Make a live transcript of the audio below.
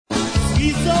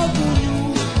i zovu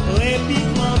nju lepi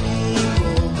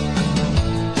flamingo.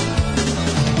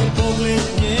 Pogled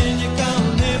njen je kao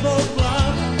nebo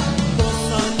plav,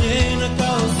 kosa njena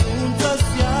kao sunca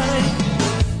sjaj.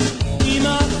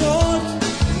 Ima hod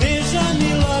nežan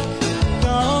i lak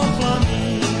kao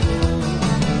flamingo.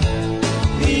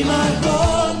 Ima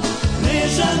hod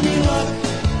nežan i lak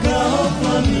kao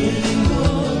flamingo.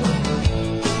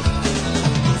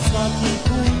 Svaki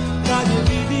put kad je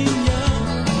vidim ja,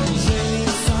 želim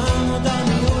samo da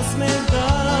mi osme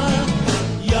dan.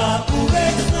 Ja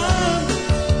uvek znam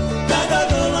kada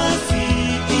dolazi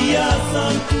i ja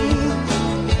sam tu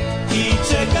i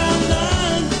čekam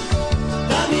dan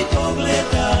da mi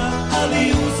pogleda, ali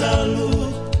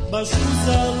uzalud, baš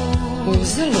uzalud.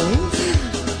 Uzalud?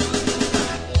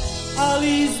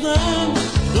 Ali znam,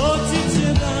 doći će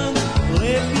dan,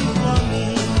 lepi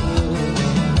flamingo.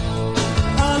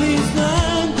 Ali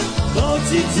znam,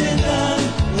 doći će dan,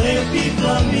 lepi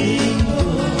flamingo.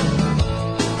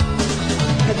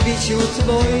 Kad bit ću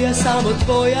tvoja, samo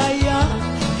tvoja ja,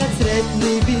 kad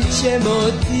sretni bit ćemo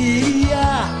ti i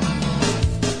ja.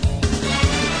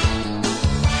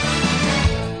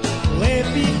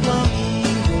 Lepi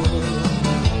flamingo.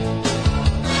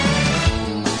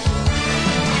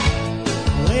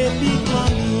 Lepi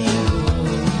flamingo.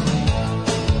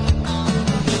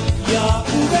 Ja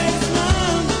uvek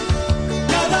znam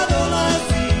kada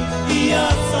dolazi i ja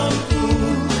sam tu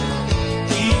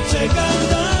i čekam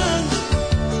dan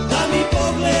da mi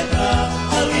pogleda,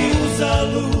 ali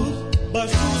uzalud, baš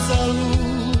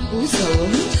uzalud.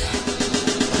 Uzalud?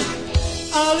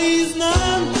 Ali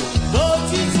znam,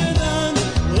 doći će dan,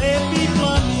 lepi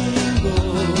flamingo.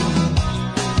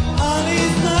 Ali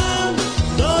znam,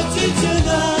 doći će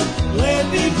dan,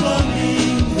 lepi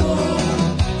flamingo.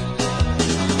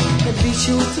 Kad bit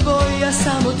ću tvoja,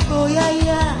 samo tvoja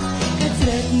ja, kad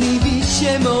sretni bit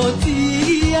ćemo ti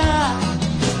i ja.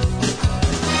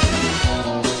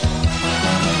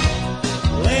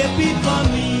 Lepi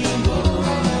flamingo.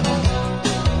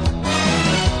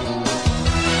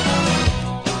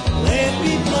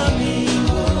 Lepi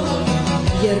flamingo.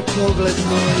 Jer pogled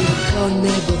moj je kao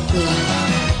nebo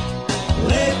plav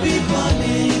Lepi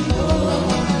flamingo.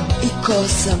 i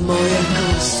kosa moja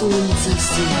kao sunca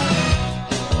sjaj.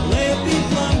 Lepi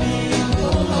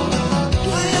flamingo.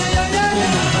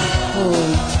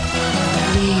 Hod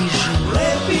nižan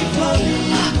Lepi i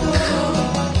flamingo. lak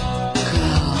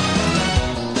kao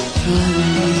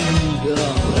flamingo.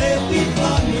 Lepi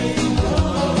flamingo.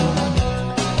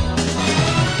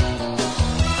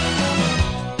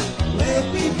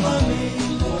 Lepi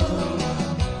flamingo.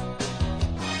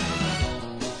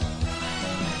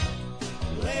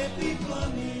 Lepi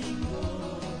flamingo.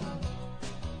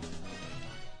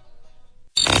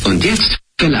 Und jetzt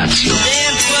Felatio.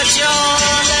 Then put your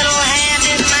little hand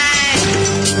in mine.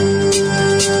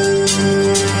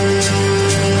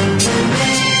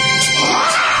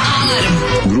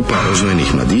 Grupa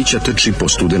rozvojenih mladića trči po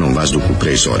studenom vazduhu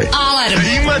pre zore. Alarm.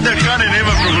 Ima da kane,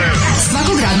 nema problema.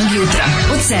 Svakog radnog jutra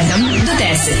od 7 do 10.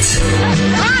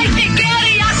 Hajde,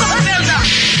 Geri, jako se velda.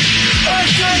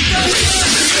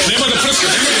 Nema da prska,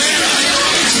 nema da prska.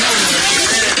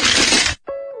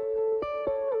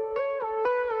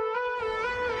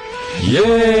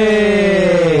 Jej,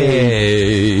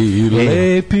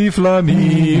 lepi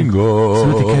flamingo.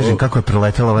 Samo ti kažem kako je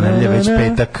proletela ova nedelja, već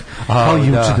petak. Kao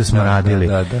juče da smo radili.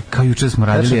 Kao juče smo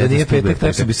radili. Znači da nije petak,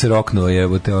 tako se bi se roknuo,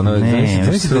 jebote.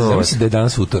 Zamisli da je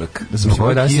danas utorak.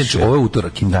 Ovo je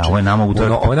utorak. Da, ovo je nama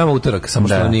utorak. Ovo je nama utorak, samo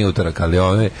što nije utorak, ali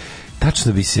ovo je...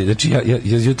 Tačno bi se... Znači, ja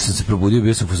jutro sam se probudio,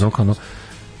 bio sam u fazonu kao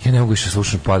ja ne mogu više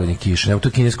slušati padanje kiše, ne mogu to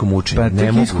kinesko mučenje. Pa to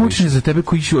kinesko mučenje za tebe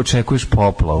koji očekuješ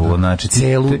poplavu, znači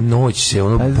celu noć se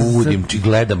budim,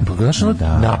 gledam, znaš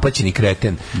napaćeni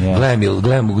kreten,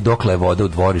 gledam dokle je voda u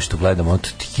dvorištu, gledam,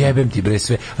 jebem ti bre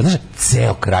sve, a znaš,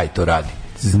 ceo kraj to radi.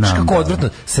 Znaš kako odvratno,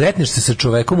 sretneš se sa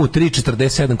čovekom u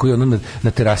 3:47 koji ono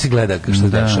na terasi gleda što se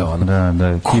dešava.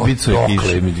 Da, kibicu je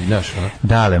kiše.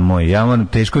 Dale moj, ja moram,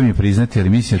 teško mi je priznati, ali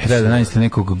mislim da treba da nađete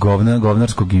nekog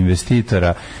govnarskog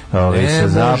investitora sa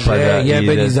zapada.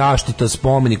 Jebeni zaštita,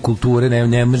 spomenik kulture,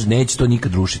 neće to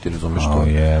nikad rušiti, razumeš to?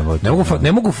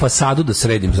 Ne mogu fasadu da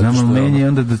sredim. Meni je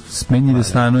onda da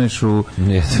stanuješ u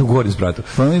gornjem spratu.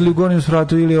 Pa ili u gornjem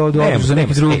spratu ili odeš za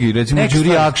neki drugi, recimo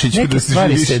Đuri Akšić. Neke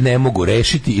stvari se ne mogu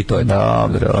rešiti i to je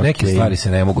dobro. Neke stvari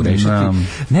se ne mogu rešiti.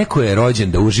 Neko je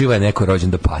rođen da uživa, neko je rođen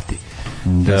da pati.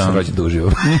 Ja sam rođen da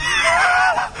uživam.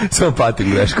 Samo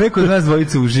patim greškom. Neko od nas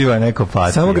dvojica uživa, neko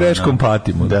pati. Samo greškom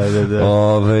patimo. Da.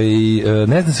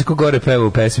 Ne znam se ko gore peva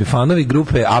u pesmi. Fanovi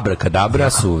grupe Abrakadabra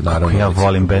su, naravno. Ja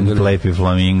volim band Lepi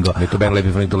Flamingo. Ne to band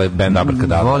Lepi Flamingo, to band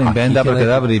Abrakadabra. Volim band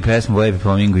Abrakadabra i pesmu Lepi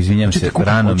Flamingo, izvinjam se,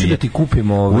 rano mi je. Hoću da ti kupim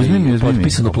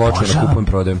potpisanu ploču na kupujem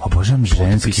prodajem. Obožavam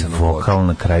ženski vokal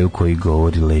na kraju koji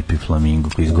govori Lepi Flamingo,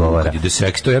 koji izgovara. Kad ide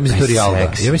seks, to ja mislim to Rijalda.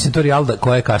 Ja mislim to Rijalda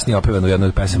koja je kasnije opevana u jednoj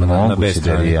od pesama na B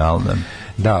strani.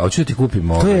 Da, hoću da ti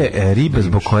kupim ovo. To je riba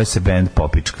zbog koje se bend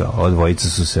popička. Dvojica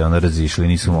su se razišli,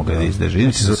 nisu mogli da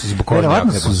izdrži.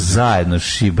 Verovatno su zajedno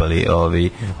šibali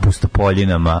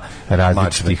pustopoljinama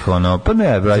različitih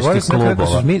različitih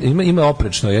klubova. Ima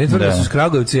oprečno. Jedni tvrde da su iz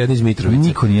Kragujevca, jedni iz Mitrovice.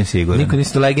 Niko nije siguran. Niko nije,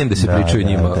 legende se pričaju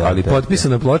njima. Ali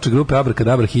potpisana ploča grupe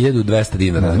Abrakadabra 1200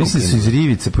 dinara. Mislim su iz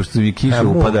Rivice, pošto mi kiša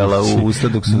upadala u usta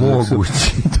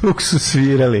dok su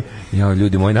svirali. Ja,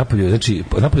 ljudi moji, napolju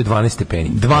 12 stepeni.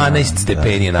 12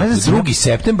 stepeni. 2.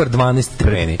 septembar 12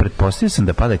 stepeni. Pretpostavio sam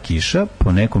da pada kiša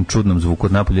po nekom čudnom zvuku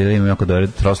od napolja, da ima jako dobre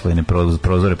troslojne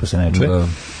prozore pa se ne čuje.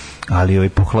 Ali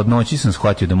po hladnoći sam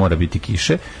shvatio da mora biti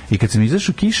kiše i kad sam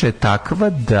izašao, kiša je takva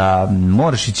da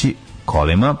moraš ići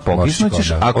kolima,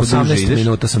 pokisnućeš, ako duže ideš. 18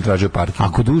 minuta sam tražio parking.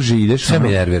 Ako duže ideš, sve me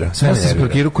nervira. Ja sam se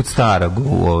parkirao kod starog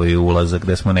ulazak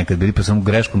gde smo nekad bili, pa sam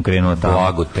greškom krenuo tamo.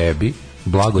 Blago tebi.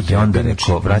 Blago tebi, onda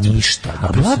neko vraća ništa. A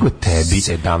blago tebi,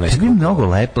 tebi je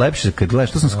mnogo lepše kad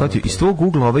gledaš, to sam shvatio, iz tvog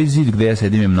ugla ovaj zid gde ja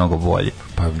sedim je mnogo bolje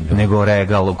nego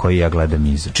regal koji ja gledam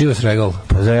iza. Čiji vas regal?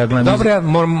 Pa ja gledam dobro, ja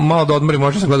moram malo da odmorim,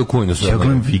 možda sam gledao kujnu sve. Ja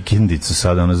gledam Vikendicu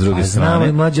sada, s druge strane.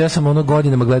 Znam, Mlađa, ja sam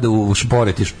godinama gledao u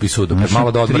Šporet i Sudu,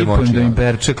 malo da odmorim oči. Da im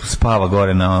Berček spava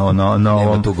gore na ovom.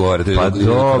 Nema tu gore. Pa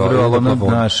dobro,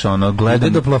 znaš, gledam. Ide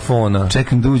do plafona.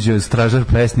 Čekam da uđe stražar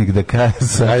pesnik da kaže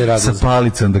sa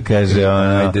palicom da kaže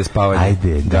ajde spavaj.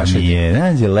 Ajde, da mi je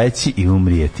nađe leći i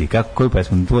umrijeti. Koju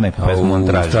pesmu? Tu neku pesmu on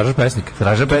traži. Stražar pesnik.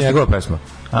 Stražar pesnik. To je njegova pesma.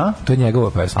 A? To je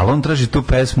njegova pesma. Ali on traži tu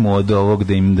pesmu od ovog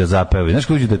da im da zapevaju. Znaš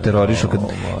kako uđu da terorišu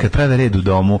kad prave red u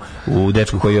domu u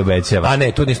dečku koji obećava. A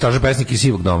ne, to nije Stražar pesnik iz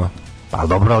Sivog doma. Pa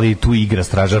dobro, ali tu igra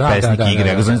stražar pesnik igra.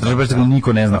 Ja ga zovem stražar pesnik,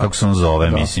 niko ne zna kako se on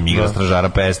zove, mislim, igra stražara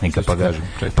pesnika,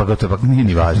 pa ga to pak nije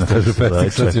ni važno. Stražar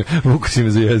pesnik, vukući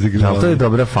me za jezik. Ali to je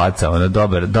dobra faca, ona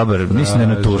dobar, mislim da je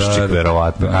na Turščik,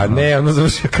 verovatno. A ne, ono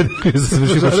završio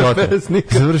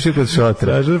kod Šotra.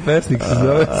 Stražar pesnik se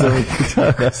zove.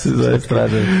 Kako se zove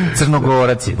stražar?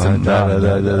 Crnogorac je. Da,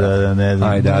 ne znam.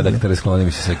 Ajde, adaktere, skloni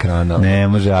mi se sa ekrana. Ne,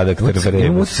 može adaktere vreme.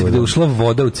 Imam utisak da je ušla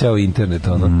voda u ceo internet,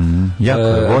 ono. Jako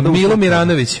je voda u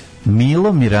Miranović.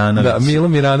 Milo Miranović. Da, Milo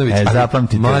Miranović.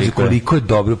 Zapamtite. Mlađe, koliko je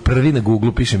dobro. Prvi na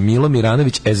Google piše Milo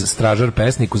Miranović as stražar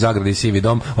pesnik u zagradi Sivi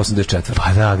dom 84.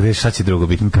 Pa da, gde šta će drugo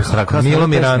biti? Milo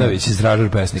Miranović stražar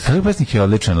pesnik. Stražar pesnik je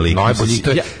odličan lik.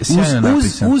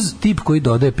 Uz tip koji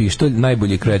dodaje pištolj,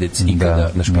 najbolji kredit ikada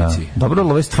na špici. Dobro,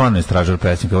 ovo je stvarno stražar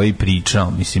pesnik. Ovo je i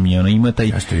pričao. Mislim, ima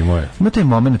taj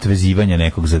moment vezivanja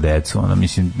nekog za decu.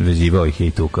 Mislim, vezivao ih je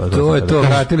i tu. To je to.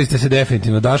 Vratili ste se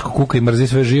definitivno. Daško kuka i mrzi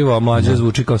sve živo, a Mlađa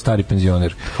zvuči kao stari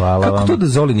penzioner. Hvala kako vam. To da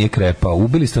Zoli nije krepao?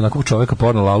 Ubili ste onakvog čoveka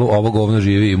porno lalu, ovog ovno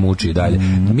živi i muči i dalje.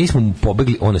 Mi smo mu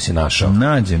pobegli, on nas je našao.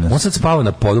 Nađe nas. On sad spava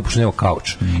na podu, pošto nema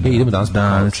kauč. Idemo danas po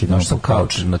kauč. Našao sam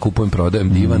kauč, nakupujem, prodajem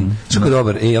divan. Što je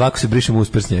dobar, lako se brišemo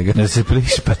usprs njega. Da se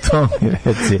briš, pa to mi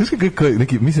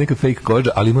reci. Mislim neka fake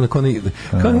kođa, ali ima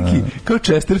kao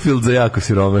Chesterfield za jako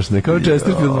siromašne. Kao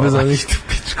Chesterfield bez onih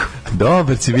pičku.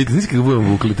 Dobar će biti, znaš kako budemo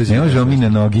vukli. Ne možemo mi na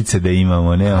nogice da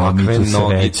imamo, nemamo mi tu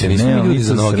sreće. Nismo mi ljudi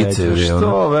za nogice.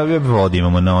 Što? Vodi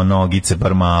imamo na nogice,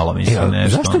 bar malo, mislim,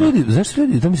 nešto. Zašto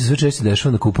ljudi, to mi se sve češće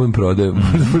dešava da kupujem prodajem.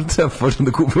 Možda počnem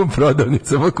da kupujem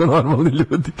prodavnicama ako normalni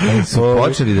ljudi. Su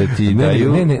počeli da ti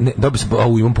daju? Ne, dobio sam,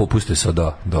 imam popuste sad,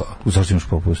 da. Zašto imaš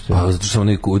popuste? Zato što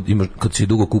kad si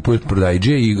dugo kupuješ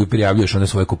prodajđe i prijavljuješ one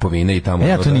svoje kupovine i tamo.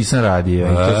 Ja to nisam radio.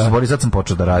 Sad sam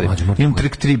počeo da radim. Imam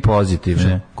trik 3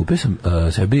 pozitivne. Kupio sam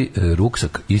sebi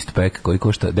ruksak Eastpak koji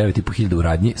košta 9.500 u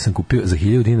radnji, sam kupio za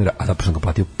 1.000 dinara, a zapravo sam ga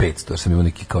platio 500, jer sam imao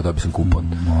neki kao dobio sam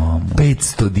kupon.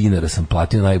 500 dinara sam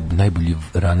platio, najbolji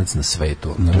ranac na svetu.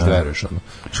 Ne možda veruješ, ono.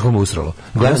 Što me usralo.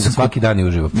 Gledam sam svaki dan i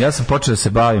uživam. Ja sam počeo da se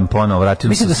bavim ponovo,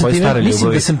 vratio sam svoje stare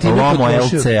ljubavi. Lomo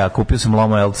LCA, kupio sam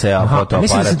Lomo LCA fotoaparat.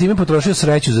 Mislim da sam time potrošio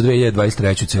sreću za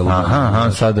 2023. celu.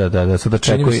 Aha, sada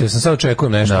čekujem. Sam sad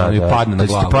očekujem nešto, mi padne na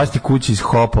glavu. Da će ti pasti kući iz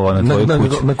Hopova na tvoju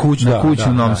kuću. Na kuću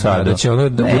u Novom Sadu. Da će ono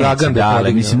uragan da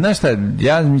podigne. Mislim, znaš šta,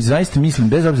 ja zaista mislim,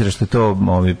 bez obzira što je to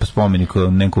spomenik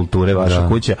nekulture, vaša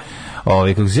kuća, kako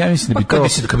ja mislim da bi to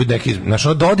kad bi neki naš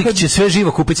Dodik će sve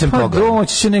živo kupiti sem toga. Pa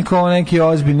doći će neki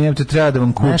ozbiljni, nemate treba da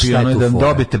vam kupi, da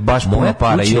dobijete baš puno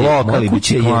para i lokal i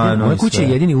biciklanu. Moja kuća je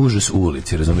jedini užas u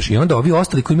ulici, razumeš? I onda ovi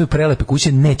ostali koji imaju prelepe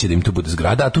kuće neće da im to bude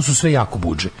zgrada, a tu su sve jako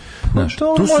budže. Znaš,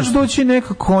 to može doći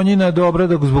neka konjina dobra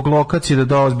da zbog lokacije da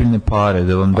da ozbiljne pare,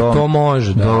 da vam to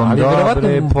može, da, ali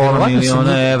verovatno pola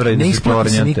miliona evra ne isplati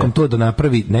se nikom to da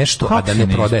napravi nešto, a da ne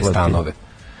prodaje stanove.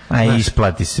 A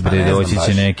isplati se bre, doći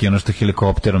će neki ono što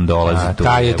helikopterom dolazi tu.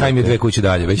 Taj mi je 2 kuće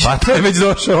dalje, već. Pa taj već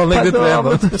došao negde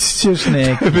treba. Pa ćeš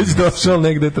neki. Već došao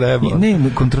negde treba. Ne,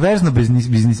 kontroverzno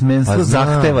biznismenstvo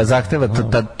zahteva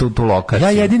tu lokaciju. Ja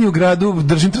jedini u gradu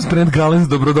držim transparent Galens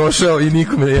dobrodošao i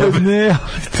nikome ne jebe. Ne,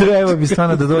 treba bi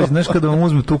stvarno da dođe, znaš kada vam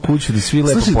uzme tu kuću da svi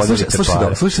lepo podelite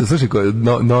pare. Slušaj,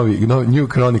 novi New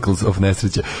Chronicles of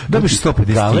nesreće. Dobiš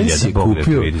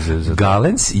 150.000.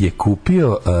 Galens je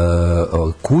kupio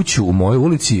kuću u mojoj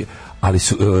ulici, ali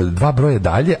su 2 broja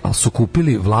dalje, ali su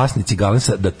kupili vlasnici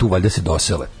Galensa da tu valjda se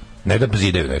dosele. Ne da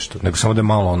zidaju nešto, nego samo da je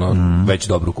malo već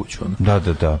dobru kuću. Da.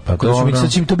 Pa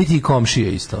sad će im to biti i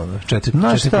komšije isto.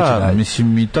 4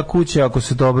 mislim, i ta kuća, ako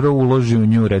se dobro uloži u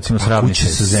nju, recimo sravni se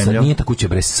sa zemljom. Nije ta kuća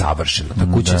bre savršena.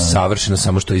 Ta kuća je savršena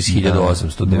samo što je iz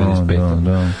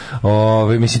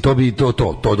 1895. Mislim,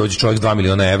 to dođe čovjek s 2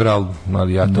 miliona evra,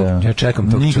 ali ja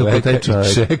čekam tog čovjeka.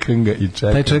 Čekam ga i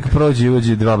čekam. Taj čovjek prođe i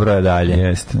uđe 2 broja dalje.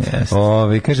 Jeste.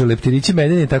 Kaže, Leptirići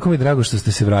Medeni, tako mi je drago što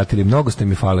ste se vratili. Mnogo ste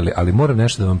mi falili, ali moram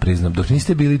nešto da vam priznam. Dok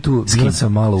niste bili tu, bila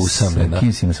sam malo usamljena.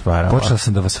 Kim si nas varala? Počela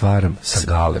sam da vas varam sa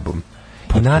Galebom.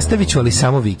 I nastavit ću, ali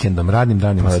samo vikendom, radnim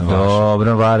danima sam vaš.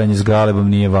 Dobro, varanje s Galebom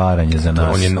nije varanje za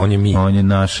nas. On je mi. On je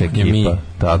naša ekipa.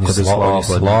 Tako da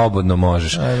slobodno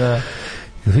možeš.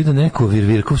 Vidio neko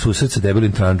Virvirkov susret sa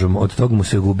debelim tranđom, od toga mu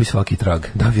se gubi svaki trag.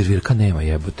 Da, Virvirka nema,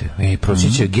 jebote.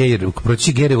 Proći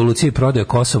će gej revolucija i prodaja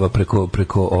Kosova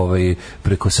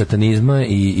preko satanizma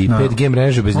i 5G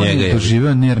mreže bez njega. On je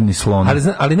doživeo nervni slom.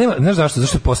 Ali nema, znaš zašto?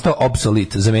 Zašto je postao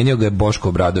obsolit? Zamenio ga je Boško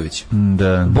Obradović.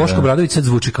 Boško Obradović sad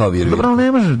zvuči kao Virvir. Dobro,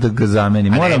 ne može da ga zameni.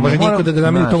 Ne može niko da ga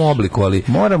zameni u tom obliku, ali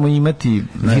moramo imati...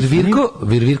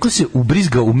 Virvirko se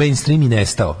ubrizgao u mainstream i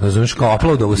nestao. Razumiješ, kao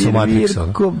aplaudovo sa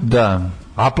Matrixa. Da.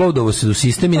 Aplaudovo se u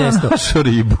sistem i nestao. Našo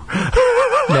ribu.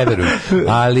 Ne verujem.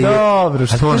 Ali dobro,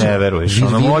 što ne veruješ?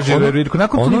 Ono može Virvirko.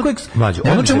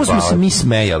 Ono čemu smo se mi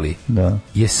smejali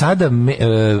je sada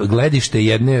gledište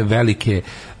jedne velike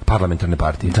parlamentarne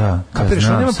partije. Kapiraš,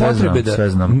 nema potrebe da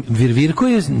Virvirko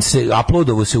je se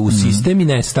uploadovo se u sistem i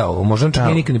nestao. Možda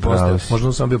čak i nikad ne postao.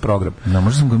 Možda sam bio program. Da,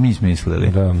 možda smo ga mi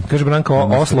smislili. Kaže Branka,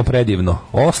 Oslo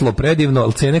predivno,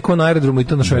 ali cene ko na aerodromu i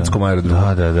to na švedskom aerodromu.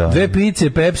 Da. 2 pice,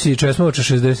 Pepsi i česmovača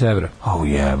 60 evra.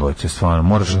 Jebote, stvarno,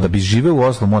 moraš da bi živeo u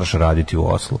Oslu, moraš raditi u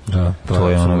Oslu. To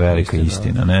je ono velika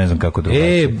istina. Ne znam kako da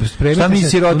šta mi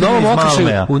sirotimo iz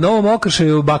Malmeja? U Novom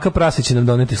Okršaju baka Prasić će nam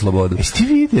doneti slobodu. Jesi ti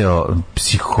video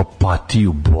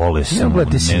psihopatiju, bolesnu?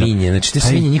 Te svinje, znači te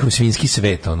svinje njihov svinjski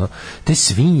svet, te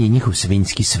svinje njihov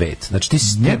svinjski svet. Znači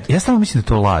ja stalno mislim da je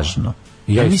to lažno.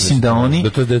 Ja mislim da oni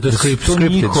da su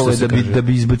njihove da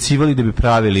bi izbacivali, da bi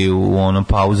pravili u onom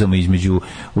pauzama između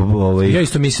ja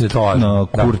isto mislim da to lažno.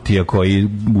 Kurtija koji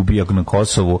ubija na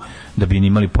Kosovu, da bi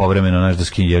imali povremeno naš da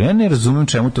skinje. Ja ne razumem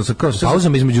čemu to sa kao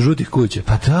pauzama između žutih kuća.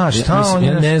 Pa da, šta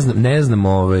ja ne znam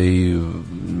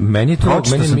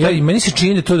meni se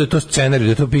čini da je to scenarij,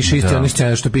 da to piše isto onaj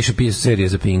scenarij što piše serija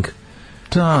za Pink.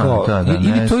 Da.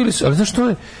 Ili to ili, ali znaš što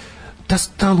je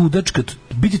ta ludačka,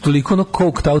 biti toliko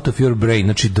coked out of your brain,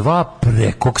 znači 2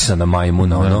 prekoksana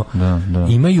majmuna,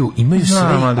 imaju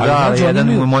sve, jedan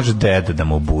može deda da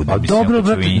mu bude. Dobro,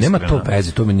 brate, nema to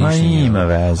veze, to mi ništa nije. Ima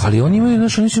veze. Ali oni imaju,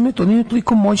 oni imaju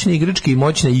toliko moćne igračke i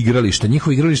moćne igrališta,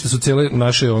 njihove igrališta su cele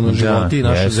naše životi i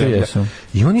naše zemlje.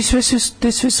 I oni sve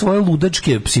svoje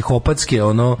ludačke, psihopatske,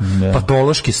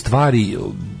 patološke stvari,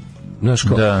 znaš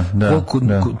kao,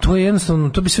 to je jednostavno,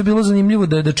 to bi sve bilo zanimljivo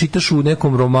da čitaš u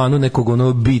nekom romanu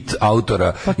nekog beat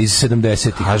autora iz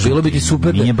 70-ih. Bilo bi ti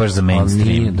super. Nije baš za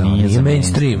mainstream. Nije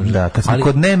mainstream. Da, kad smo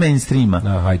kod ne mainstreama.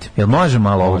 Jel može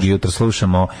malo ovog jutra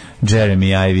slušamo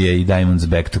Jeremy Ivey i Diamonds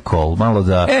Back to Call? Malo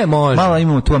da, malo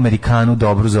imamo tu Amerikanu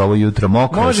dobru za ovo jutro,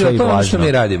 mokro, sve i vlažno. Može, to što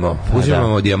mi radimo.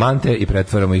 Uzimamo dijamante i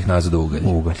pretvaramo ih nazad u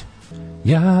ugalj.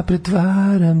 Ja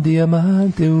pretvaram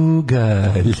dijamante u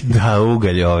ugalj. Da,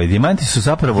 ugalj. Dijamanti su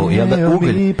zapravo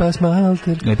ugalj. Pa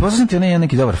smalter. Poslao sam ti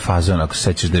neki dobar fazon, ako se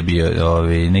sećaš da je bio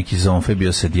neki zonfe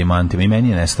bio sa dijamantima i meni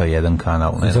je nestao jedan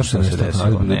kanal. Zašto je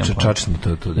nestao? Čačni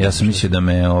to. Ja sam mislio da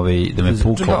me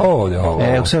puklo.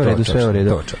 Sve u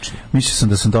redu. Mislio sam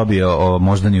da sam dobio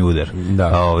moždani udar.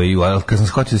 Ali kad sam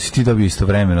shvatio da si ti dobio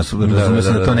istovremeno, razumio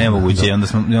sam da to nemoguće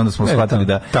i onda smo shvatili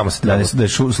da je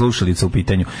slušalica u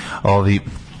pitanju.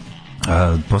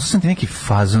 Poslao sam ti neki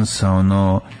fazon sa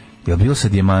ono, je bilo sa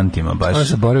dijamantima baš? Ono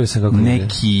zaboravio sam kako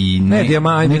neki, neki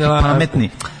pametni.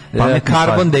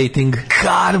 Carbon dating.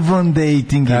 Carbon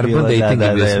dating je bilo,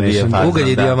 da. Ugalj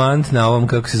je dijamant na ovom,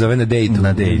 kako se zove, na dejtu.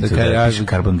 Na dejtu, da, piše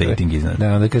carbon dating iznad.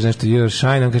 Da, onda kaže nešto, you're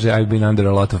shine, on kaže, I've been under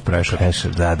a lot of pressure.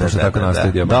 Da.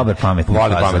 Dobar, pametni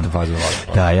fazon.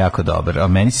 Da, jako dobar. A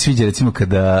meni se sviđa, recimo,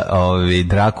 kada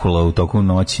Drakula u toku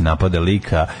noći napada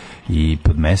lika i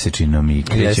pod mesečinom i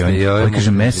kreće on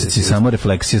kaže mesec je samo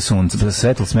refleksija sunca,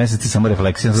 svetlost meseca je samo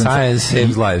refleksija sunca. Science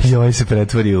saves lives. I ovaj se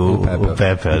pretvori u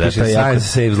pepeo. Da, to je Science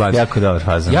saves lives. Jako dobar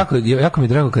fazon. Jako mi je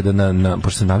drago kada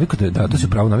pošto sam navikao da to se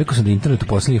pravo navikao sam da internet u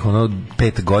poslednjih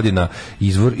 5 godina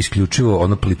izvor isključivo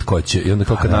ono plitkoće i onda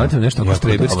kao kad naletimo nešto oko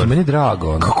štreberski, meni je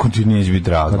drago. Kako ti neće biti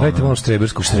drago? Dajte malo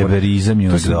štreberskog. Štreberizam je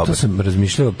uvijek dobar. To sam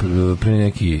razmišljao pre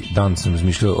neki dan, sam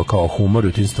razmišljao kao o humoru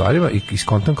i tim stvarima i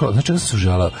iskontam kao, znači da sam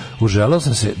uželao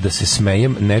sam se da se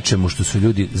smejem nečemu što su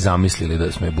ljudi zamislili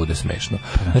da bude smešno.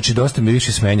 Znači, dosta mi je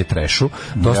više smejanja trešu,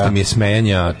 dosta mi je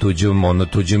smejanja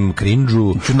tuđem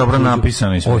cringe-u. Hoću dobro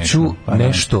napisano i smešno. Hoću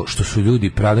nešto što su ljudi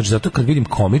pravi. Znači, zato kad vidim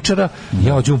komičara,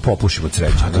 ja hoću mu popušim od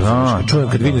sreće. Čujem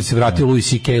kad vidim da se vratio Louis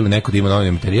C.K. ili neko da ima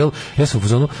novi materijal, ja sam u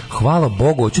fazonu, hvala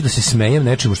Bogu, hoću da se smejem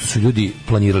nečemu što su ljudi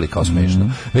planirali kao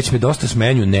smešno. Već me dosta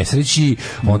smejanju nesreći,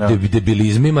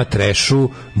 debilizmima, trešu,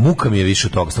 muka mi je više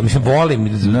od toga. Mislim,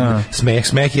 volim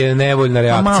smeh je nevoljna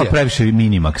reakcija. Malo previše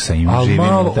Minimaxa im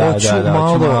živimo.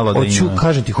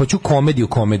 Hoću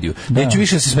komediju. Neću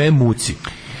više da se smejem muci.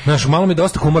 Znaš, malo mi je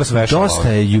dosta humora smešno. Dosta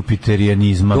je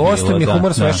jupiterijanizma bilo. Dosta mi je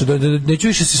humor smešno. Neću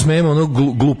više se smejem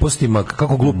glupostima,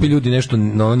 kako glupi ljudi nešto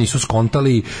nisu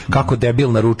skontali, kako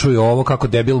debil naručuju ovo, kako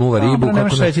debil muva ribu.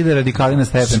 Nemaš reći da radikali na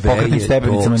pokretnim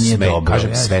stepenicama nije dobro.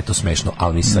 Kažem, sve to smešno,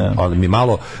 ali mi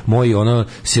malo moj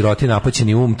siroti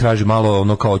napaćeni traži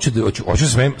malo kao, hoću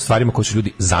se smejem stvarima koje su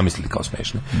ljudi zamislili kao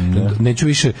smešne. Neću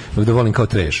više da volim kao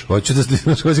treš. Hoću da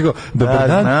kao, dobar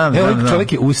dan. Evo,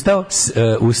 čovjek je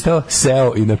ustao,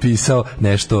 seo i napisao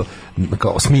nešto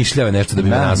kao smišljave nešto da bi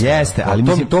me nazvao. Jeste, ali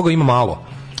mislim toga ima malo.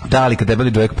 Da, ali kad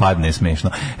debeli čovjek padne je smešno.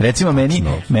 Recimo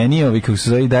meni ovi kako se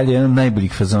zove dalje jedan od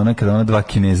najboljih fazona kada ona dva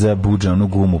Kineza buđa onu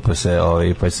gumu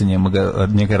pa se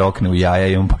njega rokne u jaja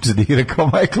i on počne da igra kao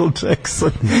Michael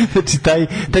Jackson. Znači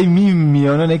taj mim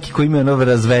je ono neki koji ima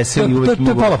razveseli uvek. To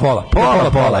je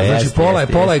pola. Znači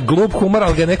pola je glup humor,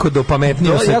 ali ga neko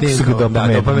dopametnio sa tim.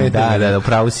 Da,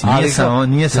 upravo si.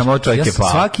 Nije samo čovjek je pao.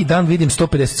 Svaki dan vidim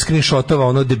 150 screenshotova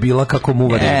ono debila kako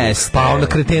muva ribu. Pa onda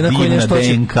kretena koji nešto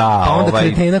hoće. Pa onda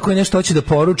kretena koji nešto hoće da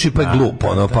poruči, pa je glup,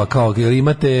 pa kao,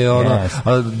 imate,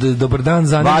 dobar dan,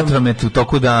 zanima me... Vatromet u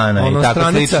toku dana i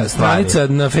tako slične stvari.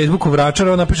 Stranica na Facebooku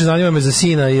Vračara, on napiše zanima me za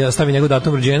sina i stavi njegov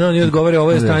datum rođenja, on i odgovore,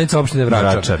 ovo je stranica opštine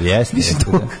Vračar. Vračar, jeste.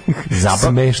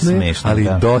 Smešno je, ali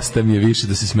dosta mi je više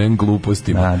da se smejem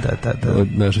glupostima. Da.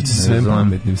 Znaš, da se smejem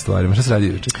pametnim stvarima. Šta se radi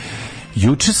juče?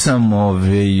 Juče sam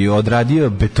odradio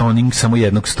betoning samo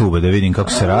jednog stuba da vidim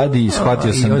kako se radi i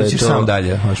shvatio sam da je to... sam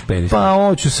dalje, hoćeš penis. Pa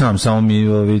hoću samo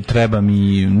mi treba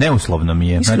mi, neuslovno mi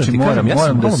je. Znači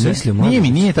moram da se...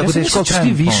 Nije tako teško. Hoćeš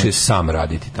ti više sam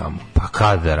raditi tamo? Pa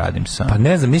kada da radim sam? Pa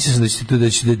ne znam, mislio sam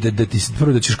da ti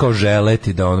prvo da ćeš kao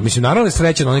želeti da ono... Mislim, naravno je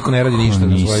srećan, onaj ko ne radi ništa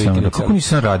na svojoj vikendici. Kako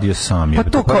nisam radio sam? Pa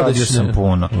to kao da ćeš... sam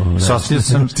puno.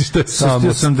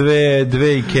 Sastavio sam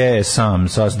dve Ikee sam.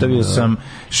 Sastavio sam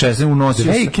 16 unosio.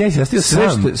 Ej, Kej, sastavio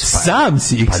sam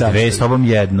si ih sastavio. Pa dve s tobom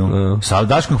jednu. Sa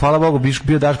Daškom, hvala Bogu,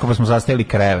 bio Daško pa smo sastavili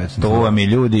krevet. To vam je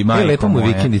ljudi, majko moja. Lepo mu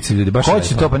vikendice ljudi, baš lepo.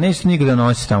 Hoće to, pa neće nigde da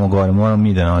nosi tamo gore, moramo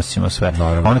mi da nosimo sve.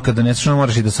 Ono kad doneseš,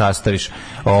 moraš i da sastaviš.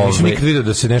 Nisam nikad vidio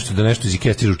da nešto iz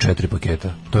Ikea stižu 4 paketa.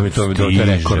 To mi je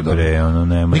rekord.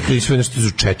 Nikad nisam nešto stižu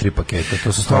 4 paketa.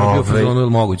 To sam stvarno bio ono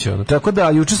moguće. Tako da,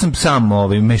 juče sam sam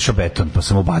mešao beton, pa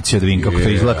sam ubacio da vidim kako to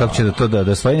izgleda, kako će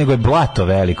da stoji, nego je blato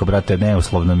veliko, brate,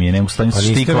 neuslovno mi je, ne mogu staviti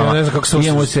stiklama.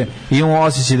 Imamo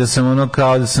osjećaj da sam ono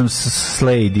kao da sam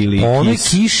Slade ili Kiss. Onoj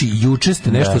kiši juče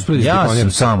ste nešto uspeli da ja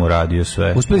sam samo radio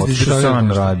sve. Uspeli da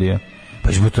sam radio. Pa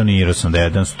betonirao sam da je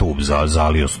jedan stub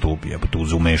zalio stub, tu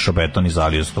umešao beton i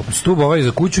zalio stub. Stub ovaj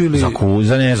za kuću ili...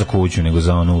 Ne za kuću, nego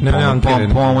za onu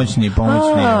pomoćni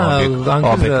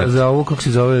objekat. Za ovo, kako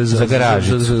se zove? Za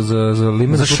garažicu.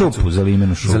 Za šupu. Za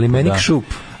limenu šupu. Za limenik šup.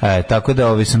 Tako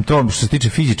da sam to što se tiče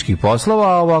fizičkih poslova,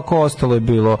 a ovako ostalo je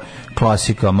bilo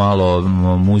klasika, malo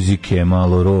muzike,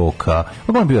 malo roka.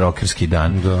 Ovo je bio rokerski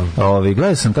dan.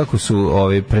 Gledao sam kako su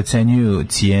precenjuju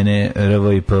cijene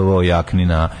RV i PVO jakni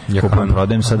na kupom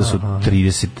prodajem, sada su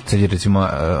 30, sad je recimo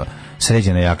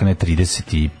sređena jakna je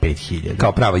 35.000.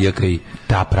 Kao prava JKI.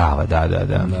 Da, prava,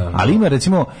 da. Ali ima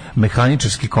recimo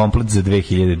mehaničarski komplet za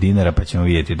 2.000 dinara, pa ćemo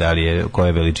vidjeti da li je,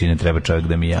 koje veličine treba čovjek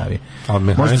da mi javi. A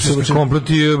mehaničarski komplet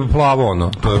je plavo ono.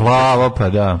 To je plavo, pa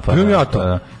da. Imam ja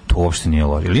to. To uopšte nije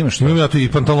loš. Ili imaš to? Imam ja to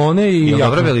i pantalone i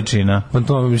dobra veličina.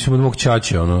 Pantalone, mislim, od mog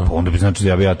ćaće, ono. Pa onda bi znači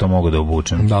da ja to mogu da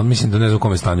obučem. Da, mislim da ne znam u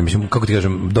kome stanju. Mislim, kako ti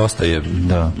kažem, dosta je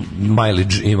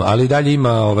mileage ima, ali dalje ima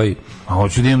A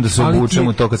hoću da imam da se obučem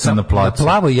u to kad sam na placu. Na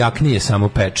plavoj jakni je samo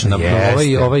peč. Na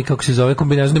ovaj, kako se zove,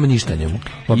 kombinezon nema ništa njemu.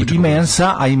 Ima jedan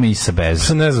sa, a ima i sa bez.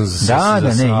 Ne znam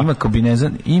ne, ima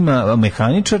kombinezon, ima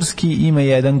mehaničarski, ima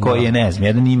jedan koji je, ne znam,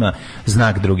 jedan ima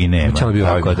znak, drugi nema. Čelo bi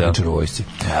ovaj mehaničar u vojsci.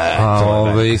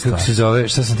 Kako se zove,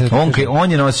 šta sam te...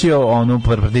 On je nosio onu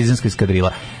partizanska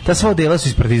eskadrila. Ta sva dela su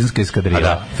iz partizanske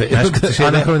eskadrila.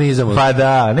 Anahronizam. Pa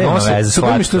da, nema veze.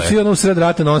 Super mi što svi ono u sred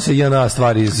rata nose jedna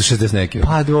stvar iz 60 neke.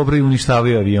 Pa dobro, i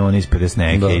uništavaju avione iz 50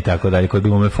 neke i tako dalje. Koji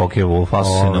bilo me Focke-Wulf, pa su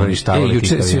se uništavali.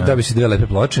 Juče da bi si 2 lepe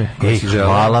ploče.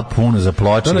 Hvala puno za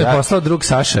ploče. To je poslao drug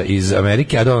Saša iz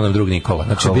Amerike, a donao nam drug Nikola.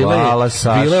 Znači, bila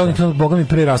je on to, boga mi,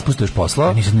 pre raspusta još poslao.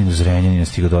 Ja nisam ni do Zrenjanina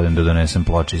stigao da odem da donesem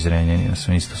ploče iz Zrenjanina.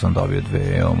 Isto sam dobio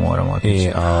 2, moram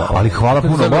otići. Ali hvala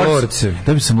puno.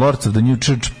 Dobio sam Lords of the New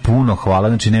Church, puno hvala.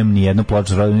 Znači, nemam ni jednu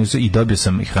ploču i dobio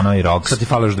sam i Hanoi Rocks. Sad ti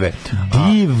fala još 2.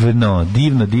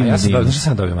 Divno. Ja sam dobio, znaš šta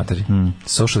sam dobio, materi?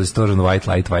 Social Distortion,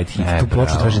 White Light, White Heat. Tu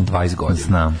ploču tražim 20 godina.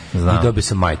 Znam. I dobio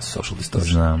sam majicu Social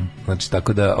Distortion. Znam. Znači,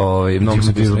 tako da, mnogo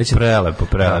sam bio srećen.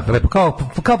 Prelepo.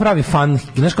 Kao pravi fan.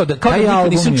 Znaš, kao da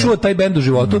nisam čuo taj bend u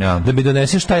životu, da mi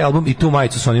doneseš taj album i tu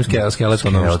majicu s onim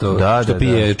skeletonom što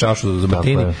pije čašu za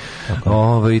martini.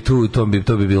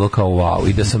 To bi bilo kao wow.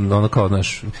 I da sam ono kao,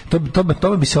 znaš,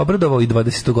 to bi se obradovao i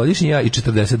 20-godišnji ja i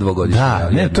 42-godišnji ja. Da,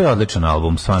 ne, to je odličan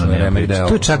album, stvarno nema priče.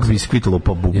 To je čak bi iskvitalo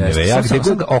po bubnjeve. Ja gde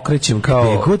god okrećem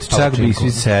kao... Gde čak bi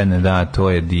svi sedne, da, to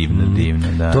je divno,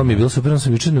 da. To mi je bilo super,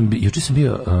 juče sam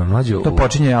bio mlađo... To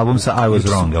počinje album sa I Was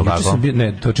Wrong, je li tako?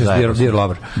 Ne, to je Dear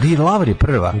Lover. Dear Lover je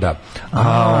prva? Da.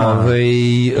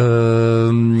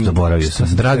 Zaboravio sam.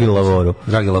 Dragi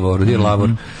Lavoru, Dear Lover.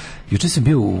 Juče sam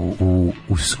bio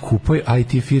u skupoj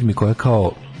IT firmi koja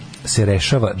kao se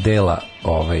rešava dela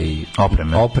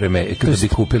opreme kada bi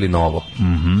kupili novo.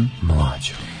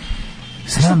 Mlađo.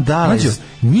 Znam da, Mlađo,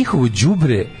 njihovo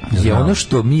đubre je ono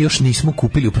što mi još nismo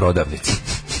kupili u prodavnici.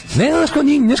 Ne,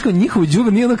 znaš kao njihovo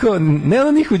đubre, nije ono kao, ne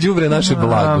ono njihovo đubre naše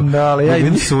blago. Da, ali ja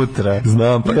idem sutra.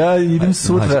 Znam, pa ja idem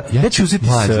sutra. Ja ću uzeti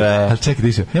sve. Ali čekaj,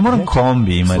 diše. Ja moram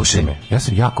kombi imati. Slušaj me, ja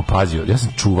sam jako pazio, ja sam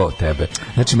čuvao tebe.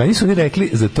 Znači, meni su oni rekli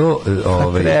za to...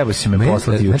 Treba si me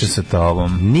poslati juče sa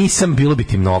tobom. Nisam, bilo bi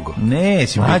ti mnogo.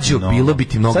 Nećemo biti mnogo. Bilo bi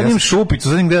ti mnogo. Sad imam šupicu,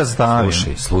 sad im gde da stavim.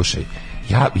 Slušaj.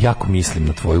 Ja jako mislim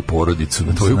na tvoju porodicu,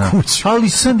 na tvoju kuću. Ali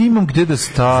sad imam gde da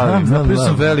stavim. Napravio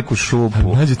sam veliku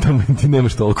šupu. Nađe tamo, ti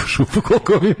nemaš toliko šupu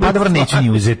koliko mi. Pa dobro, neću ni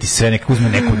uzeti sve, neka uzme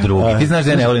neko drugi. Ti znaš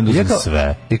da ja ne volim da uzem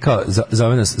sve. I kao,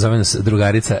 zove nas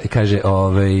drugarica i kaže,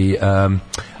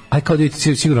 aj kao da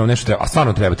vidite, sigurno nešto treba, a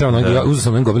stvarno treba, ja uzeo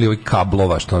sam gomili ovih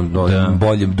kablova, što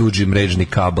boljem, duži mrežni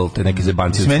kabel, te neki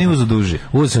zebanci. Meni uzeo duži.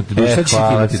 Uzeo sam ti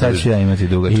duži, sad ću ja imati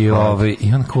dugačku. I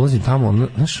onda kao ulazim tamo,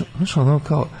 znaš ono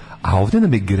kao, a ovdje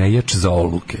nam je grejač za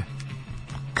oluke.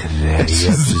 Grejač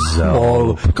za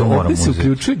oluke. Ovdje se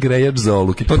uključuje grejač za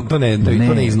oluke. To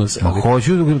ne iznose.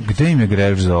 Hoću, gde im je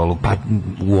grejač za oluke? Pa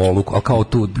u oluku, ali kao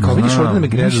tu. Kao vidiš, ovdje nam je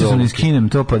grejač za oluke. Skinem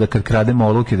to, pa da kad kradem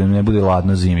oluke, da mi ne bude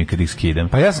ladno zimi kad ih skidem.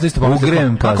 Pa ja sam isto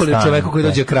pomislio, kako li čoveku koji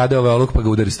dođe krade ove oluk, pa ga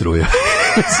udari struja.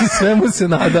 Sve mu se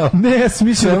nadao. Ne,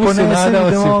 smislio da ponesem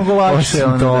da mogu lakše.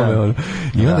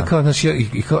 I onda kao, znaš,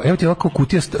 evo ti ovako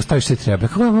kutija, staviš sve treba.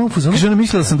 Kako je ovo fuzonu? Kaže, ona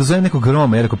mislila sam da zovem nekog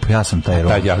Roma, ja rekao, pa ja sam taj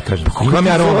Rom. Ja kažem, imam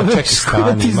ja Roma, čekaj,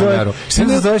 stani, imam ja Roma. Sve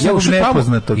da zoveš nekog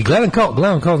nepoznatog. I gledam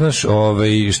kao, znaš,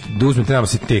 da uzmem, trebamo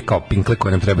se te kao pinkle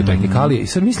koje nam trebaju tehnikalije. I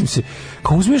sad mislim se,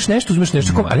 kao uzmeš nešto,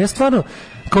 ali ja stvarno,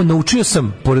 kao naučio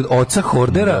sam, pored oca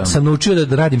Hordera, sam naučio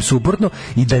da radim suprotno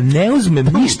i da ne uzmem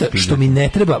ništa što mi ne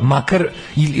treba, makar,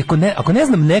 ili ako ne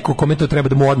znam neko kome to treba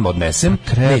da mu odmah odnesem,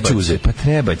 neću uzeti. Pa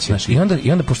treba će. Znaš, i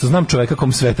onda, pošto znam čoveka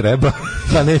kom sve treba,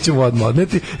 da neću mu odmah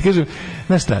odneti, kažem,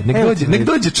 znaš šta, nek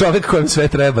dođe čovek kojem sve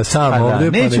treba, sam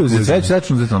ovdje. Neću uzeti, sad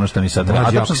ću uzeti ono što mi sad treba.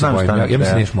 Ja mislim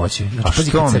da neš moći.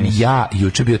 Znači, kad sam ja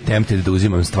juče bio tempted da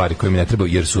uzimam stvari koje mi ne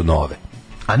trebaju jer su nove.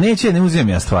 A ne uzimam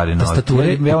ja stvari nove.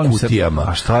 Tastature u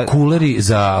kutijama, kuleri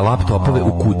za laptopove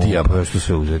u kutijama. Pa što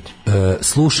sve uzeti?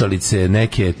 Slušalice,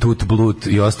 neke tut, blut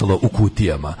i ostalo u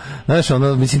kutijama. Znaš,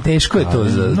 ono, mislim, teško je to.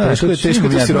 Teško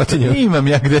je to sirotinje. Imam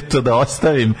ja gde to da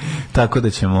ostavim, tako da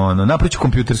ćemo, napraviću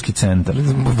kompjuterski centar.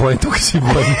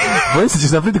 Bojim se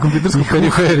ćeš napraviti kompjutersku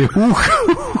periferiju.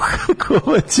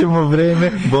 Kovaćemo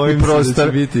vreme i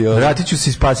prostor. Vratit ću se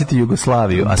i spasiti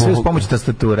Jugoslaviju, a sve uz pomoć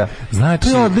tastatura. Znači,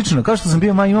 to je odlično, kao što sam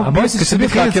bio mali,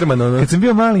 kad sam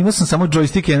bio mali, imao sam samo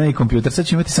džojstik, ne i kompjuter, sad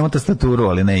ću imati samo tastaturu,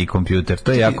 ali ne i kompjuter,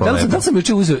 to je jako lepo. Da li sam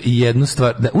juče uzeo jednu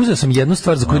stvar, uzeo sam jednu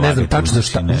stvar za koju ne znam tačno za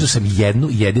šta, uzeo sam jednu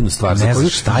jedinu stvar za koju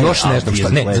još ne znam šta,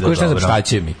 ne, za koju ne znam šta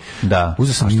će mi.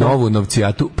 Uzeo sam novu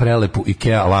novcijatu, prelepu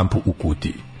IKEA lampu u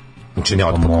kutiji. Znači ne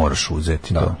otpad. Moraš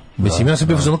uzeti to. Mislim, ja sam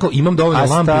bio kao, imam dovoljno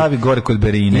lampu. A stavi gore kod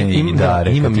Berine i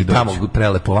Dare. Imam i tamo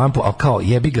prelepu lampu, ali kao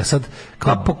jebi ga sad.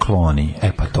 Kao pokloni.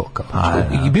 Pa to kao.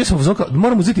 I bio sam kao,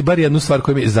 moram uzeti bar jednu stvar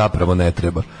koja mi zapravo ne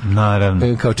treba.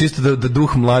 Naravno. Kao čisto da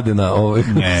duh Mladena.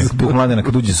 Ne, duh Mladena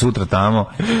kad uđe sutra tamo,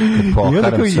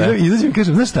 pokaram sve. Izađem i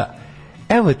kažem, znaš šta?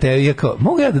 Evo te, ja kao,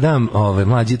 mogu ja da dam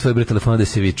Mlađi tvoj broj telefona da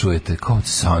se vi čujete? Kao,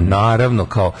 naravno,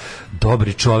 kao,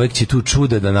 dobri čovek će tu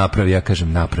čude da napravi. Ja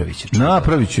kažem, napravit će čude.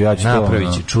 Napravit ću, ja ću to.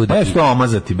 Napravit će čude. Ja ću to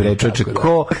omazati, bre, čoče,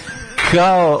 kao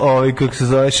kako se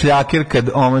zove šljaker kad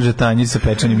omaže tanji sa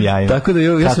pečenim jajima. Tako da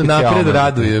ja se napred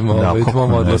radujem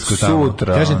tvom odlasku tamo.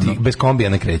 Sutra. Kažem ti, bez kombija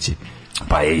ne kreći.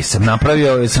 Pa sam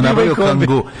napravio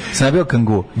kangu. 2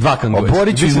 kangu.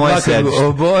 Oborit ću iz moje sedište.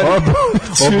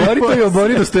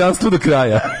 Obori dostojanstvo do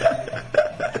kraja.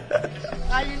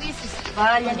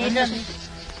 Valja nisi.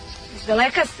 Iz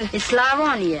daleka ste? Iz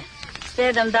Slavonije.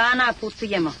 7 dana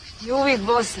putujemo. I uvijek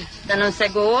bose. Da nam se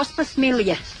Gospa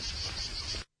smiluje.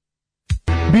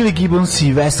 Billy Gibbons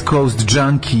i West Coast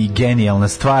Junkie, genijalna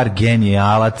stvar,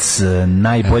 genijalac,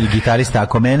 najbolji gitarista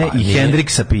ako mene i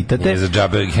Hendrixa pitate. Nije za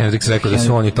džabe, Hendrix rekao da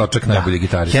su oni točak najbolji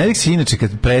gitarista. Hendrix je inače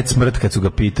pred smrt kad su ga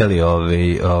pitali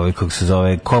kako se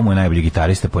zove, komu je najbolji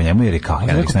gitarista po njemu, jer je kao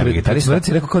Hendrix najbolji gitarista. Smrt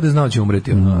si rekao kao da je znao će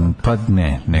umreti. Pa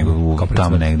ne, nego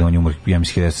tamo negde, on je umr, ja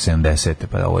mislim 1970.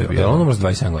 Pa ovo je bio. Je on umr s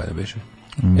 27 godina biše?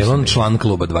 Je on član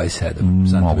kluba 27?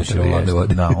 Moguće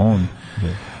da on...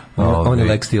 On je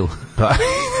Lex Steel.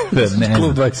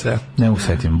 Klub 27. Ne mogu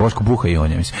setim. Boško Buha i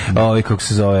on je, mislim. Kako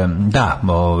se zove, da,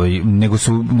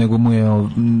 nego mu je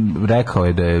rekao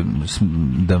je da je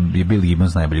Billy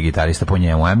Gibbons najbolji gitarista po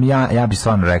njemu. Ja bi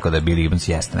stvarno rekao da je Billy Gibbons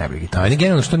jeste najbolji gitarista. On je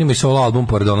generalno što nima i solo album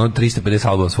pored ono 350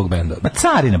 albuma svog benda. Ma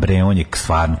carina bre, on je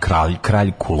stvarno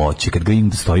kralj kuloće. Kad ga im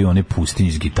da stoji on je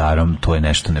pustinji s gitarom, to je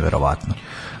nešto neverovatno.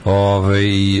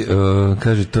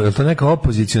 Kaže, je to neka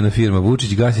opozicijona firma?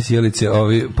 Vučić gasi sjelice,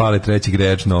 ovi pale treći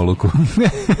grejač na oluku.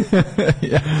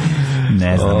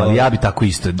 Ne znam, ali ja bi tako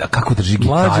isto. Kako drži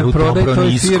gitaru dobro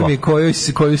nisko? Firmi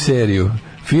koju seriju?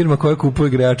 Firma koja kupuje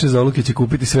grejače za oluke će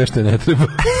kupiti sve što je ne treba.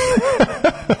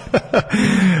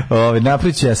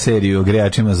 Napriča ja seriju o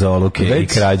grejačima za oluke i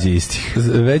krađe istih.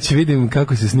 Već vidim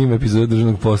kako se snima epizoda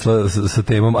državnog posla sa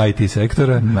temom IT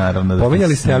sektora. Naravno da.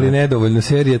 Pominjali ste, ali nedovoljno.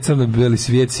 Serija Crno-beli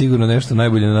svijet sigurno nešto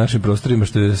najbolje na našim prostorima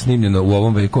što je snimljeno u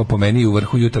ovom veku, a po meni u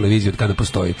vrhu televizije od kada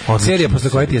postoji. Serija posle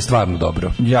koje ti je stvarno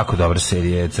dobro. Jako dobra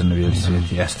serija je Crno-beli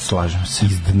svijet. Jeste, slažem se.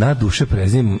 Iz dna duše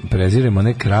preziremo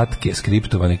one kratke,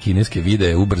 skriptovane kineske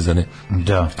videe, ubrzane.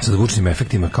 Da. Sa zvučnim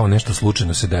efektima kao nešto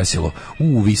slučajno se desilo.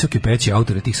 Visoke peći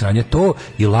autore tih sranja, to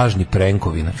i lažni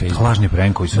prenkovi na Facebooku. Lažni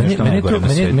prenkovi su nešto najgore na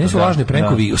svijetu. Meni su lažni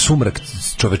prenkovi sumrak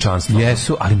čovečanstva.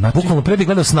 Jesu, ali bukvalno pre bih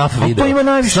gledao snaf video.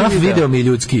 Snaf video mi je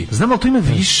ljudski. Znam, ali to ima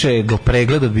više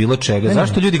pregleda od bilo čega.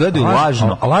 Zašto ljudi gledaju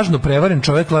lažno? Lažno prevaren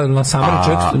čovjek, samaren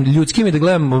čovjek, ljudski mi da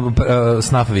gledam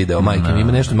snaf video, majke mi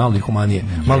ima nešto malo humanije,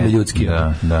 malo ljudski.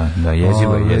 Da,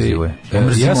 jezivo je.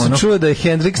 Ja sam čuo da je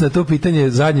Hendrix na to pitanje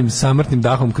zadnjim samrtnim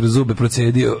dahom kroz zube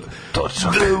procedio.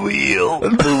 Točno. The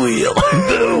wheel.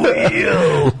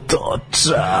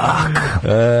 Točak.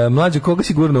 Mlađo, koga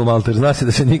si gurno u Malter? Zna se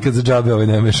da se nikad za džabe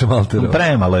ne meša Malter.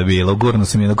 Premalo je bilo. Gurno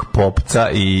sam jednog popca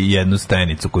i jednu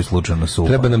stenicu koju slučajno supa.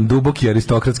 Treba nam duboki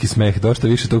aristokratski smeh. Došta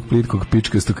više tog plitkog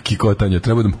pičkastog kikotanja.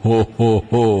 Treba nam ho, ho,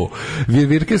 ho.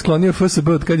 Virke je sklonio FSB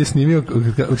od kad je snimio.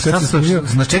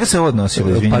 Na čega se ovo odnosilo?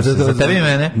 Za tebi i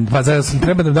mene? Pa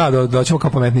treba nam, doćemo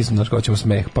kao pametni, znaš, kao ćemo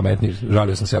smeh pametni.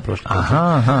 Žalio sam se ja prošlo.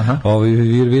 Aha.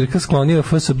 Virka sklonio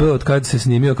FSB od kad se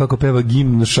snimio kako peva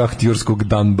gimn šahtjorskog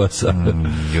Danbasa.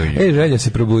 Ženja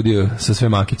se probudio sa sve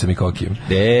makicom i kokijem.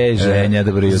 Ženja,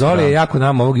 dobro jutro. Zoli je jako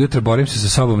nam ovog jutra, borim se sa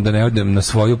sobom da ne odem na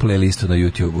svoju playlistu na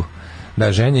YouTube-u.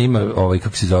 Da, Ženja ima,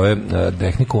 kako se zove,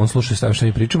 tehniku, on sluša stavim što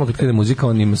mi pričamo, kad krene muzika,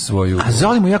 on ima svoju... A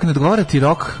Zoli mu jako ne odgovara ti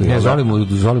rock? Ne, Zoli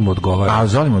mu odgovara. A,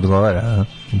 Zoli mu odgovara,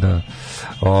 da.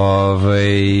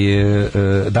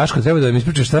 Daško, treba da mi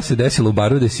ispričaš šta se desilo u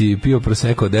baru da si pio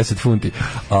prosecco 10 funti.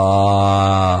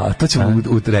 To ćemo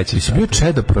reći. Si bio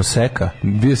čedo proseka?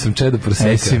 Bio sam čedo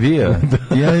proseka. Si bio?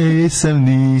 Ja jesam,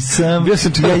 nisam. Bio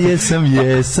sam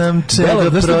jesam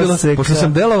čedo proseka. Pošto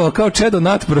sam delovao kao čedo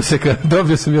nad proseka,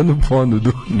 dobio sam jednu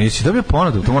ponudu. Nisi dobio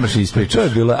ponudu, to moraš ispričati. To je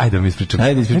bilo, ajde da mi ispričam.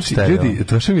 Ajde ispričaj. Znači, ljudi,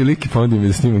 došao mi lik i ponudio mi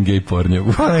da snimam gej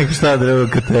pornjavu. Pa nek šta drugo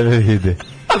kad tebe vide.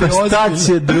 Pa šta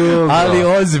će drugo? Ali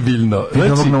ozbiljno.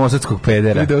 Znači, ovog novosadskog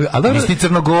pedera. Misli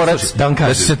Crnogorac,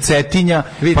 da se Cetinja,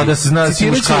 pa da se zna da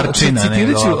si muškarčina.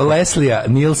 Citiraću Leslija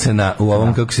Nilsena u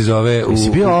ovom, kako se zove, u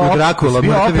Drakula.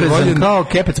 Bio oprezan kao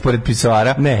kepec pored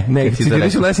pisoara. Ne,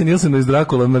 citiraću Leslija Nilsena iz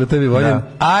Drakula, mrtavi voljen.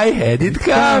 I had it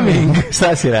coming.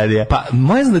 Šta si radio? Pa,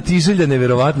 moja znatiželja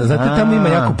neverovatna. Znate, tamo ima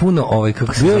jako puno,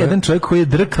 kako se zove. Bio jedan čovjek koji je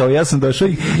drkao, ja sam došao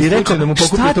i rekao da mu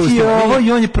pokupi to šta ti je ovo,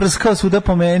 i on je prskao svuda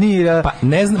po meni. Pa,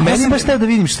 ne znam, meni baš teo da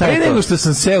vidim šta je to. Pre nego što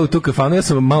sam seo u tu kafanu, ja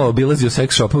sam malo obilazio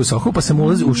sex shopove u Sohu, pa sam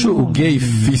ušao u gay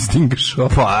fisting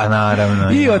shop. Pa,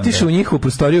 naravno. I otišao u njihovu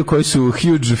prostoriju koji su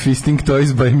huge fisting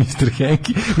toys by Mr.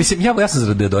 Hanky. Mislim, ja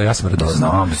sam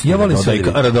radozna. Ja volim sve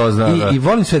da vidim. I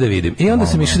volim sve da vidim. I onda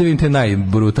sam išao da vidim te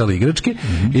najbrutalne igračke.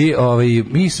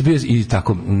 I su bio i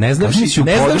tako, ne znam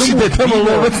da je tamo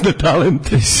lovac na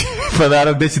talente. Pa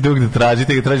naravno, gde si drug da traži,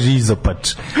 te ga traži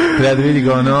izopač. Treba da vidi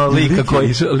ga ono lika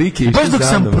koji... Baš dok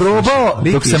sam probao,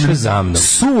 dok sam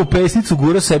suvu pesnicu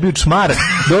gurao sebi u čmar,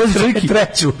 dolazi čovjek i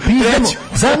treću.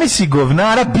 Zamisli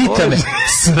govnara, pita me,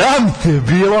 sram te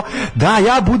bilo da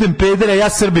ja budem pedera, ja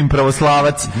Srbin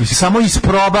pravoslavac, samo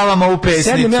isprobavam ovu pesnicu.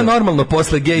 Sedim ja normalno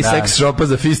posle gay sex shopa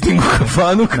za fisting u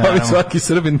kafanu, kao i svaki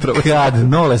Srbin pravoslavac. Kad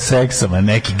nole seksama,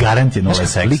 neki garant je nole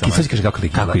seksama. Liki, sad kaže kako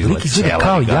lik izgleda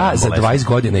kao ja za 20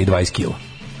 godina i 20 kila.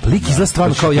 Lik izgleda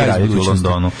stvarno kao ja iz budućnosti.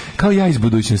 Kao ja iz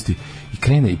budućnosti. I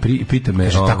krene i pita me,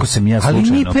 tako sam ja slučajno.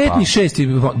 Ali ni 5 ni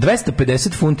 6,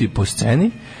 250 funti po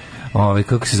sceni.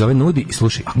 Kako se zove, nudi.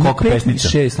 Slušaj, a koliko pesnica?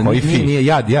 6, nije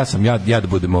jad, ja sam jad da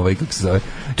budem kako se zove.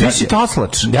 Ti si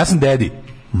taslač. Ja sam dedi.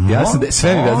 Ja sam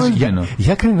sve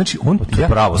ja krenem, znači on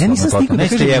ja nisam stigao da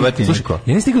kažem, ja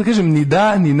nisam stigao da kažem ni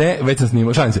da ni ne, već sam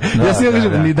snimao, šalim se. Ja sam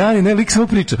kažem ni da ni ne, lik samo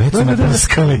priča. Već sam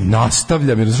naprskali.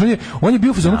 Nastavljam, jer on je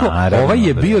bio fuzon kao, ovaj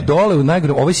je bio dole u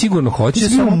najgore, ovaj sigurno hoće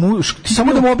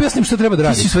samo da mu objasnim šta treba da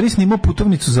radi. Ti si stvari snimao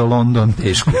putovnicu za London.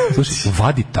 Teško. Slušaj,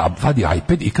 vadi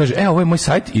iPad i kaže, ovo je moj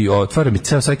sajt i otvara mi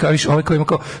ceo sajt, kao ovaj kao ima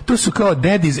kao, to su kao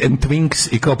daddies and twinks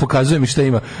i kao pokazuje mi šta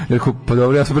ima. Rekao, pa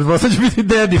dobro, ja sam pretpostavljam će biti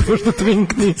daddy, pošto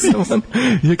twink nisam.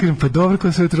 Ja kažem, pa dobro,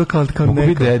 kao sve to kao neko. Mogu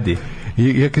biti daddy.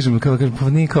 I ja kažem, pa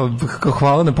nije kao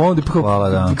hvala na ponudi, hvala,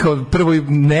 da. Kao prvo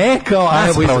ne, kao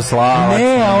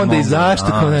ne, a onda i zašto,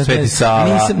 kao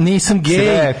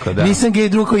nisam gej,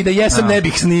 drugo i da jesam ne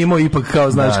bih snimao, ipak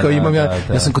kao, znaš, kao imam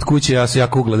ja sam kod kuće, ja sam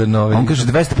jako ugledan. On kaže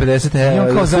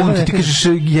 250 funti, ti kažeš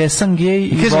jesam gej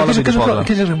i vola bi da pogledam.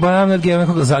 Kaže, but I'm not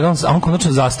gay, a on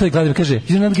konačno zastoji, gleda mi kaže,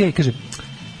 you're not gay, kaže,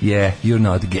 yeah, you're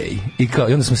not gay.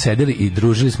 I onda smo sedeli i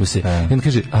družili smo se. I onda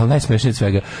kaže, ali najsmešnije od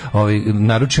svega,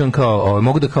 naručio on kao,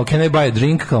 mogu da kao, can I buy a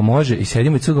drink, kao može, i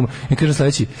sedimo i cugamo. I kaže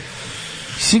sledeći,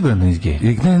 sigurno iz gej.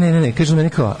 Ne, kaže meni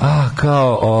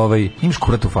kao, imaš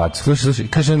kurat u facu. Slušaj,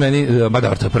 kaže meni, ba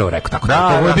dobro, to je prvo rekao tako.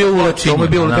 To je bio ulačenje. To je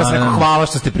bio ulačenje, rekao, hvala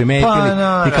što ste primetili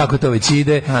i kako to već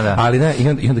ide. Ali ne,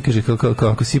 i onda kaže,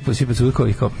 kako sipa cugako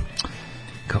i kao,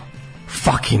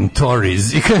 fucking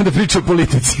Tories. I krenem da priča o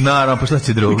politici. Naravno, pa šta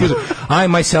će drugo? I kaže,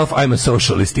 I'm a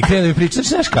socialist. I krenem da priča,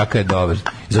 znaš kakav je dobar.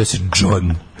 Zove se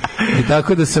John. I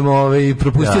tako da sam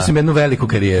propustio sam jednu veliku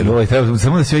karijeru. Treba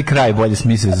samo da se ovaj kraj bolje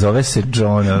smisli. Zove se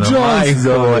John. John se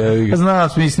zove. Znam,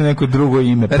 smisli neko drugo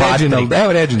ime. Reginald.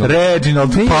 Evo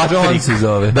Reginald. Patrick. John se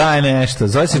zove. Daj nešto.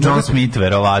 Zove se John Smith,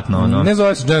 verovatno. Ne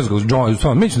zove se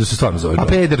John. Mislim da se stvarno zove John. A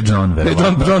Peder John,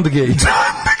 verovatno. John the Gay.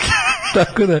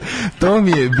 Tako da, to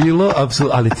mi je bilo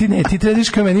apsolutno, ali ti trebaš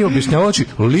kao meni objašnjavao,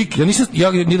 lik,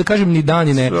 ja ni da kažem ni dan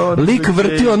ni ne, lik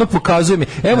vrti, ono pokazuje mi,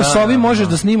 evo sa ovim možeš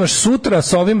da snimaš sutra,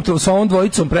 sa ovom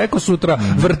dvojicom preko sutra,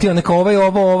 vrti, a neka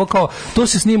ovo, kao, to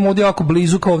se snima ovdje jako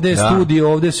blizu, kao ovdje je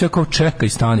studio, ovdje je sve kao čekaj,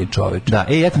 stani čoveč. Da,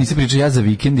 ja ti nisam pričao, ja za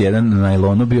vikend jedan na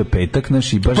najlonu bio petak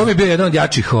naš i baš... To mi je bio jedan od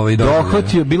jačih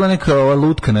dohvatio, bila neka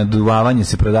lutka na duvavanje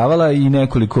se prodavala i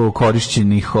nekoliko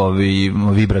korišćenih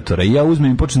vibratora i ja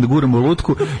uzmem i počnem da guram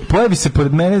lutku. Pojavi se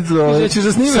pored mene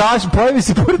pojavi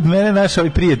se pored mene naš ovaj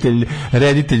prijatelj,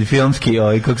 reditelj filmski,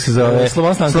 kako se zove,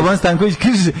 Slobodan Stanković,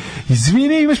 kaže,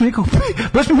 izvini, imaš mi nekog,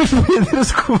 baš mi imaš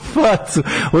prijateljsku facu,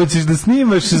 hoćeš da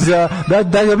snimaš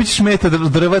da običeš meta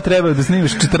drva, treba da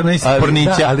snimaš 14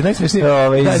 pornića, ali najsmešnije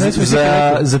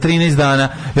za 13 dana.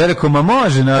 Ja rekao, ma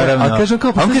može, naravno.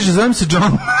 A on kaže, zovem se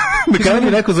John. Kada mi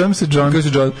je rekao, zovem se John.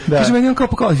 Kaže, meni on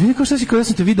kao, izvini, kao šta si, kao ja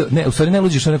sam te video. Ne, u stvari ne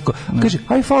luđiš, on rekao, kaže,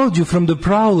 I followed you from the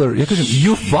Prowler. Ja kažem,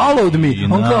 you followed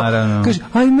me. On kao, kaže,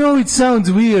 I know it sounds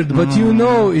weird, but you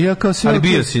know. Ja kao sve. Ali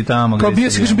bio si tamo. Kao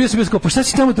bio si, kažem, bio si, kao, pa šta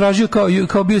si tamo tražio,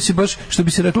 kao bio si baš, što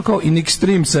bi se reklo, kao in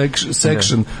extreme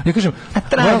section. Ja kažem,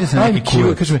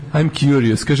 I'm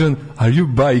curious. Kaže on, are you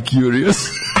bi curious?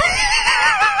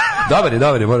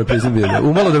 Dobar je, moram priznati.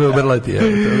 Umalo da me obrlati.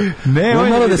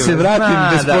 Umalo da se vratim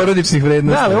bez porodičnih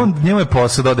vrednosti. Da, ali njemu je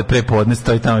posao da ode prepodne,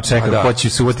 stoji tamo čeka, hoće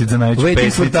se uvotiti za najveću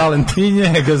pesnicu. I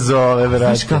njega zove, vrati.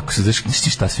 Znaš kako se, znaš ti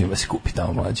šta svima se kupi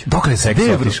tamo, Mlađe? Dok je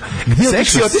seksi otišao?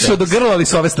 Seksi je otišao do grla, ali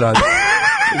s ove strane.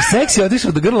 Seksi je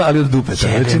otišao do grla, ali od dupeta.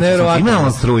 Znači, nevjerovatno. Ima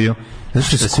on struju. Zato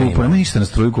što je skupo, nema ništa na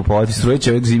struju kupovati, struje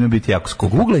će ovek zime biti jako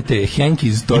skupo. Googlajte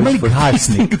Hanky's Toys for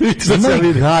Feasting. Ima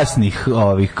li gasnih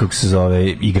ovih, kako se zove,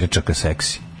 igračaka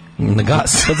seksi? Na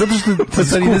gas. Pa zato što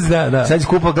sad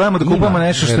skupo, gledamo da kupamo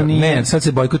nešto što nije. Ne, sad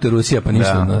se bojkotuje Rusija, pa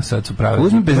ništa, sad su pravi.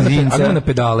 Uzmi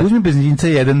benzinca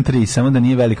 1.3, samo da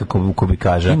nije velika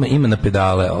kubikaža. Ima na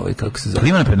pedale, kako se zove.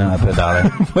 Ima na pedale.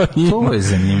 To je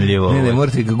zanimljivo. Ne,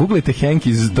 morate, googlajte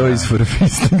Hanky's Toys for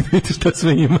Feasting, vidite šta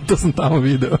sve ima, to sam tamo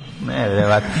video.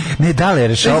 Ne, Dale je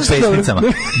rešao pesnicama.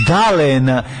 Dale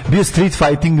je bio street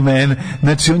fighting man,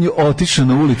 znači on je otišao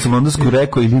na ulicu Londonsku,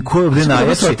 rekao, ili ko je ovde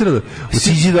najjači?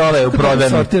 Siđi dole u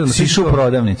prodavnicu. Sišu u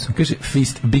prodavnicu. Kaže,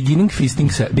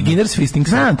 beginners feasting.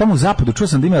 Znam, tamo u zapadu čuo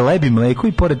sam da ima lebi mleko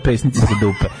i pored pesnice za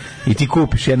dupe. I ti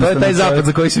kupiš jednostavno. To je taj zapad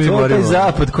za koji se mi borimo. To je taj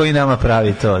zapad koji nama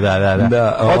pravi to,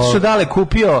 da. Otišao Dale,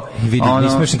 kupio. Vidi,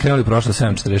 nismo još ni krenuli prošlo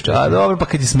 7.44. A dobro, pa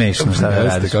kad je smešno, šta da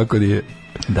radiš? Kako nije.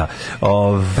 Da.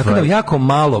 Tako da jako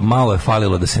malo je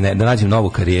falilo da nađem novu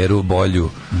karijeru, bolju,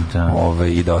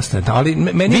 i da ostane. Ali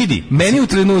meni u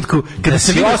trenutku kada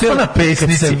se ostao na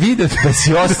pesnici, da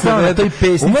si ostao na toj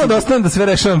pesnici, umalo da ostanem da sve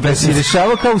rešavam pesnicom. Da si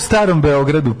rešavao kao u starom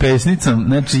Beogradu pesnicom,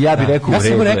 znači ja bih rekao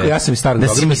u redu. Ja sam iz starog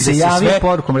Beograda. Da si mi se javio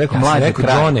porukom, rekao Mladja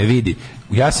kraj. Johne, vidi.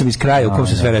 Ja sam iz kraja u kom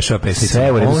se sve rešava pesnica.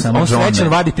 On srećan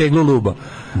vadi teglu luba.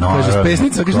 Kaže,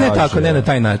 pesnica, kaže, ne tako, ne na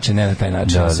taj način,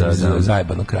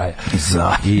 zajebano kraja.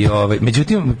 I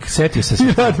međutim, setio se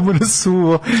radimo na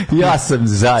suvo, ja sam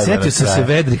zajebano kraja. Setio se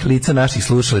vedrih lica naših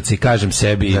slušalaca i kažem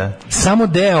sebi, samo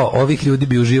deo ovih ljudi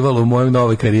bi uživalo u mojoj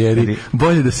novoj karijeri,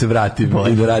 bolje da se vratim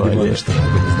i da radim ono što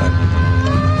mogu da znam.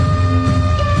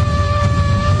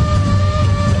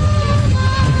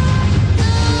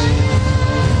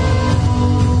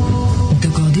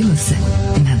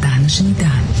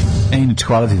 Inače,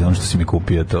 hvala ti za ono što si mi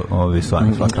kupio to,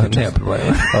 stvarno svaka čast. Nema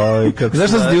problema.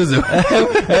 Zašto sam ti uzeo?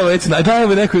 Evo, već,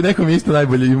 neko mi isto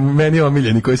najbolji, meni je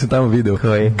omiljeni koji sam tamo video.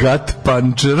 Gut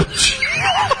Puncher.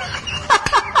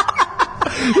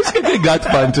 Znaš kako je Gut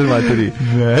Puncher, materi?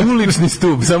 Ulični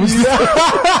stub, samo što...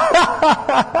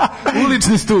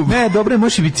 Ulični stub. Ne, dobro je,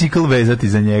 možeš i bicikl vezati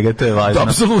za njega, to je važno.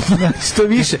 Apsolutno. Što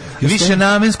više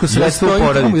namensko sredstvo u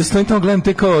porodici. Ja stojim tamo, gledam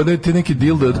te kao te neki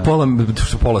dildo od pola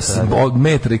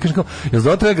metra i kažem kao, jel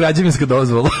da treba građevinska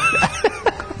dozvola?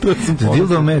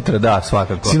 Dildo metra, da,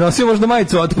 svakako. Si nosio možda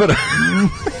majicu otpora?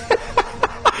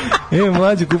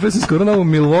 Mlađe, kupio sam skoro novu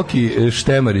Milwaukee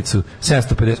štemaricu,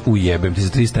 750, ujebem ti za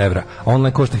 300 evra,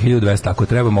 online košta 1200, ako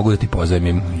treba mogu da ti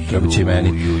pozajmim, treba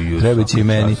će i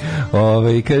meni.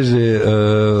 Kaže,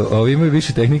 imaju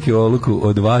više tehnike u oluku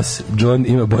od vas, John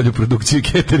ima bolju produkciju i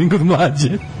catering od Mlađe.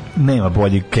 Nema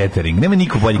bolji catering, nema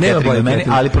niko bolji catering od mene,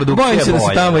 ali produkcija je bolja. Bojim se da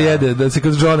se tamo jede, da se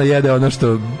kod Johna jede ono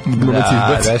što glumac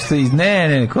izbaci.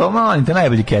 Ne, te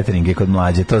najbolji catering je kod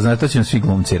Mlađe, to će nam svi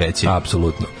glumci reći.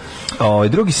 Apsolutno.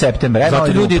 2. september.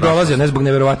 Zato ljudi dolaze, ne zbog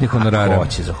neverovatnih honorara.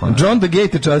 John the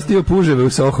Gate je častio puževe u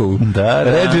Sohovu.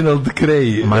 Reginald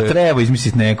Cray. Ma treba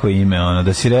izmisliti neko ime,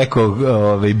 da si rekao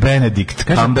Benedict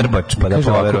Cumberbatch, pa da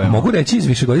poverujemo. Mogu reći iz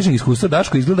višegodišnjeg iskustva,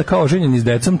 Daško izgleda kao oženjen s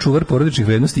decom, čuvar porodičnih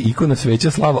vrednosti, ikona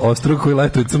sveća, slava ostrog koji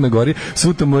letuje u Crnoj Gori,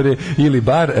 Sutomore ili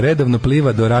bar, redovno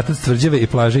pliva do Ratac tvrđave i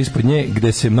plaže ispod nje,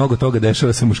 gde se mnogo toga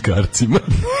dešava sa muškarcima.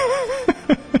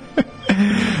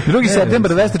 2.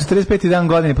 september, 245. dan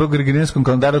godine, po Gregorijanskom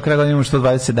kalendaru, do kraja godine imamo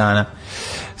 120 dana.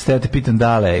 Ste te pitam,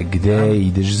 Dale, gde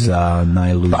ideš za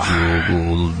najluđu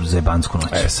zebansku noć?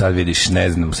 Sad vidiš,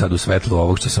 ne znam, sad u svetlu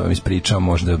ovog što sam vam ispričao,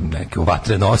 možda neko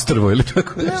vatreno ostrvo ili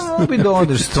tako nešto. Ne, bi da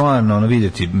odeš stvarno,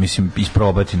 vidjeti, mislim,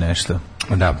 isprobati nešto.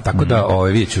 Da, tako da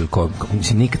vidjet ću,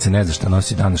 mislim, nikad se ne zna šta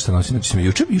nosi danas, šta nosi, znači sam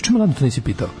juče Mladno to nisi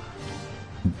pitao.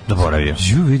 Zaboravio.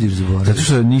 Vidiš, zaboravio. Zato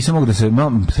što nisam mogu da se,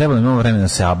 trebalo imamo vremena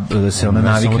da se ona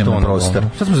navikne na prostor.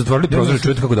 Sad smo zatvorili prozor i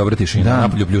čujete kako dobra tišina.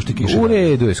 Napolju bljušti kiša. U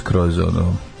redu je skroz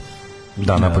ono.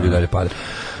 Da, napolju dalje pada.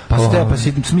 Pa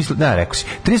si smisla, da, rekao si.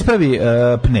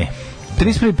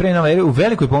 31. pre nove ere u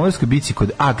Velikoj pomorskoj bici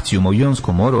kod Akcijuma u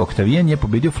Jonskom moru Oktavijan je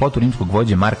pobedio flotu rimskog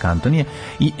vođe Marka Antonija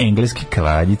i engleske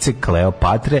kraljice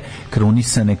Kleopatre,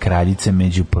 krunisane kraljice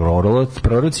među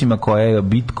prorocima, koja je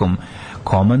bitkom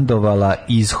komandovala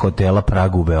iz hotela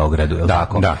Praga u Beogradu, je li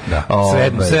tako? Da.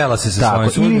 Srela se sa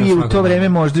svojim ili u to vreme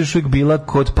možda još uvijek bila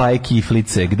kod Paje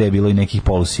Kiflice, gde je bilo i nekih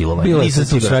polusilovanja. Bilo je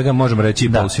tu svega, možemo reći,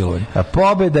 i polusilovanja.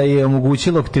 Pobeda je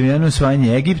omogućila Oktavijaninu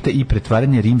osvajanje Egipta i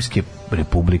pretvaranje Rimske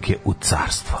republike u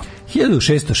carstvo.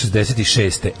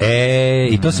 1666.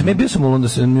 I to sam, bio sam u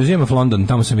Museum of London,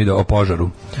 tamo sam video o požaru.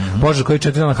 Požar koji je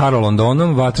 4 dana harao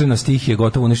Londonom, vatrena stihija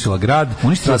gotovo uništila grad.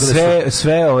 Uništila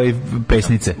sve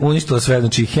pesnice. Uništila sve,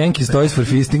 znači Henki Stories for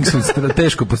Feasting su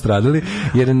teško postradali,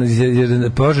 jer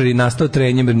požar je nastao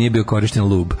trenjem jer nije bio korišten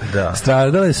lub. Da.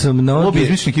 Stradale su mnoge... Lub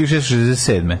izmišljen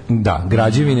 1667. Da,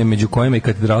 građevine među kojima i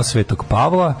katedral Svetog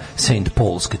Pavla, St.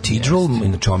 Paul's Cathedral,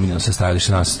 inače omiljeno se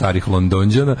stajalište nas starih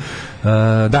Londonđana.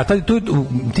 Da,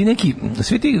 ti neki,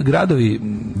 svi ti gradovi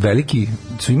veliki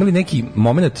su imali neki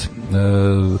moment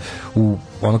u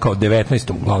ono kao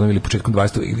 19. uglavnom ili početkom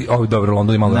 20. ili dobro,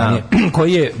 London je malo ranije,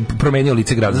 koji je promenio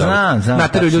lice grada.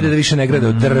 Nateraju ljude da više ne grade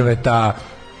od drveta,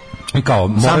 kao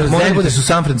Zenite su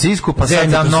San Francisco, pa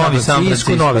sad novi San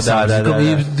Francisco.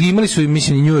 Imali su,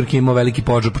 mislim, i New York imao veliki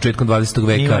požar početkom 20.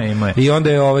 veka. I onda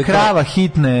je krava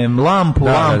hitne, lampa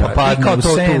padne u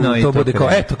seno i to bude kao,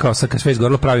 eto, kao sad kad sve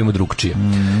izgorilo pravimo drugčije.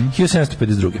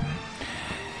 1752.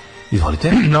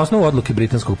 Izvolite. Na osnovu odluke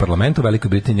britanskog parlamenta u Velikoj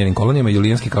Britaniji i njenim kolonijama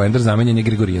julijanski kalendar zamenjen je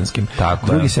gregorijanskim.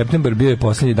 2. septembar bio je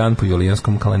posljednji dan po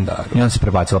julijanskom kalendaru. I on se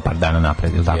prebacila par dana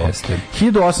napred, ili tako?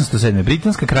 1807.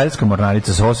 Britanska kraljevska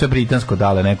mornarica, svo sve britansko,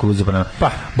 dale neku uzabrano,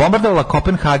 bombardovala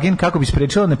Kopenhagen kako bi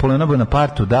sprečila Napoleona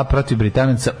Bonapartu da protiv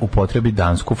Britanaca upotrebi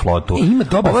dansku flotu. Ima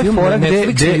dobar film na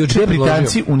Netflixu gde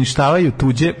Britanci uništavaju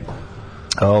tuđe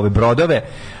brodove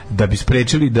da bi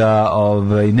sprečili da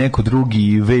neko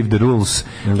drugi waive the rules,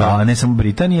 a ne samo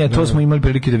Britanija. To smo imali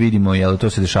prilike da vidimo, jel to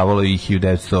se dešavalo i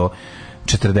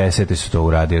 1940. su to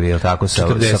uradili, jel tako, sa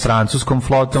francuskom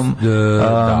flotom,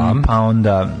 pa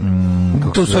onda...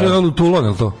 To su u Toulon,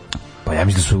 jel to? Pa ja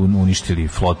mislim da su uništili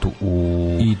flotu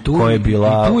koja je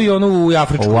bila... I tu i ono u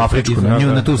Afričku.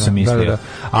 Na tu sam mislio. Da.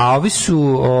 A ovi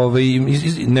su...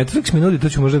 Netflix mi nudi, to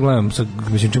ću možda gledam,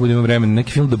 mislim, čim budemo vremena,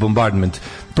 neki film The Bombardment.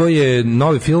 To je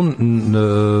novi film,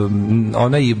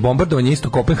 onaj bombardovanje isto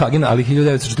Kopenhagena, ali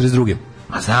 1942.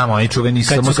 A znamo, oni čuveni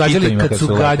sa moskitovima kad su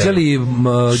gađali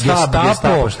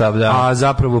Gestapo, a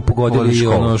zapravo pogodili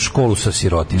školu sa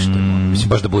sirotištem. Mislim,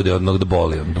 baš da bude odnog da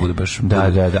boli, da bude baš...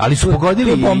 Da. Ali su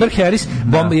pogodili...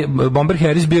 Bomber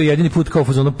Harris bio jedini put kao u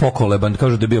fazonu pokoleban,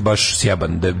 kažu da je bio baš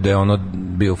sjeban, da je ono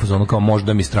bio u fazonu kao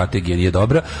možda mi strategija nije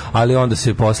dobra, ali onda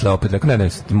se posle opet rekao, ne,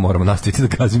 moramo nastaviti da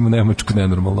gazimo Nemačku,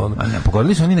 nenormalno.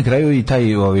 Pogodili su oni na kraju i taj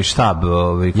štab.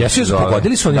 Jesu,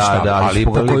 pogodili su oni štab, ali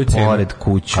po koju cenu? Pored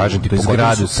kuću,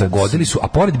 pogodili su, a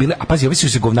pored bile, a pazi, ovi su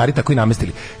se govnari tako i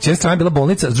namestili. S jedne strane bila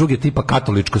bolnica, s druge tipa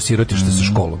katoličko sirotište sa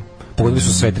školom. Pogodili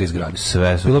su sve 3 zgrade.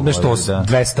 Bilo bi nešto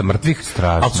 200 mrtvih,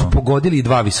 ali su pogodili i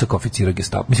 2 visoka oficira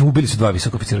Gestapa. Mislim, ubili su 2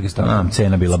 visoka oficira Gestapa.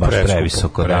 Cena bila baš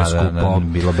previsoko,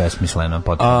 bilo besmisleno.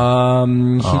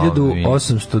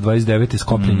 1829.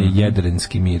 sklopljen je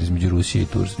Jedrenski mir između Rusije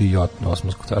i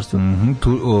Osmanskog carstva.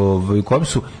 Kojim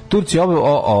su Turci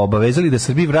obavezali da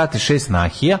Srbiji vrate 6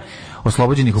 nahija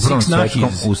oslobođenih u Prvom svetskom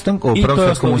ustanku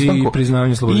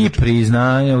i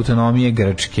priznanje autonomije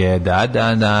Grčke. Da,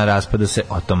 raspada se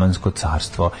Otomansko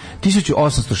carstvo.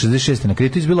 1866. na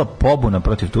Kritu izbila pobuna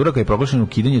protiv Turaka i proglašeno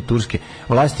ukidanje turske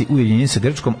vlasti ujedinjenje sa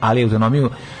Grčkom, ali autonomiju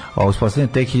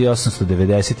uspostavljena tek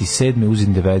 1897. uz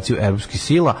intervenciju evropskih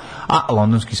sila, a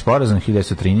Londonski sporazum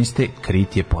 1913.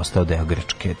 Krit je postao deo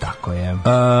Grčke. Tako je.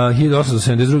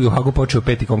 1872. u Hagu počeo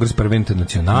 5. kongres Prve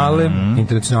internacionale.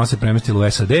 Internacionala se premestila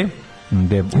u SAD,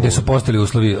 gde su postali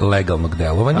uslovi legalnog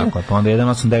delovanja. Tako je, pa onda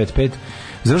 1895.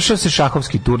 Završio se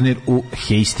šahovski turnir u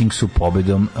Hastingsu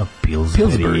pobedom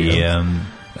Pillsbury.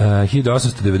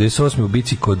 1898. u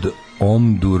bici kod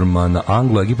Omdurmana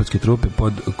anglo-egipatske trupe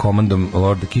pod komandom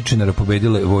Lorda Kitchenera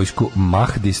pobedile vojsku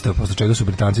Mahdista, posle čega su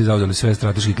Britanci zauzeli sve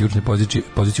strateške ključne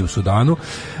pozicije u Sudanu.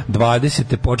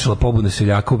 20. počela pobuna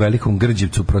seljaka u Velikom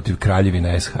Grđevcu protiv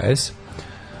kraljevina SHS.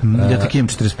 Ja tako imam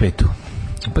 45.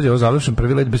 Pa je ovo završen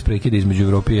prvi let bez prekida između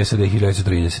Evrope i SAD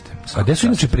 1930. A gde su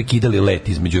inače prekidali let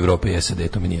između Evrope i SAD,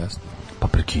 to mi nije jasno. Pa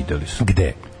prekidali su.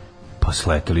 Gde? Pa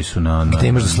sleteli su na... Gde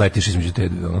imaš da sletiš između te,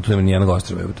 tu nema nijednog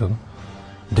ostrava, evo to.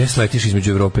 Gde sletiš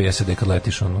između Evrope i SAD kad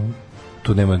letiš,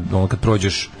 tu nema, kad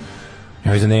prođeš,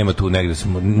 ja mislim da nema tu negde,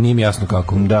 nije mi jasno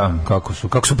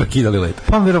kako su prekidali let.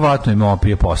 Pa verovatno ima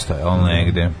prije postoje, ali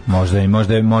negde.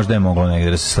 Možda je moglo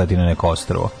negde da se sleti na neko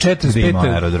ostrvo.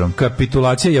 45.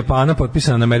 kapitulacija Japana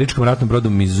potpisana na američkom ratnom brodu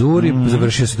Missouri,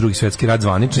 završio se Drugi svjetski rat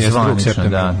zvanično, 2.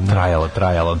 septembra. Da,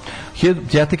 trajalo.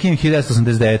 Ja tek imam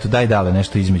 1989, daj dale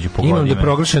nešto između pogodime. Imam da je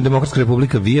proglašena Demokratska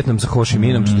republika Vijetnam sa Ho Chi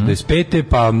Minhom 45.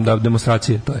 pa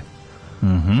demonstracije, to je.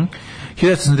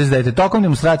 1989. Tokom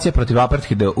demonstracija protiv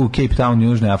apartheida u Cape Town u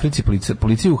Južnoj Africi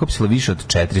policija uhapsila više od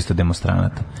 400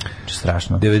 demonstranata.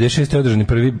 Strašno. 96. održani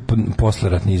prvi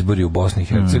posleratni izbori u Bosni i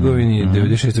Hercegovini.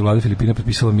 96. vlada Filipina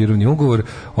potpisala mirovni ugovor,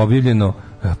 objavljeno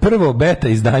prvo beta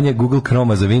izdanje Google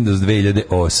Chroma za Windows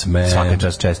 2008. Svaka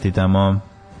čast, čestitamo.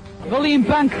 Volim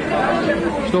punk.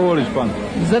 Što voliš punk?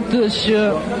 Zato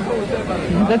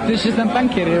što sam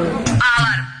punker.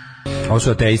 Alarm. Ovo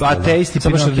su ateisti. Ateisti,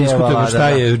 samo što diskutujemo šta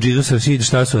je Jesus Rashid,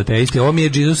 šta su ateisti. Ovo mi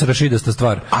je Jesus Rashidasta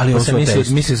stvar. Ali ovo su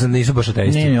ateisti. Mislio sam da nisu baš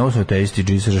ateisti. Ne, ovo su ateisti.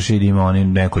 Jesus Rashid ima oni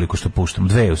nekoliko što puštamo.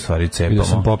 Dve u stvari cepamo. Vidio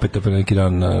sam popeta pre neki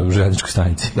dan na željezničkoj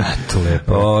stanici. To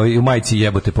lepo. I u majici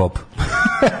jebote pop.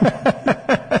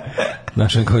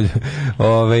 Našem kolju.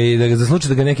 Za slučaj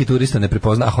da ga neki turista ne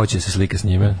prepozna, a hoće se slika s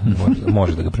njime,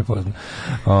 može da ga prepozna.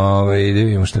 Da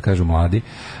vidimo šta kažu mladi.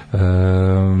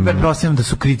 Pretpostavljam da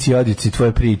su krici odjeci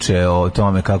tvoje priče o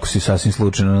tome kako si sasvim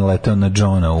slučajno naletao na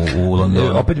Johna u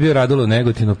Londonu. Opet bio Radula u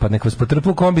Negotinu, pa nek vas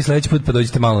potrpu kombi sledeći put, pa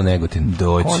dođite malo u Negotin.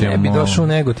 Doćemo. On ne bi došao u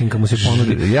Negotin kad mu se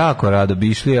ponudi. Jako rado bi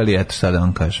išli, ali eto sada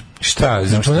vam kažem. Šta?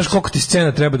 Znaš koliko ti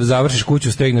scena treba da završiš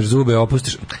kuću, stegneš zube,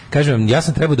 opustiš. Kažem vam, ja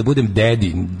sam trebao da budem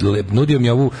dedi, nudio mi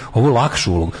ovu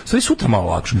lakšu ulogu. Sve sutra malo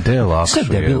lakšu. De lakšu.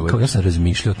 Ja sam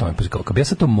razmišljao o tome, kao bi ja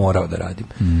sad to morao da radim.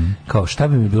 Kao šta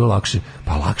bi mi bilo lakše?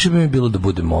 Pa lakše bi mi bilo da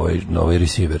budem ovaj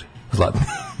receiver zlatni.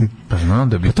 Pa znam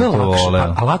da bi to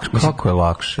voleo. Kako je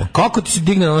lakše? Kako ti se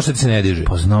digne na ono što ti se ne diže?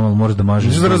 Pa znam, ali moraš da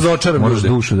mažeš. Moraš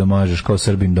dušu da mažeš kao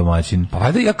Srbin domaćin. Pa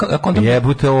ajde, ja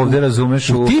jebute ovde, razumeš.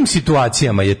 U tim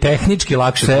situacijama je tehnički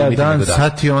lakše glumiti nego da.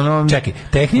 Sad ti ono... Čekaj,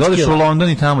 tehnički... Odeš u London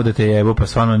i tamo da te jebu, pa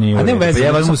stvarno nije... A ne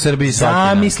veze, u Srbiji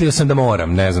zamislio sam da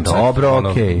moram, ne znam. Dobro,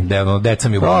 okej. Deca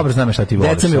mi u bolnici. Dobro, znam šta ti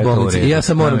voliš. Deca mi u bolnici i ja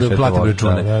sam moram da platim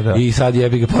račune. I sad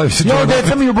jebi ga plaviš račune. Jo,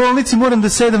 deca mi u bolnici, moram da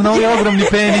sedem na ovaj ogromni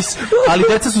penis, ali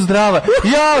deca su zdrava.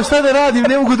 Ja, šta da radim,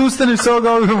 ne mogu da ustanem sa ovog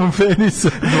ogromnog penisa.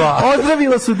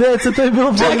 Ozdravila su deca, to je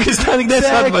bilo bolje. Čekaj, stani, gde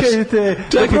sad baš? Čekajte,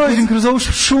 da prođem kroz ovu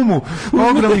šumu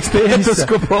ogromnih penisa.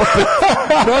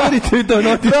 Proverite mi to,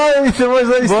 proverite,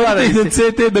 možda i stvarajte. Vodite na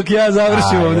CT dok ja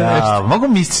završim ovdje nešto. Mogu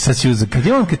misliti sad si uzao,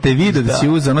 kad te vidio da si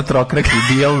uzao ono trokraki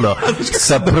dildo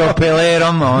sa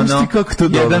propelerom, ono,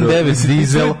 1.9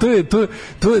 dizel.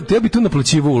 Ja bi tu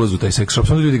naplaćivao ulaz u taj seks shop,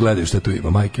 samo da ljudi gledaju šta tu ima,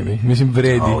 majke mi. Mislim,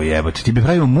 vredi. Jebote, ti bi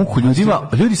pravio muku ljudima,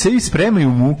 ljudi se i spremaju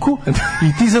muku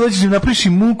i ti sad dođeš da napraviš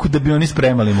muku da bi oni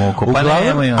spremali muku. Pa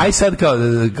nemoj. Aj sad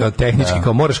kao tehnički,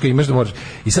 kao moraš, kao imaš da možeš.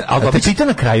 I sad, ali te pita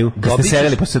na kraju, kad ste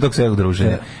sedeli posle tog svega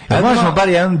druženja. Možemo bar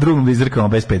jedan drugom da izrkamo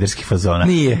bez pederskih fazona.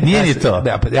 Nije ni to.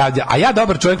 A ja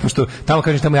dobar čovjek, pošto tamo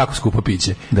kažeš tamo jako skupo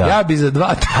piće. Ja bi za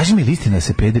 2... Kaži mi listina da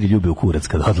se pederi ljube u kurac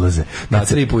kad odlaze. Da,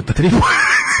 3 puta.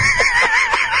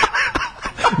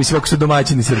 Mislim, ako su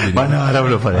domaćini Srbini. Pa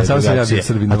naravno, pa ne. Samo sam ja bio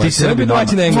Srbin. A ti si Srbin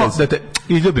domaćin Englez. Da te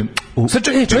izljubim.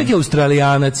 Čovjek je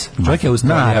Australijanac.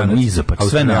 Naravno, izopak,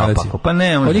 sve naopako. Pa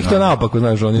ne. Od njih to naopako,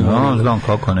 znaš, oni. Znam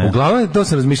kako ne. Uglavnom, to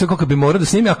sam razmišljao kako bi morao da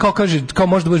snimi, a kao kaže, kao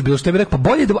možda budeš bilo što je bi rekao, pa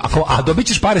bolje da, a dobit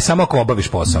ćeš pare samo ako obaviš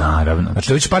posao. Naravno. Znači,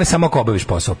 dobit ćeš pare samo ako obaviš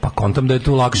posao. Pa kontam da je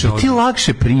tu lakše. Ti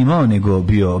lakše primao nego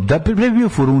bio, da pre bio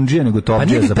furundžija nego to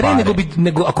obdje za pare. Pa ne bi pre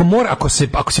nego ako mora,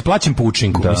 ako se plaćam po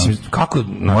učinku, mislim, kako...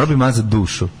 Mora bi mazat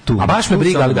dušu. A baš me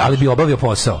briga, ali bi obavio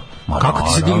posao. Kako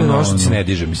ti se digne na što se ne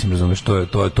diže, mislim, razumeš,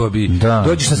 to bi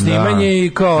dođeš na snimanje i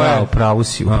kao pravo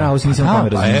si nisam tamo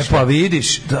razmišljao. Pa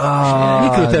vidiš.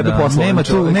 Nikad od tebe posla.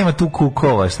 Nema tu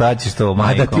kukova, šta ćeš to,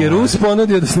 majko. A da ti je Rus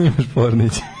ponudio da snimaš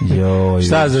Pornić.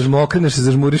 Šta, okreneš se,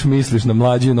 zažmuriš, misliš na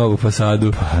Mlađu novu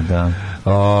fasadu. Pa da.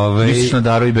 Misliš na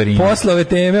Daru i Berinu. Posle ove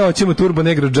teme hoćemo Turbo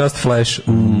Negro Just Flash.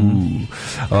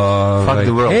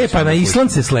 Pa na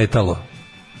Island se sletalo.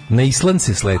 Na Island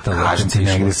se sletalo. Kažem ti,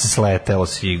 negdje se sletalo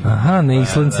sigurno. Aha, na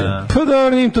Island se. Pa da,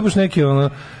 nije to baš neki ono...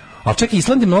 Ali čekaj,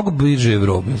 Island je mnogo bliže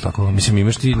Evropi, ili tako? Mislim,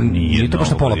 imaš ti... Nije to baš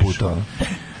na pola puta.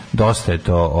 Dosta je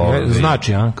to...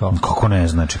 Znači, a? Kako ne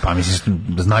znači? Pa mislim,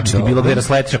 znači ti bilo gdje da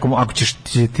sletiš ako ćeš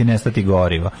ti nestati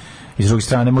goriva. I s druge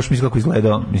strane, možeš misliti kako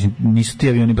izgledao, mislim, nisu ti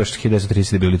avioni baš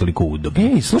 1930 bili toliko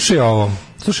udobni. Ej, slušaj ovo.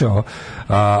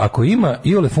 Ako ima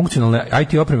iole funkcionalne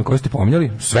IT opreme koje ste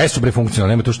pominjali, sve su bre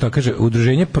funkcionalne, nema to što kaže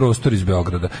Udruženje Prostor iz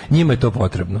Beograda. Njima je to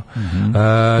potrebno.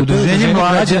 Udruženje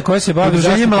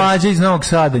Mladja iz Novog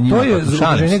Sada. To je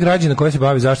udruženje građana koje se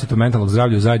bavi zaštitom mentalnog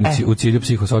zdravlja u zajednici u cilju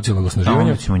psihosocijalnog osnaživanja.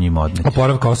 Onda ćemo njima odneti.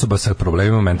 Oporavka osoba sa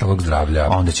problemima mentalnog zdravlja.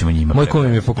 Onda ćemo njima. Moj kum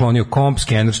im je poklonio komp,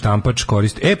 skener, štampač,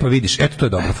 koristi. Pa vidiš, eto to je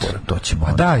dobra fora. To ćemo.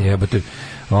 A da, jebote.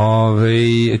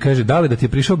 Kaže, da li da ti je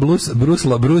prišao Bruce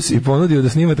LaBruce i ponudio da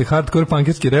snimate hardcore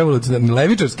punkerski revolucionarni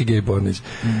levičarski gej pornić?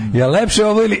 Ja lepše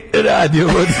ovo ili radio?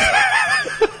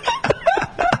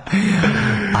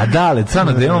 A da,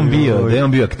 stvarno da je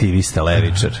on bio aktivista,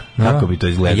 levičar. Kako bi to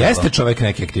izgledalo? Jeste čovjek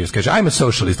neki aktivist, kaže, I'm a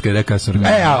socialist, kada rekao sam,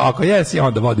 ako jesi,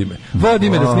 onda vodi me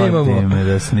da snimamo. Vodi me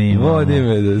da snimamo.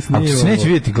 Ako se neće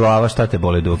vidjeti glava, šta te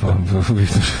boli dupe?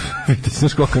 Vidite,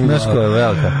 znaš koliko mi glava. Znaš koja je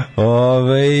velika.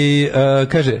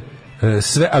 Kaže,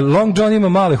 Long John ima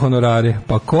male honorare,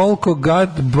 pa koliko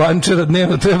gad bančera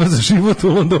dnevno treba za život u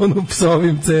Londonu s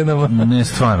ovim cenama? Ne,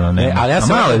 stvarno ne. Ali ja sam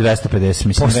malo je 250,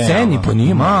 mislim. Po sceni, po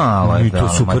njima. Malo je, to je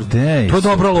super. To je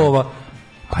dobra lova.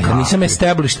 Pa ja nisam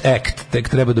established act, tek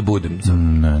treba da budem.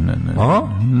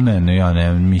 Ne, ja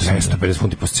ne mislim. 250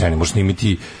 funti po sceni, možeš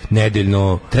snimiti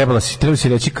nedeljno. Treba si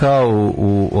reći kao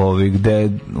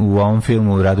u ovom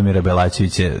filmu Radomira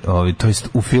Belačevića, to jest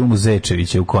u filmu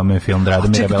Zečevića, u kome je film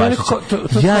Radomira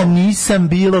Belačevića. Ja nisam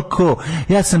bilo ko.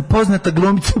 Ja sam poznata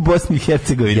glumica u Bosni i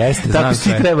Hercegovini. Tako si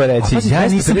treba reći. Ja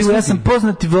nisam bilo, ja sam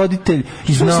poznati voditelj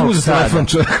iz Novog Sada.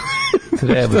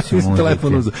 Treba si mu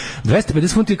telefon.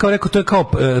 250 funti kao rekao,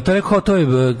 to je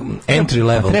entry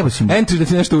level. Entry da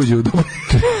ti nešto uđe u dom.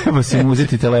 Treba si mu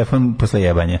uzeti telefon posle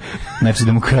jebanja. Znači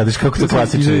da mu kradeš, kako to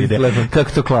klasično ide.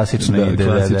 Kako to klasično ide.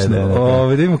 Da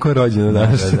vidimo ko je rođen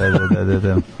danas. Da.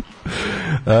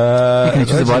 Nikad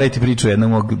neću zaboraviti priču jednog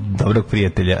mog dobrog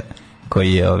prijatelja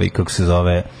koji je, kako se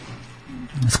zove,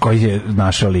 s koji je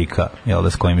našao lika,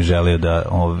 s kojim je želio da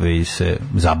se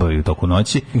zabavi u toku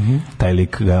noći. Taj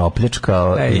lik ga je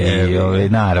opljačkao i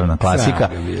naravno klasika.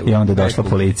 I onda je došla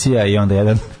policija i onda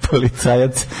jedan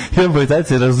policajac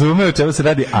se razume o čemu se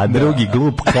radi, a drugi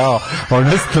glup kao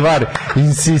ona stvar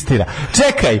insistira.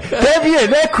 Čekaj, tebi je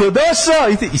neko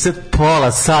došao i sad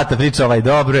pola sata priča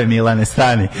dobro je Milane,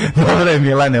 stani. Dobro je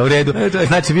Milane, u redu.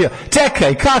 Znači bio,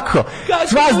 čekaj, kako?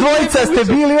 Vas dvojica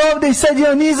ste bili ovde i sad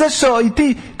je on izašao i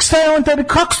ti, šta je on tebi,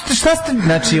 šta ste?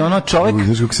 Znači čovjek,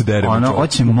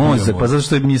 hoće mozak, pa zato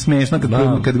što mi je smiješno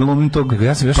kad glumim tog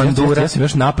pandura. Ja sam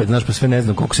još napred, znaš, pa sve ne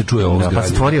znam koliko se čuje ovo zgradi. Pa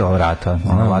stvorio ova vrata,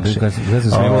 lakše. Ja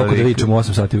sam oko da vičem u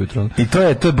 8 sati ujutro. I to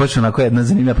je baš onako jedna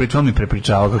zanimljiva priča, on mi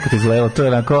prepričavao kako to izgledalo, to je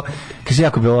onako, kaže,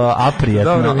 jako bilo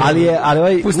aprijatno,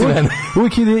 ali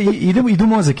uvijek idu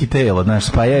mozak i telo, znaš,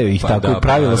 spajaju ih tako,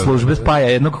 pravilo službe spaja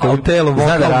jednog koji telo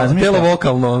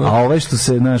vokalno, a ovaj što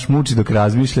se, znaš, muči dok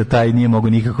razmišlja, taj nije mogo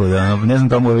nikako da, ne znam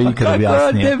da mu je ikada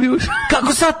objasnije.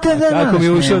 Kako sad te da, kako mi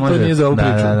je ušao, to nije za ovu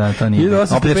priču. Da, to nije.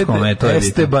 1805.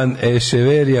 Esteban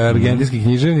Echeverija, argentinski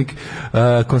književnik,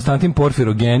 Konstantin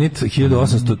Porfirogenit,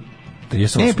 1800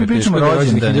 pričamo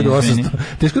rođendan.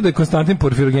 Teško da je Konstantin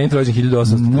Porfirogenit rođen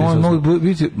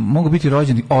 1838. Mogu biti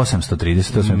rođeni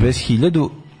 838, bez 1000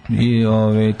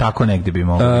 i tako negde bi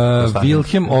mogli biti.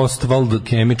 Wilhelm Ostwald,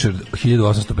 kemičar,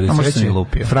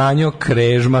 1853. Franjo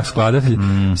Krežma, skladatelj.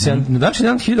 Na današnji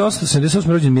dan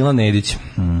 1878. rođen Milan Nedić,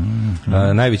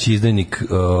 najveći izdajnik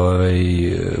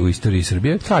u istoriji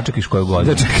Srbije. Sačekiš koju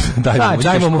godinu.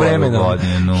 Dajmo mu vremena.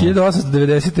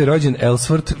 1890. rođen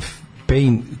Ellsworth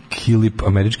Payne Kilip,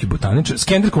 američki botaničar.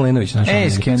 Skender Kulenović, naš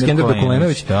Skender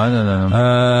Kulenović. Da.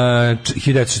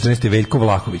 1914. Veljko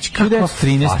Vlahović.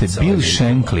 1913. Bill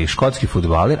Shankly, škotski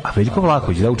fudbaler, a Veljko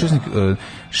Vlahović, učesnik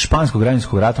španskog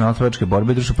građanskog rata, narodnooslobodilačke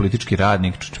borbe, društveno politički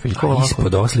radnik.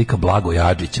 Ispod ova slika Blagoje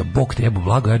Adžića. Bog te jebo,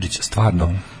 Blagoje Adžića,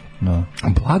 stvarno. No.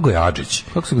 Blagoje Adžić.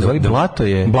 Kako se ga zvali? Blato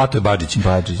je Badžić.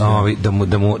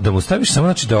 Da mu staviš samo,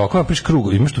 znači da ovako napriš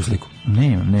krug, imaš tu sliku?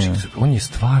 Ne. On je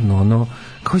stvarno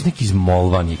kao iz neki iz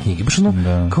Molvanije knjige, baš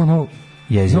kao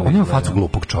on ima facu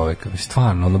glupog čoveka,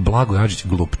 stvarno, Blagoje Adžić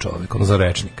glup čovek, za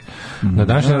rečnik. Na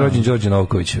današnji rođen Đorđe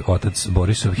Novković, otac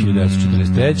Borisov,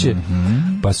 1943.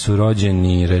 Pa su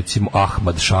rođeni, recimo,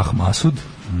 Ahmad Šah Masud,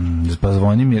 pa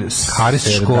Zvonimir Haris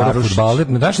Škoro, fudbaler.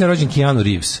 Na današnji rođen Keanu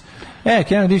Reeves.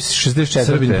 Keanu Reeves 64.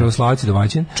 Srbin, pravoslavac i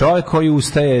domaćin. Čovjek koji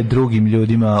ustaje drugim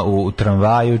ljudima u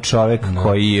tramvaju, čovjek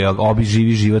koji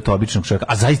živi život običnog čovjeka,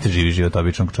 a zaista živi život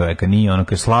običnog čovjeka, nije ono,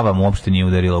 kad slava mu uopšte nije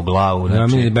udarila u glavu.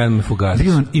 Znači,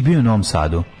 I bio u Novom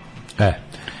Sadu.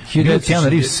 Keanu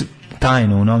Reeves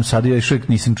tajnu u Novom Sadu, ja još uvijek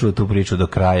nisam čuo tu priču do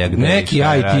kraja. Neki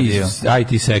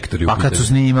IT sektori. Pa kad su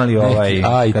snimali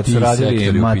kad su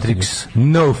radili Matrix.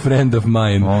 No friend of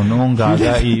mine. On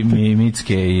Gaga i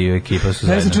Mitske i ekipa su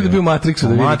zajedno. Ja sam čuo da bio u Matrixu.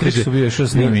 U Matrixu bio još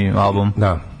snimi album.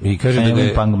 Da. I kaže da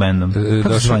je punk bandom.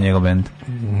 Kako se zove njegov band?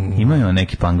 Imaju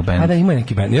neki punk band. A da, ima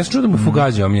neki band. Ja sam čuo da mu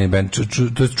Fugazi omiljen band.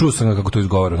 Čuo sam ga kako to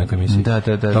izgovara u nekoj emisiji. Da.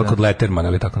 Tako od Lettermana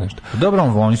ili tako nešto. Dobro,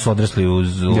 oni su odrasli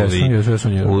uz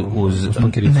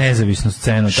nezavisnu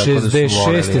scenu.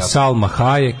 66. je Salma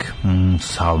Hayek.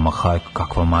 Salma Hayek,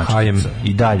 kakva mačkica.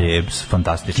 I dalje je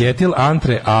fantastično. Kjetil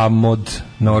Antre Amod,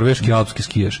 norveški alpski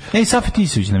skijaš. I Safet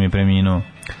Isović nam je preminuo.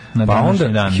 Pa onda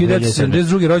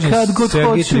 1972. rođen kad god Sergij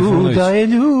hoću Trifunović. Da je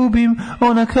ljubim,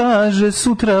 ona kaže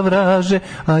sutra vraže,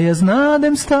 a ja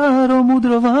znadem staro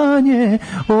mudrovanje,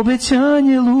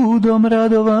 obećanje ludom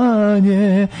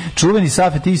radovanje. Čuveni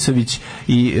Safet Isović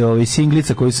i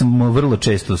singlica koju sam vrlo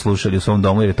često slušali u svom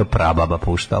domu jer je to prababa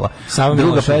puštala.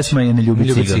 Druga pesma je Ne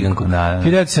ljubi ciganku.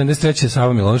 1973. je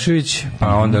Sava Milošević,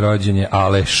 pa onda rođen je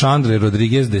Alexandre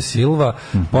Rodriguez de Silva,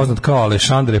 poznat kao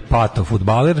Alexandre Pato,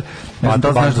 fudbaler.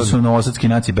 Znaš da su novosadski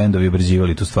naci bendovi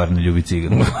obrađivali tu stvar Ne ljubi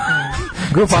ciganku.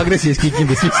 Grupa Agresija iz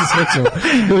Kikinde, svi se srećemo.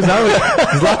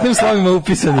 Zlatnim slovima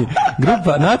upisani.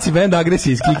 Grupa naci benda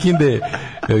Agresija iz Kikinde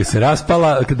se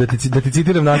raspala, da ti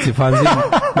citiram naci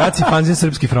fanzin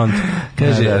Srpski front.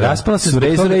 Kaže, raspala se... Su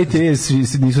Razor i te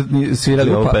nisu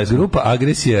svirali ovu pesmu. Grupa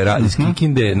Agresija iz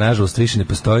Kikinde, nažalost, više ne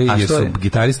postoji, jer su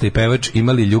gitarista i pevač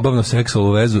imali ljubavno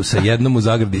seksualnu vezu sa jednom u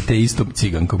zagradi te istom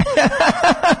cigankom.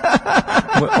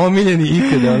 Omiljeni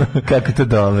ikada, ono. Kako to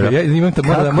dobro. Ja imam to,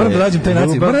 moram da nađem taj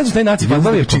naci.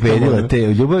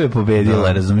 Ljubav je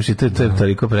pobedila, razumiješ, i to je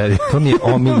toliko predivno. To mi je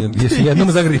omiljen, jer su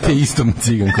jednom zagrite istom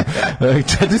cigankom.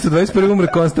 421. umro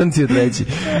Konstancije III.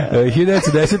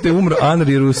 1910. umro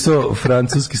Henri Rousseau,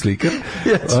 francuski slikar.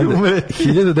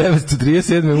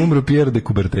 1937. umro Pierre de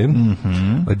Coubertin,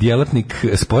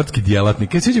 sportski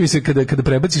djelatnik. Sviđa mi se kada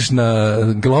prebaciš na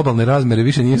globalne razmere,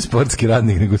 više nije sportski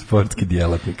radnik, nego sportski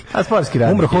djelatnik. A sportski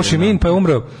radnik. Umro Ho Chi Minh, pa je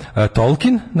umro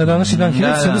Tolkien na današnji dan.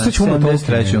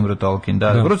 1973. umro Tolkien,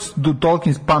 da.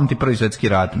 Tolkien pamti prvi svetski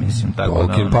rat, mislim.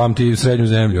 Tolkien pamti srednju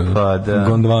zemlju,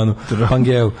 Gondvanu,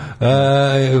 Pangeu.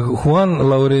 Juan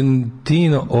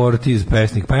Laurentino Ortiz,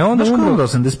 pesnik. Pa je onda umro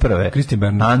 81. Kristijan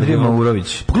Bernard. Andrija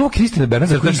Maurović. Pogledaj Kristijan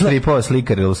Bernard. Stripova,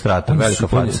 slikar, ilustrator, velika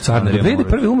faca.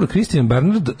 Prvi umro Kristijan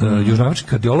Bernard, južnoafrički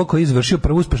kardiolog koji je izvršio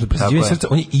prvo uspešno presađivanje srca.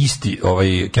 On je isti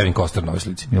Kevin Costner na ovoj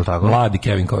slici. Je li tako? Mladi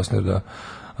Kevin Costner, da.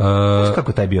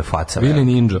 Kako taj bio faca? Billy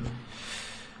Ninja.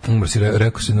 Umro si,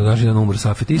 rekao si, na današnji dan umro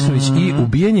Safet Isović i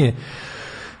ubijen je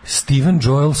Steven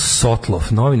Joel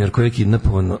Sotloff, novinar koji je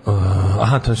kidnapovan.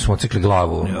 To smo ocekli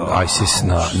glavu ISIS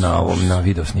na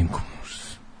video snimku.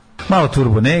 Malo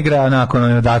Turbo Negra,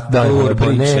 nakon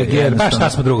Turbo Negra, pa šta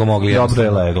smo drugo mogli? Dobro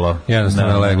je leglo.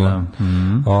 Jednostavno je leglo.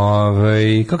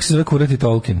 Kako se zove kurati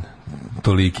Tolkien?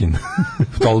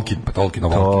 Tolkien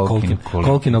of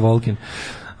Volkin.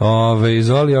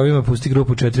 Izvoli ovima pusti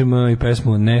grupu 4M i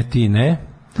pesmu Ne ti ne.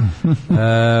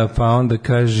 Pa onda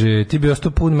kaže ti bi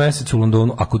ostao pun mesec u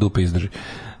Londonu ako dupe izdrži.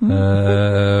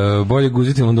 Bolje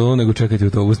guziti u Londonu nego čekati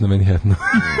autobus na Manhattanu.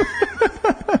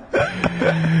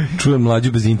 Čujem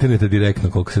Mlađu bez interneta direktno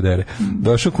koliko se dere.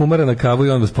 Došao kumara na kavu i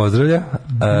on vas pozdravlja.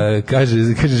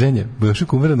 Kaže ženja, došao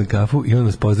kumara na kafu i on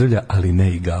vas pozdravlja, ali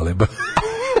ne i galeba.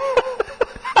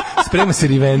 Sprema se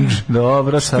revenge.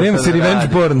 Dobro, sprema se revenge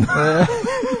porn.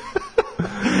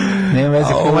 Nema veze,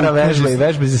 kumara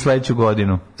vežba za sledeću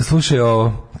godinu. Slušaj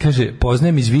ovo, kaže,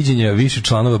 poznajem iz viđenja više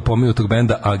članova pomenutog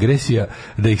benda Agresija,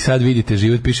 da ih sad vidite,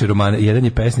 život piše romane. Jedan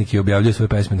je pesnik i objavljuje svoje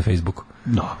pesme na Facebooku.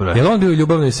 Dobro. Je li on bio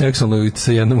ljubavno i seksualno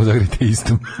sa jednom u zagrite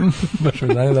istom? Baš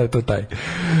me zanima da je to taj.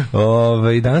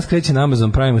 Danas kreće na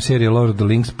Amazon Prime serija Lord of the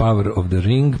Rings, Power of the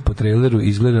Ring. Po traileru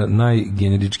izgleda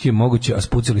najgeneričkije moguće, a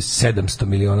spucali $700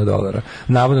 miliona.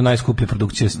 Navodno najskuplja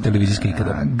produkcija televizijska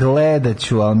ikada. Gledat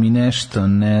ću, ali mi nešto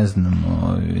ne znam,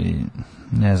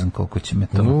 ne znam koliko će me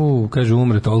to... Kaže,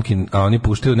 umre Tolkien, a oni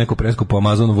puštaju neko presku po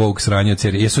Amazonu Vogue sranje od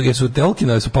serije. Jesu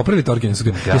Tolkiena, su popravili Tolkiena,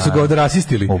 jesu ga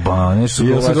odrasistili? Jesu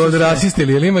ga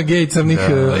odrasistili, jer ima gej crnih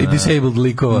i disabled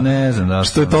likova. Ne znam da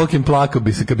što je Tolkien plakao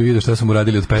bi se kad bi vidio šta su mu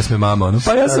radili od pesme Mama.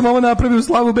 Pa ja sam ovo napravio u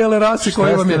slavu bele rase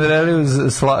koja vam je...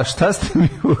 Šta ste mi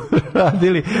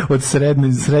uradili od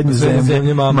srednje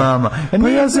zemlje Mama? Pa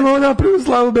ja sam ovo napravio u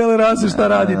slavu bele rase, šta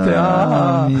radite?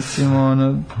 Mislim,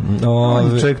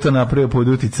 čovjek to napravio pod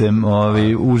uticajem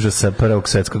užasa Prvog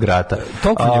svjetskog rata.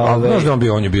 Znaš da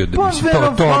on je bio bio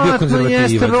konzervativac.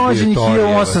 Jeste rođen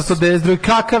 1892.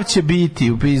 Kakav će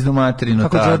biti u pizdu materinu tada?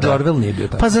 Kako George Orwell nije bio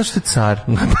tako? Pa zašto je car?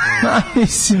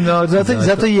 Mislim,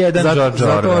 zato je jedan George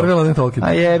Orwell. Zato Orwell, ne Tolkien.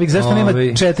 A jebik, zašto nema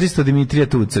 400 Dimitrija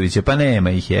Tucovića? Pa nema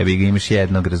ih, jebik, imaš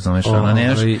jednog, razumeš,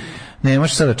 ne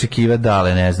možeš sad očekivati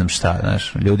dale, ne znam šta,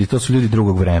 znaš, ljudi, to su ljudi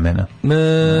drugog vremena.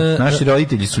 Naši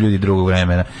roditelji su ljudi drugog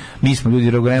vremena. Mi smo ljudi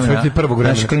drugog vremena. Prvog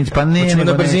vremena. Naši klinci, pa ne, ćemo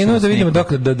na brzinu da vidimo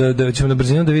ćemo na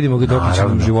brzinu da vidimo dok će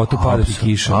nam životu padati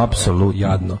kiša. Apsolutno.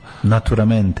 Jadno.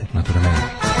 Naturamente.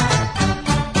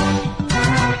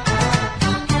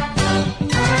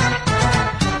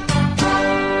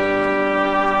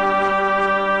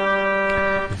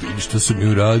 Što su mi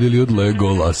uradili od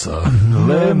Legolasa.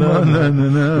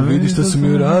 Vidi što su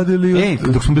mi uradili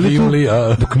od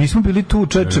Gimlija. Dok nismo bili tu,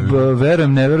 čeče,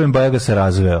 verujem, ne verujem, Bajaga se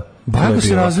razveo. Bajaga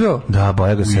se razveo? Da,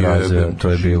 Bajaga se razveo, to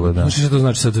je bilo, da. Znaš što to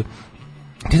znači sad?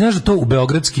 Ti znaš da to u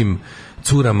beogradskim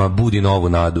curama budi novu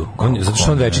nadu? Zato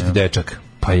što on večiti dečak.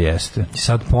 Pa jeste.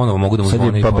 Sad ponovo mogu da mu zvoni.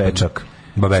 Sad je babečak.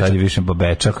 Sad je više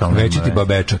babečak. Većiti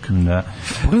babečak. Da.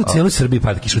 Pogledaj, u cijeloj Srbiji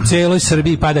pada kiša. U cijeloj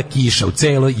Srbiji pada kiša. U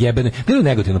cijeloj jebene. Bilo u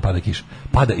Negotinu pada kiša.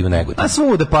 Pada i u Negotinu. A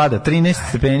svuda pada. 13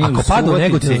 stepeni. Ako pada u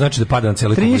Negotinu, znači da pada na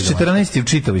cijeloj 13-14 u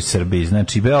čitavoj Srbiji.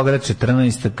 Znači, Beograd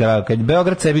 14. Kad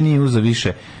Beograd sebi nije uzeo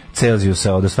više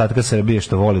Celzijusa od ostatka Srbije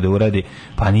što voli da uradi,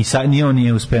 pa ni on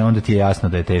nije uspeo, onda ti je jasno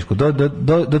da je teško.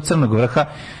 Do Crnog vrha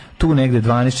tu negde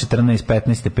 12, 14,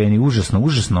 15 stepeni,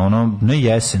 užasno, ono, ne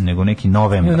jesen, nego neki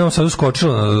novembar. Ne, sad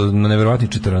uskočilo na neverovatni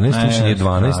 14, više nije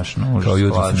 12, strašno, kao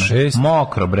jutro su 6.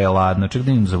 Mokro, bre, ladno, ček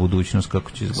da im za budućnost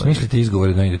kako će izgledati. Smislite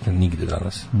izgovore da ne idete nigde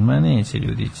danas. Ma neće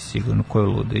ljudi ići sigurno, ko je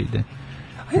luda ide.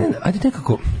 Ajde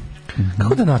nekako,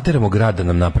 kako da nateramo grad da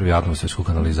nam napravi atmosfersku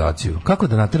kanalizaciju? Kako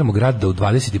da nateramo grad da u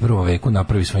 21. veku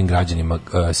napravi svojim građanima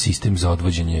sistem za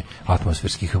odvođenje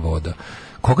atmosferskih voda?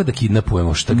 Koga da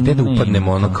kidnapujemo, gde da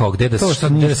upadnemo, ono kao gde da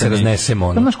se raznesemo,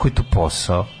 ono. Znaš koji je to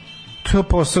posao? To je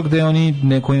posao gde oni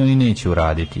neće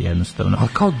uraditi jednostavno. Ali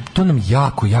kao to nam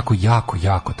jako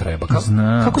treba.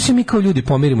 Kako se mi kao ljudi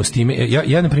pomirimo s time?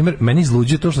 Ja na primjer, meni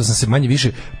izluđuje to što sam se manje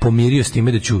više pomirio s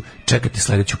time da ću čekati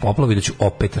sledeću poplavu i da ću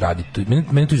opet raditi.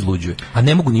 Mene to izluđuje. A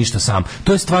ne mogu ništa sam.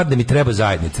 To je stvar da mi treba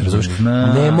zajednica, razumiješ?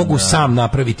 Ne mogu sam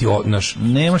napraviti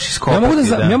ne možeš iskopati.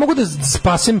 Ja mogu da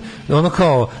spasem ono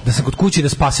kao da sam kod kuće da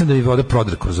spasem da mi voda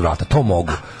prodre kroz vrata. To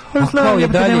mogu. Kao je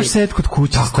dalje. Ne možeš sedeti kod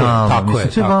kuće stalno. Tako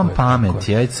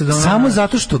je. Samo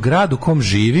zato što grad u kom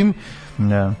živim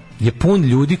je pun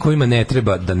ljudi kojima ne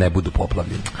treba da ne budu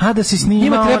poplavljeni. A da si snimao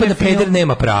njima treba da peder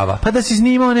nema prava. Pa da si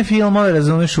snimao one filmove,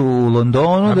 razumeš, u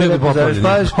Londonu, da bi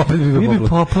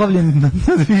poplavljen na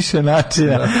više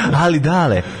načina. Ali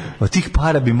dale, od tih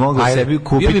para bi mogao sebi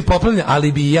kupiti. Bio bi poplavljen,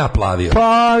 ali bi i ja plavio.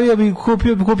 Pa ja bi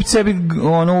kupiti sebi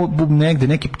negde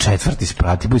neki četvrti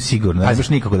sprat, budi sigurno. Ne baš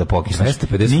nikako da pokisneš. 250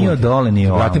 funti. Nije dole,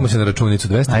 nije ovo. Vratimo se na računicu.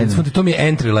 250 funti, to mi je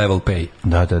entry level pay.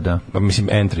 Da. Pa mislim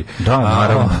entry. Da,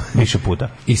 naravno, više puta.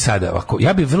 I sada,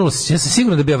 ja sam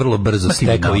sigurno da bi ja vrlo brzo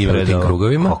stekao ime u tim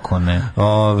krugovima. Kako ne?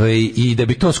 I da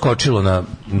bi to skočilo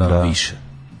na više.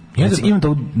 Imam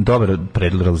da dobar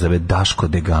predlog za Dasko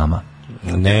de Gama.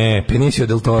 Ne, Benicio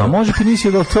del Toro. A može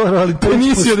Benicio del Toro, ali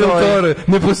Benicio del Toro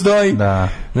ne postoji. Da.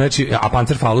 Znači, a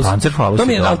Panzerfaust?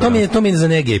 To mi je za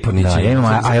negej porničenje. Da, ja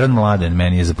imam Iron Mladen,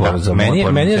 meni je za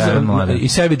meni je za i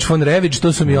Savage von Ravage,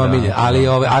 to su mi omilje,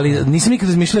 ali nisam nikad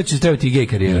razmišljao da će trebati i gej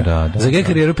karijera. Za gej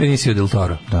karijeru Benicio del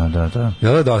Toro. Da.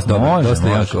 Jel je dosta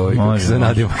jako se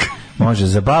nadimo. Može,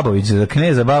 za Babovića, za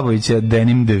kneza Babovića,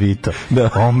 Denim DeVito. Da.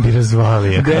 On bi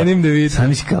razvalio. Denim DeVito. Sam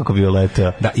misli kako bi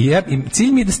uleteo. Da, i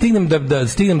cilj mi je da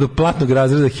stignem do platnog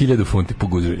razreda 1000 funti po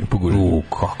gužanju.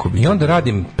 Kako bi. I onda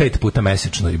radim 5 puta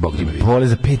mesečno i Bog da me vidi. Vole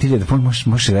za 5000 funti,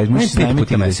 možeš raditi. 5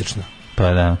 puta mesečno.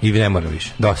 Pa da. I ne mora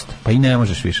više. Dosta. Pa i ne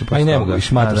možeš više. Pa i ne mogu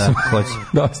više. Matro sam.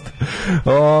 Dosta.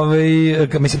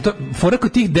 Mislim, to fora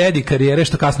kod tih dedi karijere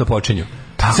što kasno počinju.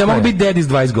 Samo mogu biti dedi s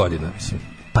 20 godina, mislim.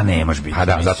 Pa ne može biti. A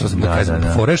da, zato sam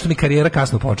fore što mi karijera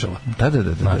kasno počela. Da.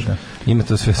 Ima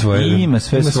to sve svoje.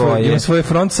 Ima svoje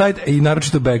front side i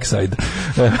naročito back side.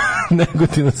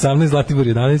 Negotin 18, Zlatibor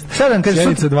 11. Sad vam kažem,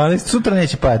 Sjenica 12. Sutra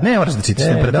neće padati. Ne moraš da čitaš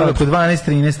temperatura po 12,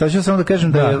 13. Hoću samo da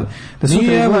kažem da sutra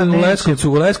nije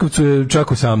u Leskovcu je čak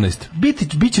 18.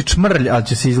 Biće čmrlj, ali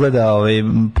će se izgleda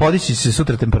podići se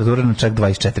sutra temperatura na čak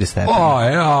 24 stepena.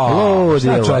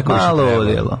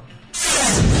 Ludilo.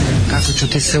 Kako ću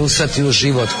ti se usrati u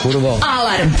život, kurvo?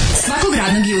 Alarm svakog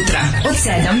radnog jutra od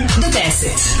 7 do 10.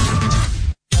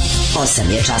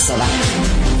 8 je časova.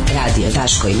 Radio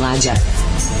Daško i Mladja.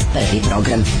 Prvi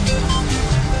program.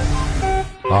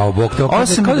 A bog te opet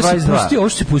kao da si pustio, ovo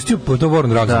što si pustio po to War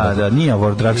Drugs. Da, nije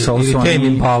War Drugs, also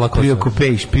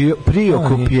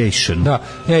Preoccupation. Da,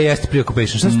 jeste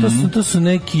Preoccupation. Šta to su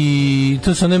neki,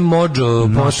 to su one mođo,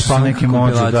 post-punk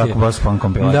kompilacije. Post-punk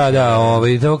kompilacije.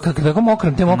 Da, tako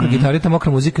mokra, te mokra gitare, ta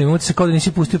mokra muzika, imate se kao da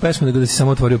nisi pustio pesmu, nego da si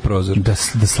samo otvorio prozor.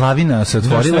 Da slavina se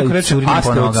otvorila i curila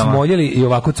po nogama. Smoljeli i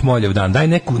ovako cmoljev dan. Daj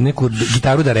neku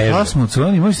gitaru da reže. Pa smo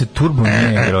cmolili, imali se turbo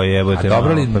negro, jebote.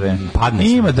 Dobro li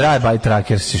padne? Ima drive-by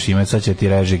tracker, ćeš imati, sad će ti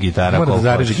reže gitara. Mora da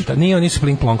zareže gitara. Nije, oni su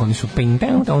plink-plonk, oni su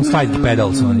ping-down, on slide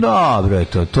pedals. Dobro je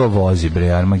to vozi, bre,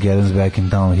 Armageddon's Back in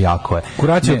Town, jako je.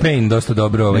 Curacio Pain, dosta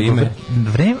dobro ime.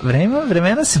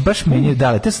 Vremena se baš menjaju,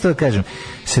 dale, te se to kažem.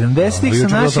 70-ih su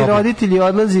naši roditelji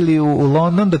odlazili u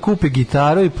London da kupe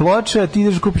gitaru i ploče, a ti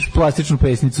ideš kupiš plastičnu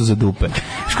pesnicu za dupe.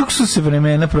 Znaš kako su se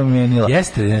vremena promijenila?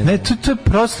 Jeste. Ne, to je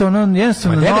prosto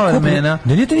jednostavno nova vremena.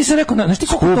 Ne, to nisam rekao, znaš ti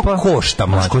koliko to košta,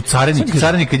 mlađe? Kod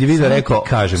carinik kad je vidio, rekao,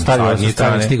 stavio nije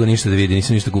carinik stigao ništa da vidi,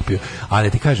 nisam ništa kupio. Ali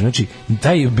ti kažem, znači,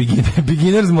 taj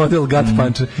beginner's model gut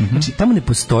puncher, znači, tamo ne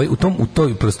postoji, u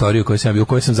toj prostoriji u kojoj sam bio, u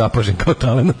kojoj sam zapažen kao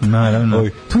talent,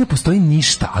 tu ne postoji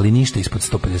ništa, ali ništa ispod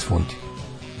 150 funti.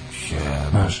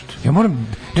 Ja moram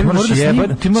da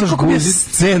snimam. Ti moraš guziti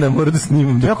scena, moram da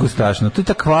snimam. Jako strašno. To je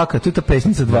ta kvaka, to je ta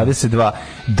pesnica 22.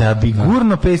 Da bi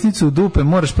gurno pesnicu u dupe,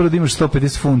 moraš prvo da imaš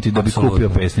 150 funti da bi kupio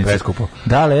pesnicu. Preskupo.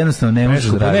 Da, ali jednostavno ne možeš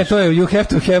da radiš. Ne, to je you have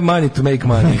to have money to make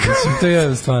money. To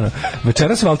je stvarno.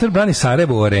 Večeras Walter brani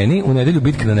Sarajevo u Areni, u nedelju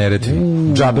bitke na Neretvi.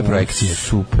 Džabe projekcije.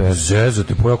 Super. Zezo,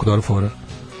 ti pojako dobro fora.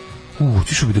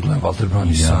 Ti što bi da gledam Walter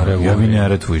brani Sarajevo? Ja bi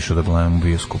Neretvu išao da gledam u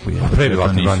bioskopu. Pre bi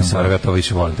Walter brani Sarajevo, ja to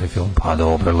više volim taj film. Pa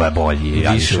dobro, le bolji.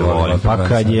 Ja više volim. Pa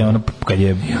kad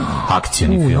je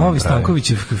akcijni film. Novi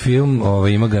Stankovićev film,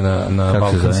 ima ga na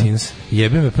Balkan Sins.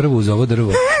 Jebe me prvo uz ovo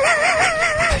drvo.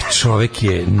 Taj čovek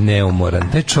je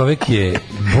neumoran. Taj čovek je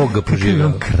Bog ga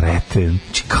poživio. Kreten.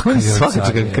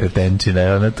 Svaka čega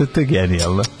kretenčina. To je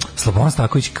genijalno. Slobodan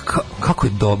Stanković, kako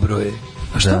je dobro je.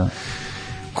 A šta?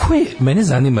 Mene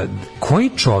zanima, koji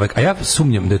čovek, a ja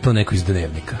sumnjam da je to neko iz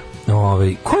Dnevnika,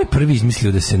 ko je prvi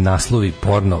izmislio da se naslovi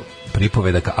porno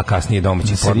pripovedaka, a kasnije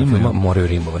domaći porno filma moraju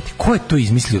rimovati? Ko je to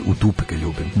izmislio u dupe ga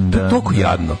ljubim? To je toliko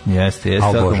jadno. Jeste.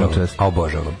 A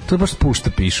obožavam. To baš pušta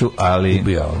pišu, ali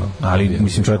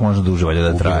mislim čovjek može duže valja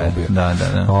da traje. Da. Ne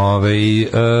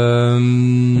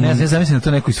znam, ja zamislim da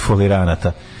to neko iz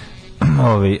Foliranata.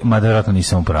 Mada vjerojatno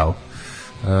nisam u pravu.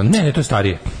 Ne, to je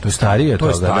starije. To je starije,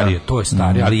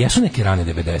 ali jesu neke rane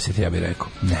 90, ja bih rekao.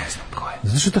 Ne znam koje.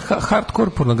 Zato što ta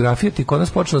hardcore pornografija ti kod nas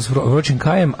počela s Vročim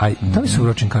Kajem, a da li su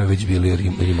Vročim Kajem već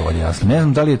bili rimovani naslov? Ne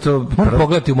znam da li je to... Moram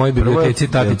pogledati u mojoj biblioteci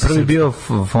tatice. Prvi bio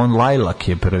von Lajlak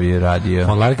je prvi radio.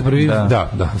 Von Lajlak je prvi,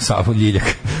 da, Savo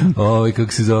Ljiljak.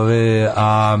 Kako se zove,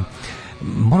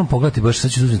 moram pogledati baš,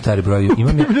 sad ću uzeti stari broj.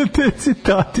 Imam je biblioteci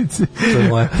tatice. To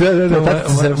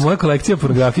je moja kolekcija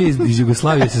pornografije iz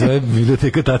Jugoslavije se zove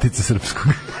Biblioteka Tatice Srpskog.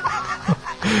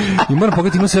 I moram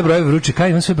pogledati, imam sve brojeve Vruće Kaj,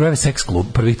 imam sve brojeve Seks klub,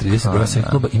 prvih 30 brojeva Seks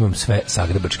kluba, imam sve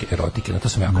zagrebačke erotike, na to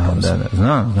sam jako ponosan.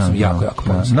 Znam. Jako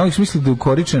ponosan. Mnogih smisli da je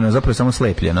ukoričena, zapravo je samo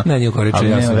slepljena. Ne, nije ukoričena,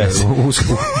 ja sam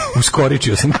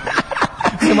uskoričio sam.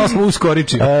 Malo smo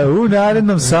uskoričili. U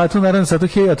narednom satu,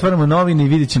 hej, otvaramo novine i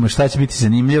vidjet ćemo šta će biti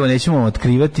zanimljivo. Nećemo vam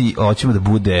otkrivati, hoćemo da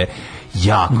bude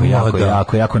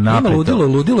jako napredno.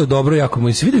 Ludilo je dobro, jako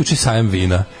mu se vidi juče sajam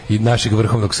vina i našeg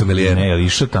vrhovnog sommelijera. Ne, ali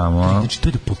išao tamo. Znači, to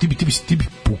je ti bi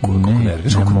pukao, kako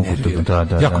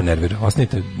nervira. Jako nervira.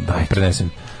 Ostanite, da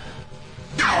prenesem.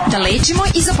 Da lečimo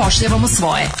i zapošljavamo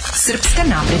svoje. Srpska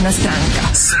napredna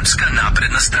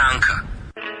stranka.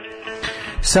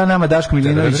 Sa nama Daško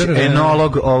Milinović,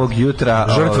 enolog ovog jutra.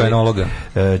 Žrtva enologa.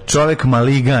 Čovek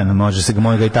maligan, može se ga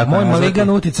i tako nazvati. Moj maligan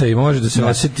uticaj može da se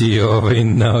osjeti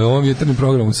na ovom jutarnjem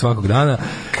programu svakog dana.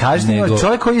 Kažete,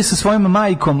 čovek koji je sa svojom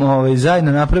majkom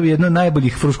zajedno napravi jedno od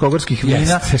najboljih fruškogorskih vina.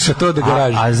 Jeste, Šato de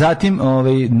Garaž. A zatim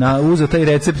uzeo taj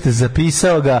recept,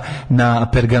 zapisao ga na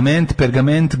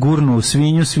pergament gurnu u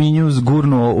svinju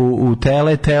gurnu u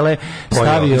tele,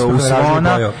 stavio u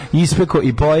slona, ispekao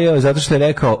i pojeo, zato što je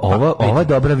rekao, ova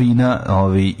dobra vina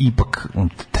ipak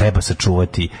treba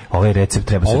sačuvati. Ovaj recept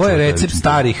treba sačuvati. Ovo je recept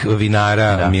starih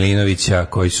vinara Milinovića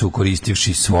koji su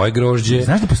koristivši svoje grožđe.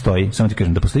 Znaš da postoji, samo ti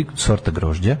kažem, da postoji sorta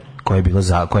grožđa koja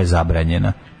je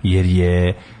zabranjena jer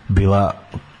je bila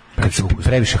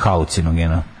previše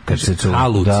halucinogena. kad se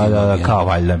da, kao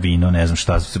valjda vino, ne znam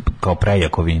šta, kao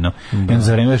prejako vino. I onda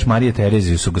za vreme još Marije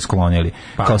Terezije su ga sklonili.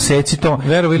 Kao seci to.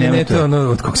 Verovi ili ne, to je ono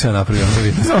od kog se ja napravio.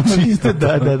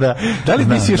 Da. Da li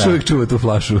nisi još uvijek čuva tu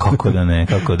flašu? Kako da ne.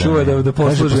 Čuva da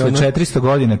posluži. Posle 400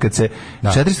 godina,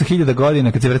 400.000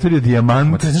 godina, kad se pretvorio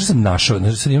dijamant. Znaš sam našao,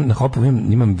 sad na Hopu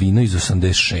imam vino iz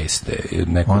 86.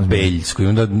 Neko beljsko. I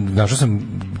onda našao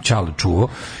sam čale čuvo.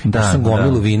 Da sam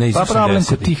gomilu vina iz 80. Pa problem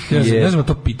kod tih je... Ne znam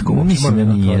to pitko. Mislim da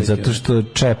nije, zato što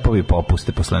čepovi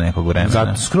popuste posle nekog vremena.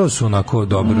 Zato skroz su onako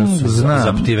dobro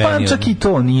zaptiveni. Pa čak i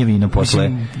to nije vino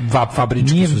posle.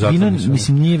 Fabrički su zato.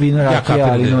 Nije vino rakija,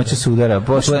 ali noće se udara.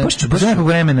 Posle nekog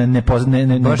vremena ne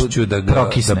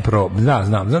prokisne. Da,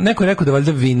 znam. Neko je rekao da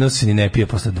valjda vino se ni ne pije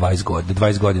posle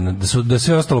 20 godina. Da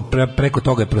sve ostalo preko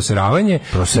toga je proseravanje.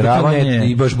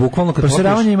 I baš bukvalno kad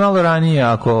proseravanje i malo ranije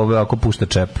ako pušta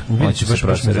čep. Hoće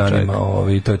baš me zanima.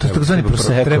 To je takozvani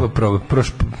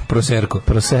proserko.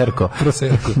 Proserko.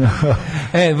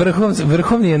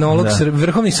 Vrhovni enolog,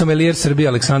 vrhovni somelijer Srbije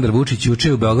Aleksandar Vučić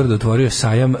juče u Beogradu otvorio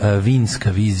sajam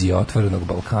Vinska vizija otvorenog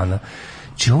Balkana.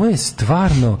 Znači, ovo je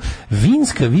stvarno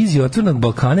vinska vizija otvorenog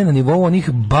Balkana na nivou onih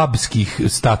babskih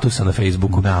statusa na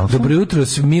Facebooku. Dobro jutro,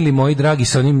 mili moji dragi,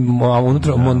 sa onim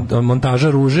unutra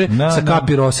montaža ruže, sa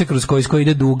kapi rose kroz koji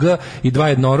ide duga i 2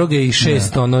 jednoroge i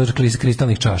 6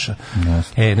 kristalnih čaša.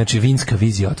 Znači, vinska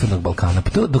vizija otvorenog Balkana. Pa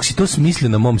to, dok si to smislio,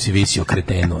 na mom si visio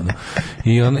kretenu. Ono.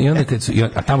 I onda kad su,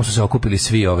 a tamo su se okupili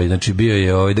svi, znači bio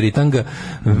je Dritanga,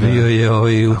 bio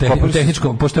je u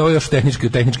tehničkom, pošto je ovo još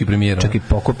tehnički premijer. Čak i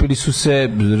pokupili su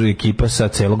se ekipa sa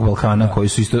celog Balkana koji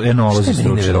su isto enolozi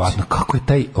stručnjaci. Kako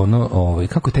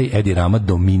je taj Edi Rama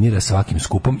dominira svakim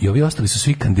skupom i ovi ostali su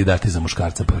svi kandidati za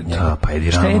muškarca pored njega. Pa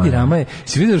Edi Rama. Šta Edi Rama je?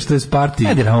 Si vidio što je s partiji?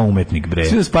 Edi Rama umetnik, bre.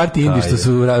 Svi s partiji Indi što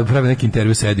su pravi neki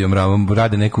intervju sa Edijom Ramom,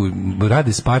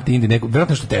 rade s partiji Indi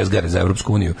vjerojatno što tezgare za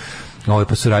Evropsku uniju.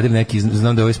 Pa su radili neki,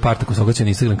 znam da je ovaj Spartak uslogaćen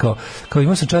Instagram, kao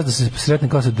imao sam čast da se sretnem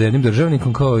kao sa jednim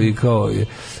državnikom, kao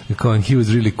and he was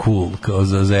really cool, kao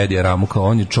za Edija Ramu, kao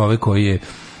on je čovek koji je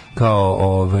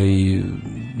kao,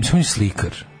 mislim, on je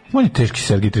slikar. On je teški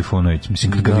Sergij Trifunović,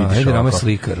 mislim, kad ga vidiš. Edi Rama je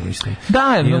slikar, mislim.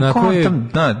 Da,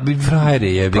 frajer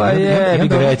je.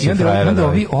 I onda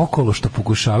ovi okolo što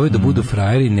pokušavaju da budu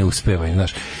frajeri ne uspevaju,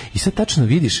 znaš. I sad tačno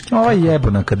vidiš... Ovo je jebo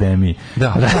na akademiji.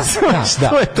 Da.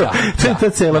 To je to. To je ta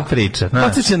cela priča.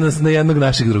 Podsjeća nas na jednog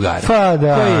našeg drugara. Pa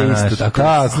da. To je isto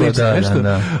tako. Slično nešto.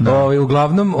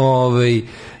 Uglavnom,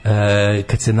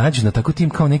 kad se nađu na tako tim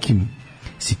kao nekim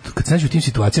kad se nađu u tim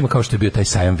situacijama kao što je bio taj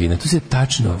sajam vina, tu se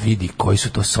tačno vidi koji su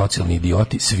to socijalni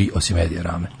idioti, svi osim Edija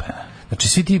Rame. Znači,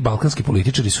 svi ti balkanski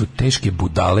političari su teške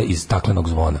budale iz staklenog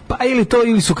zvona. Pa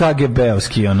ili su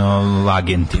KGB-ovski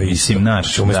agenti, mislim,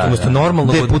 naš. Umjesto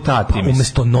normalnog deputati,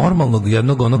 umjesto normalnog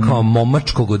jednog kao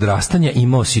momačkog odrastanja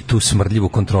imao si tu smrdljivu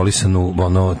kontrolisanu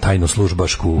tajno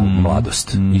službašku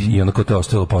mladost. I ono kao to je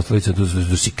ostavilo posledica,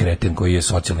 tu si kreten koji je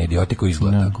socijalni idiot i koji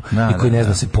izgleda tako. I koji ne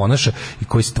zna se ponaša i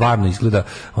koji stvarno izgleda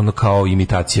kao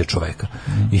imitacija čoveka.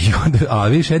 A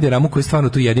vidiš Edi Ramu koji je stvarno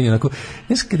tu jedini onako,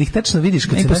 znaš, kad ih tačno vidiš,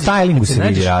 kad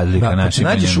se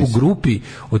nađeš u grupi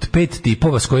od 5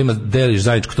 tipova s kojima deliš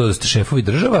zajedničko to da ste šefovi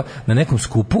država na nekom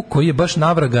skupu koji je baš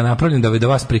navraga napravljen da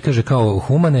vas prikaže kao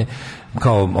humane,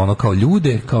 kao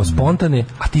ljude, kao spontane,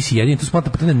 a ti si jedini tu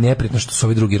spontan, pa to je neprijatno što su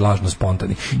ovi drugi lažno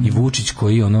spontani. I Vučić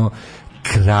koji je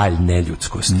kralj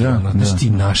neljudskosti. Znaš ti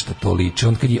na šta to liči.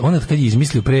 On kad je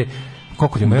izmislio pre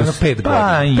koliko ima? 5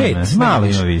 godina. Malo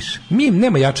ima više.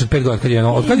 Nema jače od 5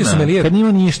 godina. Od kad je somelijer? Kad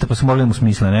nima ništa, pa su mogli mu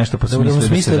smisle nešto, pa su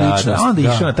mislili da se da. Onda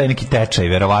išao na taj neki tečaj,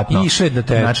 verovatno. Išao je na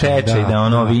tečaj,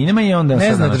 da vinima i onda...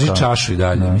 Ne zna drži čašu i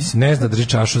dalje. Mislim, ne zna drži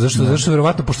čašu. Zašto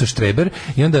verovatno, pošto je štreber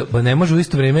i onda ne može u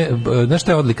isto vrijeme... Znaš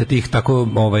šta je odlika tih tako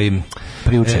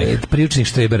priučenih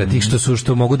štrebera, tih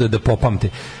što mogu da popamte.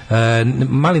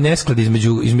 Mali nesklad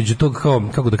između tog,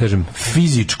 kako da kažem,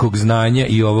 fizičkog znanja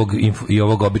i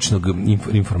ovog običnog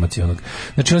informacionog.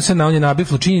 Znači on je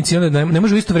nabiflo činjenici i onda ne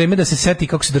može u isto vrijeme da se seti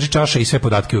kako se drži čaša i sve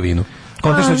podatke o vinu.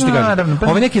 Kontekst što ti kažem.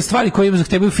 Ove neke stvari koje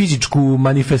zahtevaju fizičku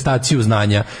manifestaciju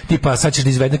znanja, tipa sad ćeš da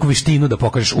izvedi neku vištinu da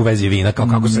pokažeš u vezi vina,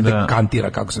 kako se dekantira,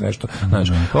 kako se nešto, znaš.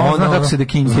 On zna kako se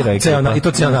dekintira i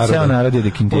to cijel narod. Cijel narod je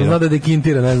dekintira. On zna da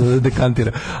dekintira, ne zna da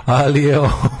dekantira.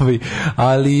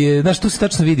 Ali znaš, tu se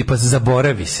tačno vidi, pa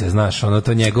zaboravi se, znaš,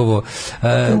 to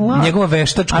njegova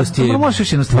veštačkost je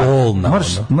bolna.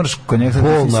 Moraš kod njega...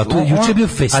 Juče je bio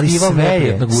festival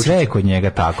sve je kod njega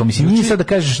tako. Mislim, nije sad da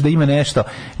kažeš da ima nešto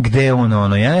gde on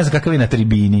ono, ja ne znam kakav je na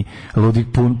tribini,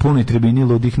 punoj tribini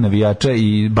ludih navijača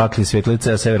i baklje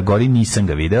svetlice, a Sever gori, nisam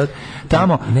ga video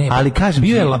tamo, ali kažem,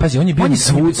 bio je, pazi, on je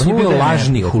bio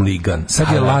lažni huligan,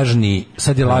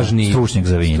 sad je lažni stručnjak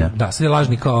za vina. Da, sad je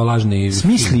lažni kao lažni.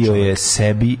 Smislio je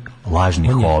sebi lažni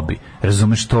hobi.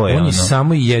 Razumeš što je? On je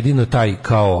samo jedino taj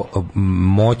kao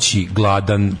moći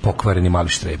gladan pokvareni mali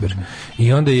štreber.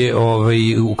 I onda je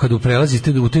kad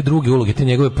prelazite u te druge uloge, te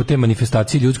njegove te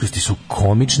manifestacije ljudskosti su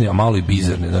komične, a malo i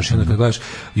bizarne. Znači onda kad gledaš,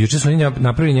 juče su oni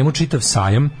napravili njemu čitav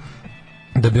sajam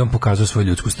da bi on pokazao svoju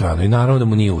ljudsku stranu i naravno da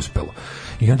mu nije uspelo.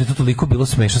 I onda je to toliko bilo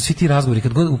smešno, svi ti razgovori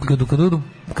kad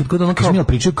god ono kao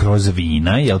pričaju kroz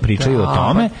vina, jel pričaju o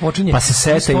tome, pa se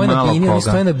sete i malo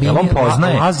koga. Jel on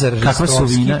poznaje kakve su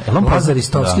vina? Lazar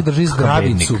Istovski drži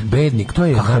zdravicu, bednik, to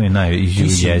je kakav je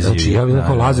najjezivi. Znači, ja bih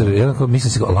rekao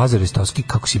mislim se Lazar Istovski,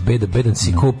 kako si bedan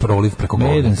si ko proliv preko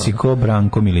goleta. Bedan si ko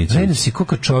Branko Milićević. Bedan si ko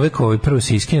kad čovek prvo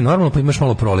se iskine normalno, pa imaš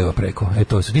malo proliva preko.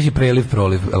 To su, ti si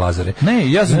proliv, Lazare.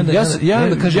 Ne,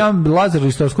 ja Lazara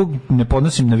Istovskog ne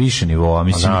podnosim na više nivoa,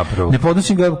 mislim, ne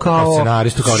podnosim ga kao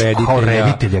scenaristu, kao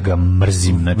reditelja ga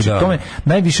mrzim. Znači, to me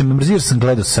najviše me mrzi jer sam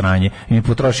gledao sranje i mi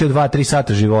potrošio 2-3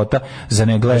 sata života za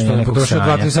ne gledanje nekog sranja.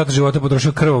 Potrošio 2-3 sata života,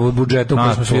 potrošio krvav od budžeta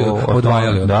koji smo svi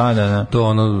odvajali. Da.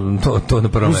 To na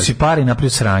prvom mestu. Si pari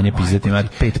naprijed sranje, pizdati ima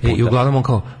 5 puta. I uglavnom on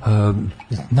kao,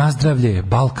 nazdravlje,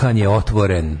 Balkan je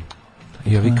otvoren.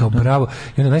 I ovi kao bravo.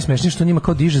 I onda najsmešnije što njima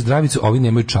kao diže zdravicu, a ovi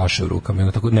nemaju čaše u rukama. I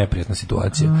onda tako neprijatna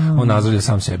situacija. On nazdravlja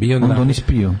sam sebi. I onda oni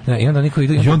spiju. I onda niko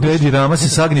ide. I onda Edi Rama se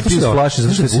sagni piju s flaše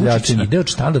zato što je seljačina. Ide od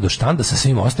štanda do štanda sa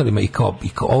svim ostalima i kao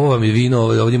ovo vam je vino,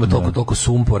 ovdje ima toliko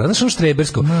sumpora. Znaš ono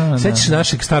štrebersko. Sećaš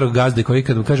našeg starog gazde koji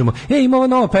kad mu kažemo, ima ova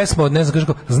nova pesma od ne znam, kaže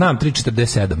kao, znam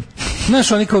 347.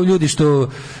 Znaš oni kao ljudi što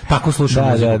tako slušaju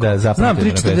muziku. Znam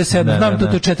 347, znam to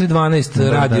je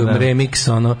 412 radio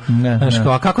remix, ono. Znaš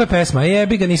kao, a kako je pesma?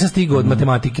 Jebi ga, nisam stigao od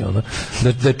matematike, ono,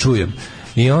 da čujem.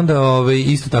 I onda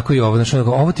isto tako i ovo, znači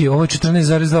ovo je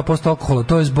 14,2% alkohola,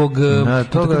 to je zbog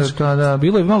toga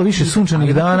bilo je malo više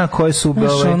sunčanih dana koje su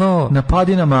na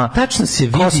padinama.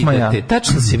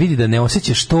 Tačno se vidi da ne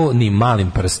osjećaš to ni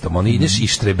malim prstom. Oni ideš i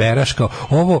štreberaš kao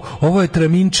ovo je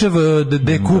traminčev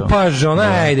dekupaž,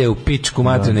 ajde u pičku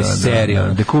materine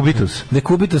serije.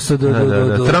 Dekubitus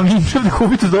traminčev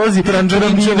dekubitus dolazi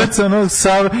traminac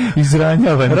sav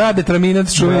izranjavan. Rade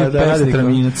traminac čuje pesnik.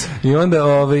 I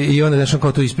onda znači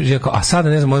kao to ispriča, a sada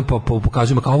ne znam,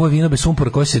 pokazujemo kao ovo je vino bez sumpora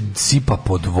koje se sipa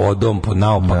pod vodom, pod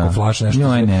naopako flaša, nešto.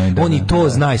 On i to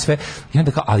zna i sve. I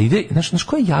onda kao, ali ide, znaš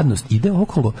koja je jadnost? Ide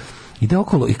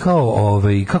okolo i kao,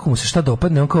 kako mu se šta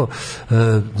dopadne, on kao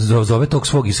zove tog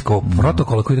svog iz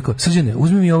protokola koji ide kao, Srđane,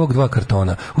 uzmi mi ovog 2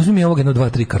 kartona, uzmi mi ovog 1, 2,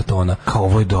 3 kartona. Kao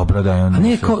ovo je dobro da je on. A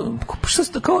ne,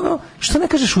 što ne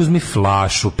kažeš uzmi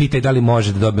flašu, pitaj da li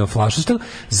može da dobijemo flašu.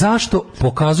 Zašto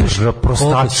pokazuješ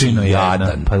prostačino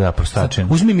jadan? Pa da, prostačino.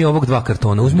 Uzmi mi ovog 2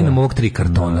 kartona, uzmi nam ovog 3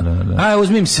 kartona. A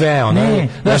uzmi im sve, ono. Ne,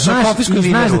 znaš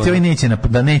da ti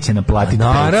ovaj neće naplatiti.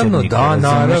 Naravno,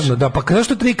 da, pa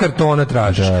zašto 3 kartona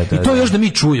tražiš? I to još da mi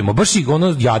čujemo, baš si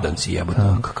ono jadan si jebote.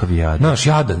 Kakav jadan. Znaš,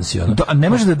 jadan si ono. Ne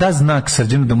može da da znak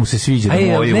Srđanu da mu se sviđa da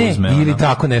mu ovaj uzme. Ili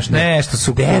tako nešto. Nešto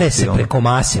su dere se preko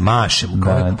mase, maše mu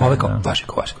kao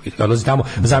Vaško. Odlazi tamo,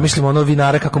 zamislimo ono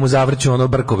vinara kako mu zavrću ono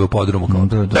brkove u podrumu kao.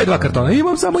 Daj 2 kartona,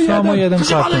 imam samo jedan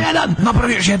karton.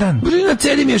 Napravi još jedan.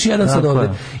 Cedim još jedan sad ovde.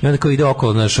 I onda kao ide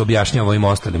okolo, znaš, objašnjava ovim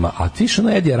ostalima. A ti što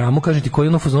na Edija Ramu kaže ti koji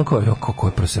ono fuzon kao, kako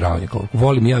je proseravanje, kao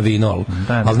volim ja vino,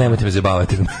 ali nemojte me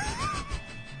zabavati.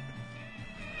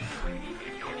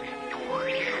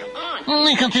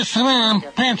 Neka ti sram,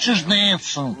 pečeš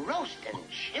decu.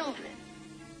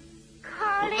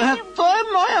 To je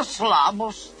moja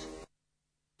slabost.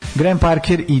 Graham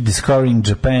Parker i Discovering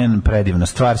Japan, predivna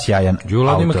stvar, sjajan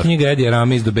autor. Ima knjiga Edija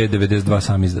Rama iz do B92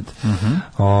 sam izdat.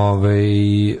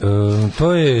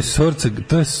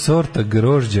 To je sorta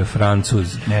grožđa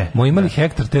Francuz. Moji imali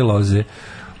hektar te loze.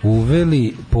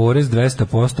 Uveli porez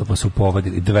 200%, pa su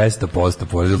povadili 200%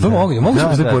 porez. To mogu se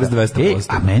uzeti porez 200%.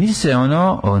 A meni se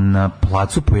na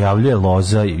placu pojavljuje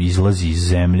loza, izlazi iz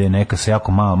zemlje, neka se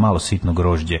jako malo sitno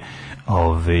grožđe.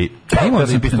 Ima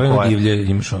divlje,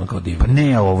 imaš ono kao divlje. Pa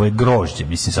ne, ovo je grožđe,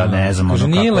 mislim sad ne znam. Kaže,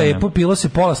 nije lepo, pilo se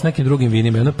pola s nekim drugim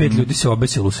vinima, 5 ljudi se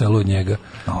obesilo u selu od njega.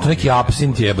 To neki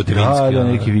apsint jebote vinski. Da,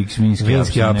 neki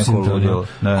vinski apsint.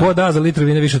 Ko da za litru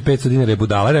vina više od 500 dinara je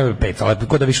budala, ne 500, ali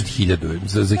ko da više od 1000,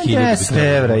 za 1000.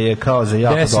 10 evra je kao za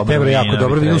jako dobro vino. 10 evra jako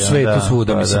dobro vino u svetu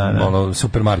svuda, mislim,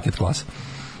 supermarket klasa.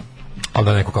 Ali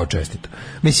da neko kao čestito.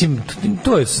 Mislim,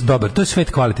 to je dobar, to je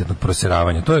svet kvalitetnog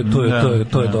proseravanja. To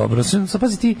je dobro. Sad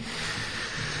pazi ti,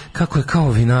 kako je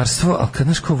kao vinarstvo, a kad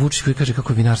znaš kao Vučić koji kaže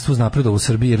kako je vinarstvo uznapredovalo u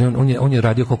Srbiji, jer on je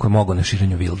radio koliko je mogao na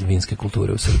širenju vinske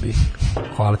kulture u Srbiji.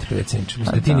 Hvala ti, predsjedniče.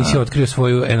 Mislim da ti nisi otkrio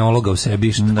svoju enologa u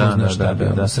sebi, što znaš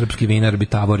da srpski vinar bi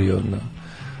tavorio na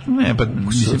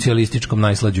socijalističkom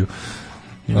najslađu.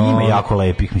 Ima jako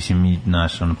lepih, mislim, i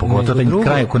naš, pogotovo taj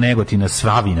kraj oko Negotina,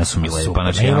 sva vina su mi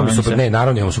lepa. Znači,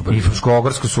 naravno imamo super. I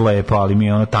Fruškogorsko su lepa, ali mi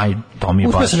je to mi je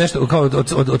baš. Uspio sam nešto, kao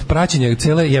od praćenja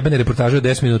cele jebene reportaže od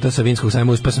 10 minuta sa vinskog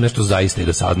sajma, uspio sam nešto zaista i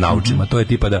da sad naučim, a to je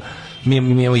tipa da mi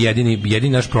imamo jedini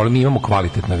naš problem, mi imamo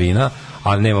kvalitetna vina,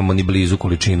 ali nemamo ni blizu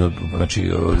količinu,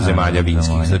 znači, zemalja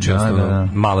vinskih, znači,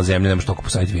 mala zemlja, nemaš toliko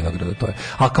posaditi vinograda, to je.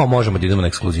 A kao možemo da idemo na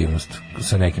ekskluzivnost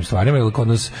sa nekim stvarima, ili kod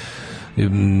nas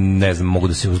ne znam, mogu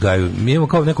da se uzgajaju. Mi imamo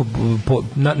kao neko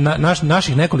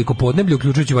naših nekoliko podneblja,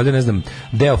 uključujući valjda, ne znam,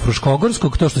 deo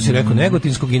Fruškogorskog, to što si rekao,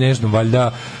 Negotinskog i nešto,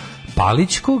 valjda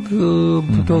Palićkog,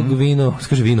 tog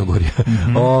vinogorja,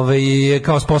 je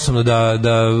kao sposobno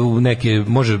da u neke,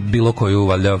 može bilo koju,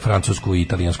 valjda, francusku i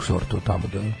italijansku sortu tamo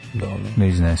da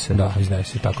iznese. Da,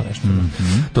 iznese, tako nešto.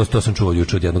 To sam čuo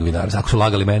juče od jednog vinara. Ako su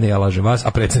lagali mene, ja lažem vas,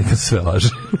 a predsjednika se sve laže.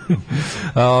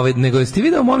 Nego ste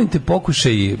video, molim te,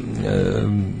 pokušaj,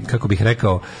 kako bih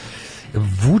rekao,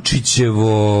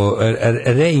 Vučićevo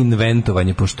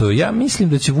reinventovanje, pošto ja mislim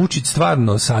da će Vučić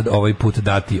stvarno sad ovaj put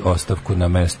dati ostavku na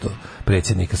mesto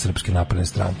predsjednika Srpske napredne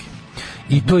stranke.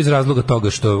 I to iz razloga toga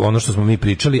što ono što smo mi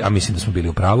pričali, a mislim da smo bili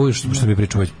u pravu, što mi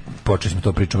pričamo, počeli smo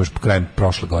to pričamo još krajem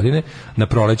prošle godine, na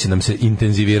proleće nam se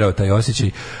intenzivirao taj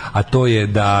osjećaj, a to je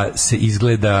da se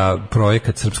izgleda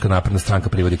projekat Srpska napredna stranka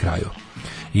privodi kraju.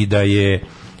 I da je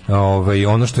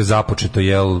ono što je započeto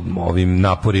ovim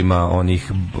naporima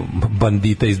onih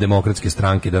bandita iz Demokratske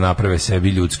stranke da naprave sebi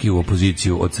ljudski u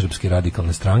opoziciju od Srpske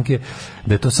radikalne stranke,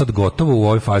 da je to sad gotovo u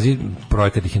ovoj fazi,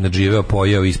 projekat ih je nadživeo,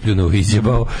 pojeo, ispljunuo,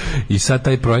 izjebao i sad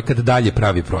taj projekat dalje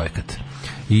pravi projekat.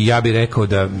 I ja bih rekao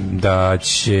da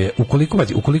će,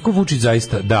 ukoliko Vučić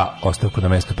zaista da ostavku na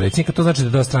mesto predsjednika, to znači da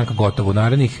je ta stranka gotova u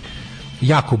narednih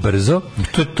jako brzo.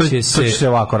 To će se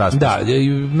ovako raspasti. Da,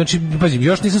 znači, pazi,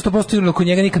 još nisam 100% ili oko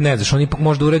njega nikad ne znaš, on ipak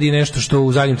možda uradi nešto što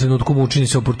u zadnjem trenutku mu učini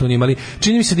se oportunim, ali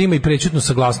čini mi se da ima i prečutnu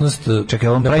saglasnost. Čekaj,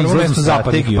 on pravi izlaznu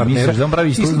strategiju, misliš da on pravi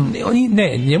izlaznu?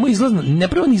 Ne, njemu ne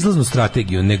pravi on izlaznu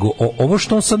strategiju, nego ovo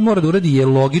što on sad mora da uradi je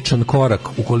logičan korak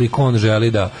ukoliko on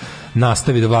želi da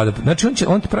nastavi da vlada. Znači,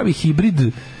 on pravi hibrid.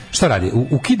 Šta radi?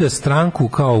 Ukida stranku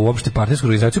kao uopšte partijsku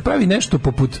organizaciju, pravi nešto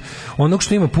poput onog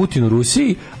što ima Putin u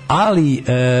Rusiji, ali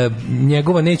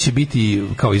njegova neće biti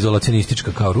kao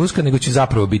izolacionistička kao ruska, nego će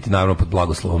zapravo biti naravno pod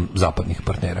blagoslovom zapadnih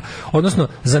partnera. Odnosno,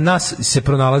 za nas se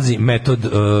pronalazi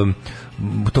metod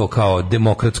to kao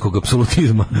demokratskog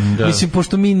apsolutizma. Da. Mislim,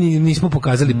 pošto mi nismo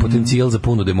pokazali potencijal za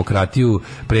punu demokratiju,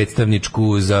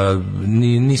 predstavničku,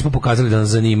 nismo pokazali da nas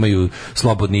zanimaju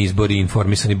slobodni izbori,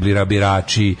 informisani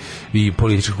birači i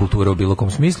politička kultura u bilo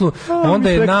kom smislu, onda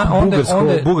je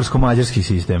bugarsko-mađarski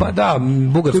sistem. Pa da,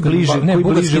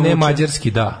 bugarski ne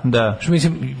mađarski, da. Što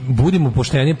mislim, budimo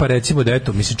pošteni, pa recimo da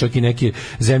eto, mislim, čak i neke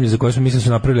zemlje za koje smo mislili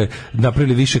su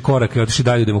napravili više koraka i otišli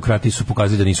dalje u demokratiji su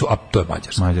pokazali da nisu, a to je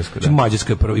Mađarska.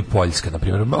 Mađarska je prvo i Poljska, na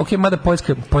primjer. Ok, mada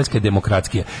Poljska je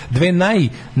demokratskija. Dve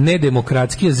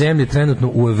najnedemokratskije zemlje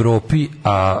trenutno u Evropi,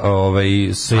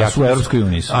 su u Evropskoj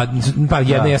uniji. Pa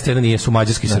jedna jeste, jedna nije, su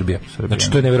Mađarska i Srbija.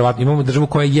 Znači, to je nevjerovatno. Imamo državu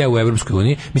koja je u Evropskoj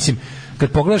uniji. Mislim,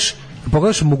 kad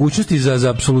pogledaš mogućnosti za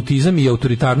apsolutizam i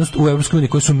autoritarnost u Evropskoj uniji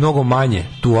koje su mnogo manje,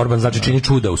 tu Orban znači čini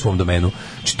čuda u svom domenu.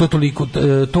 Znači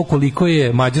to koliko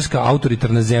je Mađarska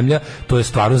autoritarna zemlja, to je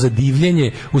stvarno za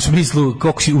divljenje u smislu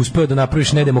kako si uspeo da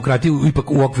napraviš nedemokratiju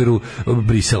ipak u okviru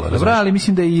Brisela. Dobro, ali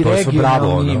mislim da i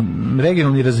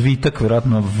regionalni razvitak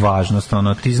vjerojatno važnost,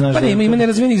 ti znaš. Pa ima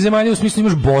nerazvijenih zemalja u smislu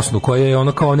imaš Bosnu koja je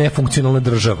ono kao nefunkcionalna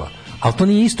država. Ali to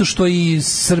nije isto što i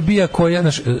Srbija koja,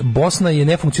 Bosna je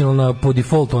nefunkcionalna po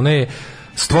defaultu, ona je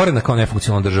stvorena kao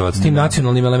nefunkcionalna država, s tim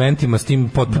nacionalnim elementima, s tim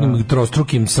potpunim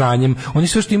trostrukim sranjem, oni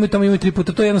sve što imaju tamo imaju 3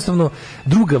 puta, to je jednostavno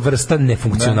druga vrsta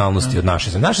nefunkcionalnosti od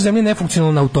naše zemlje. Naša zemlja je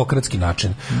nefunkcionalna na autokratski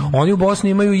način. Oni u Bosni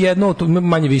imaju jedno,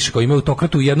 manje više, kao imaju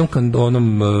autokratu u jednom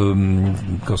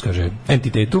kako se kaže,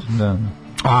 entitetu. Da.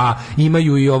 A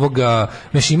imaju i ovoga,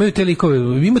 znači imaju te likove,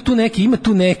 ima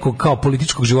tu neko kao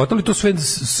političkog života, ali to sve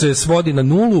se svodi na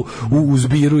nulu u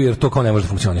zbiru, jer to kao ne može da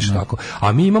funkcioniše tako.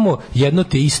 A mi imamo jedno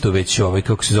te isto već,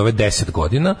 kako se zove, 10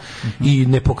 godina i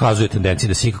ne pokazuje tendencije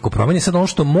da se ikako promeni. Sad ono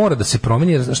što mora da se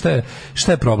promeni, jer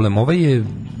šta je problem? Je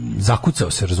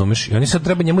zakucao se, razumeš? I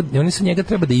oni sad njega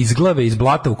treba da izglave iz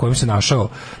blata u kojem se našao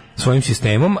svojim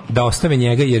sistemom, da ostave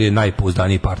njega jer je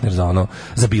najpouzdaniji partner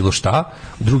za bilo šta.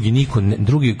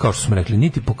 Drugi, kao što smo rekli,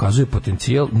 niti pokazuje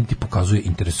potencijal, niti pokazuje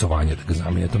interesovanje da ga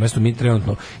zameni. Na to mesto mi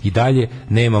trenutno i dalje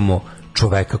nemamo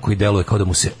čoveka koji deluje kao da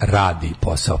mu se radi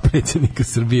posao predsjednika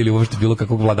Srbije ili uopšte bilo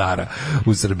kakvog vladara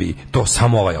u Srbiji. To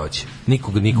samo ovaj hoće.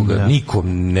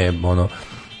 Nikom ne, ono,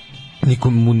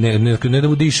 nikomu ne da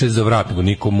mu diše za vrat, nego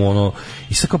nikomu, ono,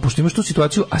 i sad kao, pošto imaš tu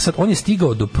situaciju, a sad on je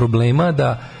stigao do problema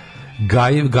da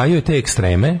gajio je te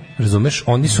ekstreme, razumeš,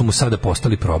 oni su mu sada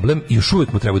postali problem i još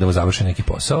uvijek mu treba da mu završi neki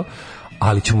posao,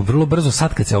 ali ćemo vrlo brzo,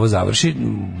 sad kad se ovo završi,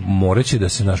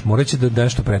 moraće da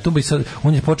nešto pretuba i sad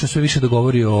on je počeo sve više da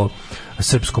govori o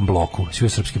srpskom bloku, sve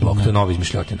srpski blok, to je nova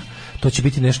izmišljotina. To će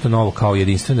biti nešto novo kao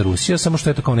jedinstvena Rusija, samo što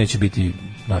eto kao neće biti,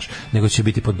 znaš, nego će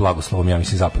biti pod blagoslovom, ja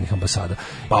mislim, zapadnih ambasada.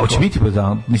 Pa hoće biti pod,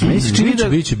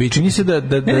 mislim, čini se da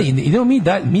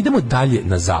mi idemo dalje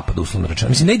na zapad, uslovno rečeno.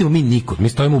 Mislim, ne idemo mi nikud, mi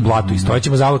stojimo u blatu i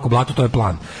stojećemo zauvek u blatu, to je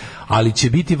plan. Ali će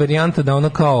biti varijanta da ono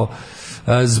kao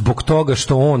zbog toga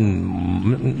što on,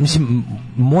 mislim,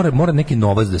 mora neki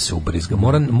novac da se ubrizga,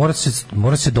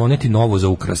 mora se doneti novo za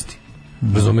ukrasti,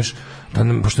 razumeš?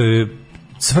 Pošto je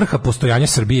svrha postojanja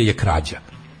Srbije je krađa.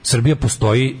 Srbija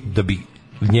postoji da bi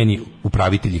njeni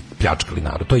upravitelji pljačkali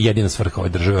narod. To je jedina svrha ove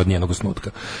države od njenog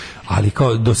osnutka. Ali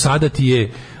kao do sada ti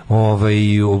je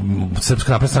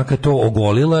Srpska napredna stranka je to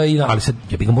ogolila, ali sad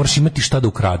moraš imati šta da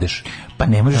ukradeš. Pa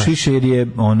ne možeš više jer je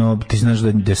ono, ti znaš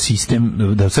da sistem,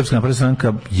 da Srpska napredna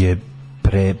stranka je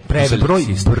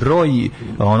broj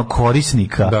ono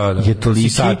korisnika je toliki,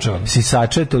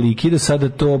 sisača je toliki da sada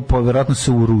to vjerojatno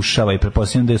se urušava i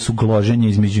pretpostavljam da su gloženje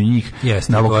između njih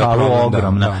na lokalu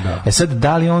ogromna. Sad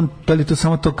da li to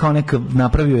samo to kao neka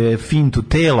napravio je fintu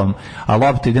telom, a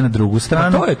lopta ide na drugu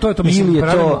stranu, to je to mislim, ili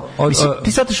je to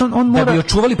ti sad on mora da bi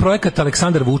očuvali projekat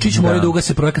Aleksandar Vučić, mora da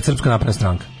ugase projekat Srpska napredna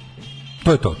stranka.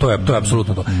 To je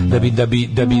apsolutno to.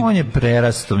 Da bi on je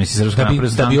prerasto, mislim,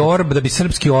 da bi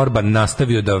srpski Orban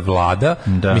nastavio da vlada,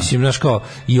 mislim, znaš kao,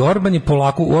 i Orban je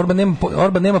polako,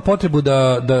 Orban nema potrebu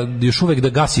da još uvek da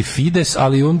gasi Fides,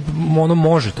 ali ono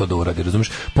može to da uradi,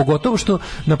 razumiješ? Pogotovo što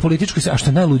na političkoj, a što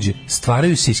je najluđe,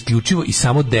 stvaraju se isključivo i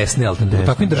samo desne alternative. U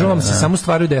takvim državama se samo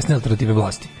stvaraju desne alternative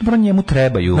vlasti. Dobro, njemu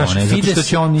trebaju one, zato što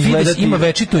će on izgledati... Fides ima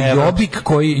večito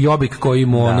Jobbik koji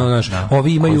mu,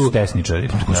 ovi imaju... desničari.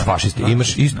 Koji su fašisti.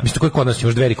 Imaš isto koji kod nas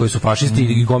imaš Dveri koji su fašisti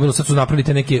i gomilu sad su napravili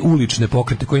te neke ulične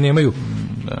pokrete koji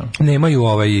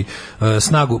nemaju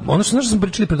snagu. Ono što sam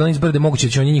pričali pred onim izbore da je moguće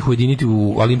da će oni njih ujediniti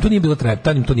ali im to nije bilo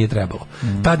tad im to nije trebalo.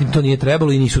 Tad im to nije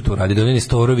trebalo i nisu to radili. One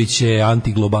Nestoroviće,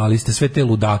 antiglobaliste, sve te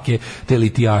ludake, te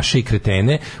litijaše i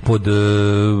kretene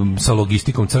sa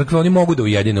logistikom crkve, oni mogu da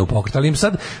ujedine u pokret, ali im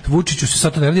sad Vučiću se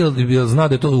sad to ne radi jer zna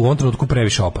da je to u ovom trenutku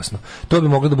previše opasno. To bi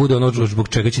moglo da bude ono zbog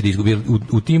čega će da izgubi.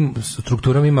 U tim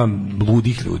strukturama ima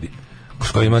ludih ljudi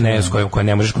koje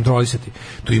ne možeš kontrolisati.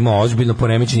 Tu ima ozbiljno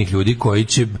poremećenih ljudi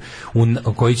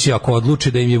koji će ako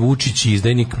odluče da im je Vučić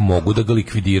izdajnik, mogu da ga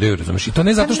likvidiraju, razumiješ? I to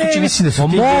ne zato što će mislim da su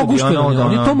ti ljudi,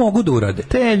 oni to mogu da urade.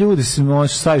 Te ljudi se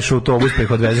možeš staviš u autobus pa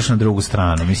ih odvezeš na drugu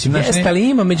stranu. Mislim, jeste, ali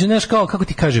ima među kako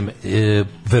ti kažem,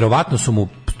 verovatno su mu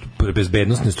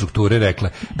bezbednosne strukture rekle,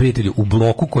 prijatelju, u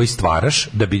bloku koji stvaraš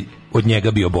da bi od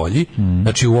njega bio bolji,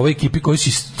 znači u ovoj ekipi koju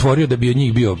si stvorio da bi od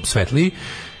njih bio svetliji,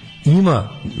 ima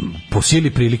po sili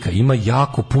prilika, ima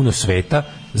jako puno sveta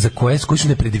koji su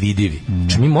nepredvidivi.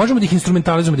 Znači mi možemo da ih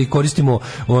instrumentalizujemo, da ih koristimo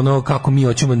ono kako mi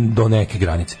hoćemo do neke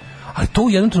granice. Ali to u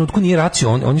jednom trenutku nije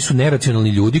racionalno. Oni su neracionalni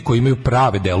ljudi koji imaju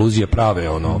prave deluzije,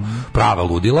 prava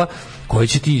ludila, koje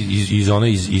će ti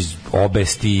iz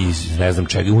obesti, iz ne znam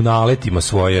čega, u naletima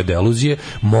svoje deluzije,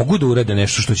 mogu da urade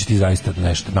nešto što će ti zaista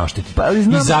nešto naštetiti.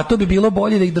 I zato bi bilo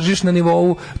bolje da ih držiš na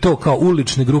nivou to kao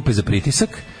ulične grupe za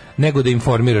pritisak, nego da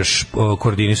informiraš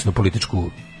koordinisanu političku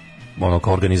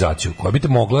kao organizaciju koja bi te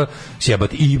mogla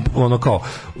sjebati i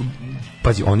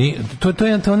pazi, to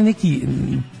je neki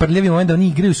prljavi moment da oni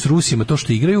igraju s Rusima to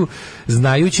što igraju,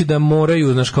 znajući da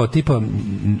moraju, znaš, kao tipa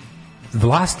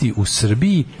vlasti u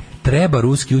Srbiji treba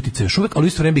ruski uticaj još uvek, ali u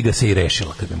isto vreme bi ga se i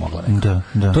rešila kad bi mogla neka.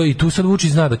 To i tu sad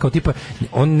Vučić zna da kao tipa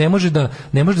on ne može da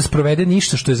sprovede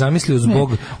ništa što je zamislio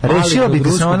zbog rešila bi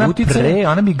ga se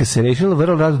ona bi ga se rešila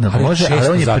vrlo rado da može, ali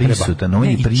on je prisutan,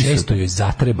 i često joj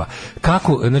zatreba.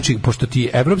 Kako, znači, pošto ti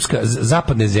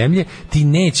zapadne zemlje ti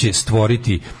neće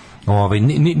stvoriti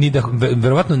ni da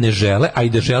verovatno ne žele, a i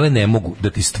da žele ne mogu da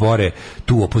ti stvore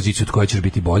tu opoziciju od koje ćeš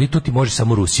biti bolji, to ti može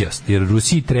samo Rusija, jer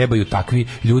Rusiji trebaju takvi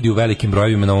ljudi u velikim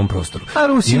brojevima na ovom prostoru. A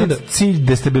Rusija je cilj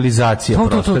destabilizacija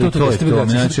prostora.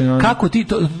 Kako ti,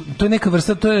 to je neka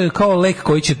vrsta, to je kao lek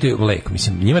koji će ti,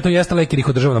 mislim, njima to jeste lek jer ih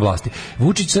održava na vlasti.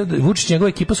 Vučić njegova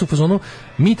ekipa su u fazonu,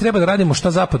 mi treba da radimo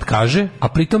šta Zapad kaže, a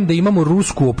pritom da imamo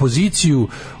rusku opoziciju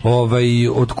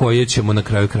od koje ćemo na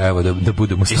kraju krajeva da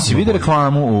budemo. Jesi vidio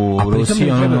reklamu u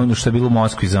Rusiji, ono što je bilo u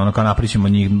Moskvi, za ono kao napričamo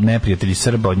njih neprijatelji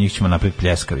Srba, od njih ćemo napraviti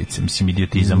pljeskavice, mislim,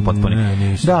 idiotizam potpuni.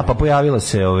 Da, pa pojavila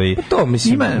se to,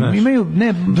 mislim, imaju,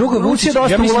 ne, drugo, Vučić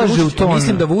dosta ulaže u to.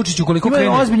 Mislim da Vučić ukoliko krene...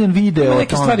 Ima ozbiljan video.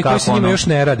 Neke stvari koje se njima još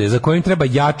ne rade, za kojim treba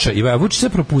jača. I Vučić se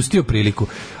propustio priliku.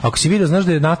 Ako si vidio, znaš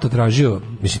da je NATO tražio,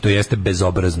 mislim, to jeste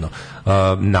bezobrazno,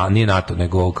 nije NATO,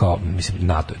 nego kao, mislim,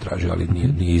 NATO je tražio, ali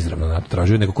nije izravno NATO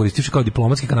tražio, nego koristivši kao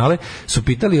diplomatske kanale, su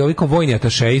pitali ovi kao vojni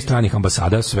atašeji stranih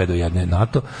ambasada, sve do jedne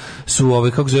NATO,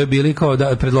 su kako zove, bili kao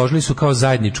da predložili su kao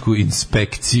zajedničku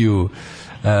inspekciju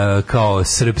kao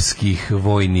srpskih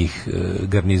vojnih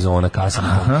garnizona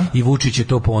kasama. I Vučić je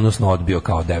to ponosno odbio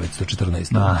kao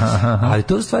 914. Ali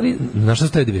to u stvari, na što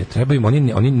ste vidjeli, treba im,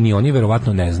 oni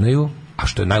verovatno ne znaju, a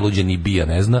što je najluđe ni BIA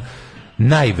ne zna,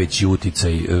 najveći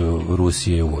uticaj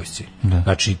Rusije u vojsci.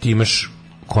 Znači ti imaš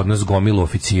kod nas gomilu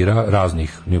oficira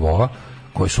raznih nivoa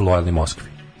koji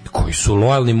su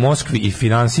lojalni Moskvi i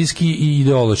finansijski i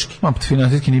ideološki.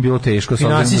 Finansijski nije bilo teško.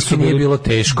 Finansijski nije bilo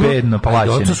teško. Bedno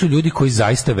plaćeni. To su ljudi koji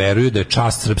zaista veruju da je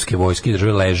čast srpske vojske i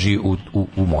države leži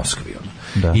u Moskvi.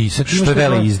 Da. I sad što je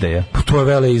vele izdaja. To je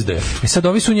vele izdaja. I sad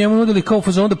ovi su njemu nudili kao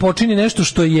fazon da počini nešto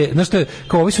što je, znaš što je,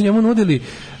 kao ovi su njemu nudili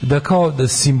da kao da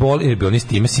simboli, bi oni s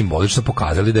time simbolično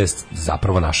pokazali da je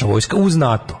zapravo naša vojska uz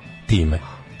NATO time.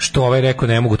 Što ovaj rekao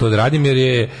ne mogu to da radim jer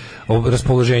je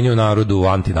raspoloženje u narodu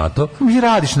anti-NATO. Mi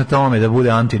radiš na tome da bude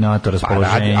anti-NATO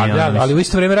raspoloženje. Ali u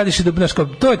isto vrijeme radiš i da, znaš, kao,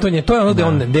 to je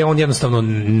ono gde on jednostavno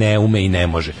ne ume i ne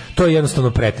može. To je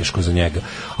jednostavno preteško za njega.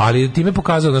 Ali time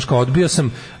pokazao, znaš, kao odbio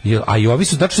sam, a i ovi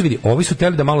su, znači se vidi, ovi su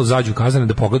teli da malo zađu u kazane,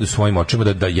 da pogledaju svojim očima,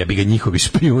 da jebi ga njihovi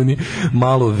špijuni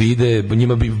malo vide,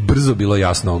 njima bi brzo bilo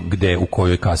jasno gde, u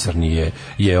kojoj kasarni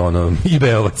je ono i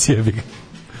Beovac jebi ga.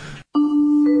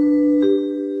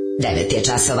 9 je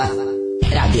časova.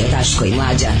 Radio Dasko i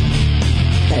Mladja.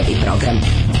 Prvi program.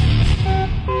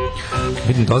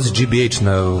 Vidim, dolazi GBH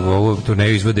na ovu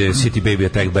turneju, izvode City Baby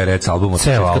Attack by Reds album od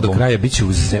početka do kraja, bit će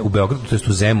u Beogradu, to jest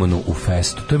u Zemunu, u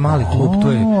Festu. To je mali klub,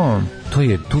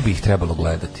 tu bi ih trebalo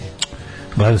gledati.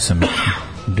 Gledao sam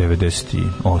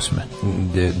 98.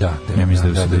 Da, ja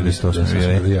mislim da je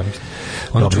 98.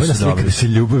 Ono čuvena slika da se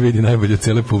ljubav vidi najbolje od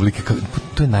cele publike.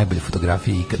 To je najbolje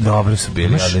fotografije ikada. Dobro su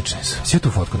bili, odlični su. Sve tu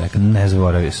fotku nekad? Ne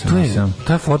zaboravio sam.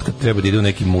 Ta fotka treba da ide u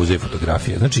neki muzej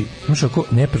fotografije. Znači, imaš ako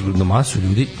nepreglednu masu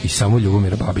ljudi i samo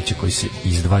Ljubomira Babića koji se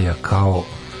izdvaja kao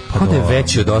da je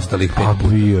veći od ostalih 5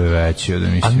 puta. Bio je veći od,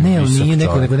 mislim. A ne, nije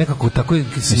nego nekako tako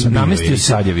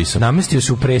namestio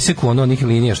se u preseku onih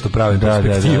linija što prave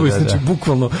perspektivu. Znači,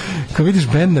 bukvalno, kad vidiš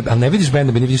benda, ali ne vidiš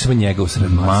benda, ne vidiš samo njega u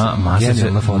sred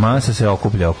masa se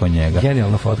okuplja oko njega.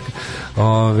 Genijalna fotka.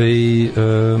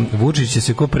 Vučić će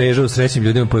se ko prežao srećnim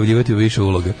ljudima pojavljivati u više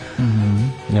uloga.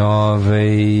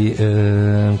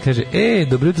 Kaže,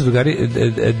 dobro jutro drugari,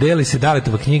 deli se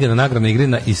Daletova knjiga na nagradnoj igri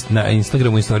na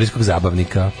Instagramu istorijskog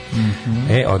zabavnika.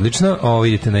 Odlično,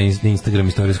 vidite na Instagram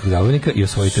istorijskog zabavnika i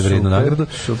osvojite vrednu nagradu.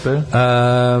 Super.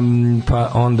 Pa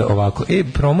onda ovako,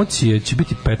 promocije će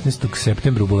biti 15.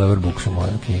 septembra u Boulevard Booksu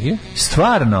moje knjige.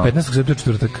 Stvarno? 15. septembra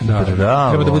četvrtak, da.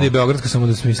 Treba da bude i beogradska, samo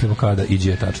da smislimo kada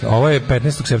iđe tačno. Ovo je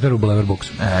 15. septembra u Boulevard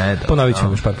Booksu. Ponovit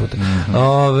ćemo još par puta.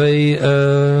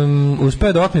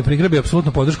 Uspeo da otme prigrabi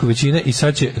apsolutno podršku većine i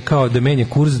sad će kao da menje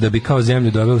kurs da bi kao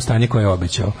zemlju doveo u stanje koje je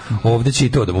obećao. Ovde će i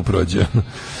to da mu prođe.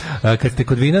 Kad ste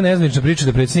kod vina, nezvanična priča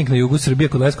da predsjednik na jugu Srbije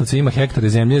kod Leskovca ima hektare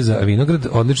zemlje za vinograd,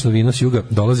 odlično vino s juga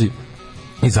dolazi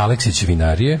iz Aleksić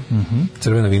vinarije,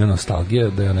 crvena vina nostalgija,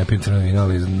 da ja ne pijem crveno vino,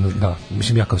 ali da,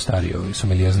 mislim ja kao stariji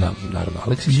sommelier znam, naravno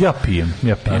Aleksić. Ja pijem.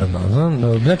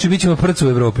 Naravno, znači bit ćemo prc u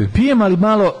Evropi. Pijem, ali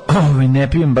malo,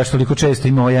 ne pijem baš toliko često,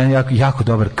 ima jedan jako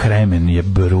dobar kremen, je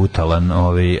brutalan,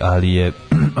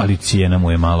 ali cijena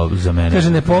mu je malo za mene. Kaže,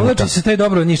 ne povlači se taj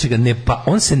dobro od ničega,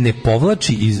 on se ne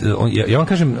povlači iz, ja vam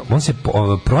kažem,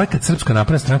 projekat Srpska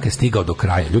napredna stranka je stigao do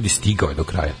kraja, ljudi stigao je do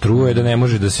kraja, truo je da ne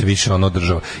može da se više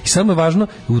održava. I samo je važno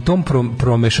u tom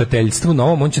promešateljstvu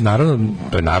novom, on će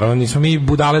naravno nismo mi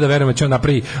budale da verujemo da će on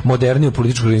napravi moderniju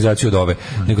političku organizaciju od ove,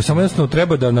 nego samo jednostavno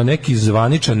treba da na neki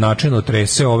zvaničan način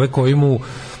otrese ove koji mu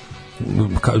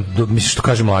mislim što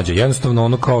kaže Mladja, jednostavno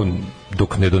ono kao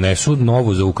dok ne donesu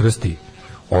novu za ukrasti,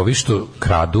 ovi što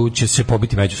kradu će se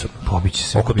pobiti međusobno.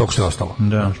 Oko tog što je ostalo.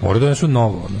 Mora da donesu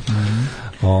novo.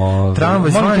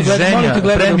 Tramvaj zvani ženja,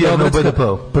 premijerno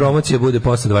BDP-u. Promocija bude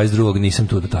posle 22. Nisam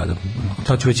tu do tada.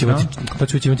 To ću već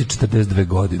imati 42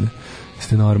 godine.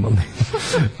 Ste normalni.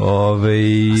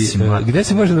 Gde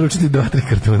se može naručiti 2-3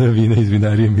 kartona vina iz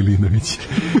vinarije Milinović?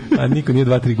 A niko nije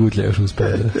 2-3 gutlja još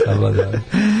uspeo da savlada.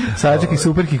 Sačekaj,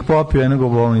 Superkik popio jednog u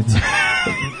bolnici.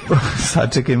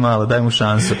 Sačekaj malo, daj mu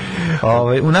šansu.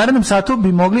 U narednom satu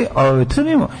bi mogli, to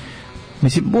nimo,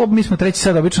 Mislim, mi smo treći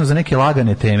sad obično za neke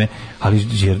lagane teme, ali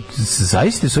jer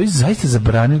zaista su zaista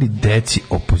zabranili deci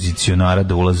opozicionara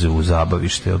da ulaze u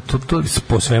zabavište. To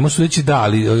po svemu sudeći da,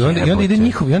 ali onda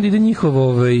ide njihov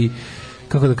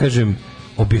kako da kažem,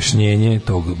 objašnjenje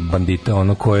tog bandita,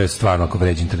 ono koje stvarno ako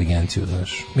vređa inteligenciju,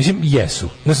 znaš. Mislim, jesu.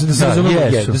 Da se razumemo,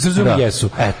 jesu.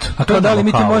 Eto. A to da li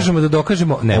mi to možemo da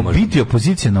dokažemo? Ne možemo. Biti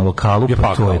opozicija na lokalu,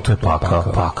 pa to je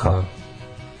pakao.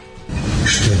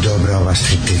 Što je dobra ova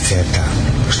stripticeta,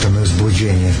 što me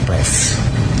uzbuđuje njen ples.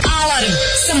 Alarm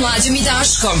sa Mlađom i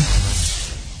Daškom.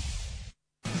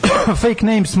 Fake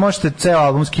Names, možete ceo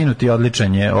album skinuti,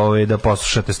 odličan je, da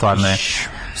poslušate,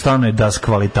 stvarno je das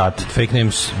kvalitat. Fake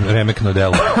Names, remekno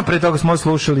delo. Pre toga smo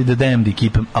slušali The Damned i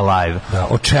Keep 'Em Alive. Da,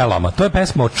 o čelama, to je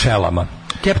pesma o čelama.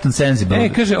 Captain Sensible.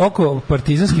 Kaže, oko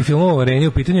partizanskih filmova u Areni,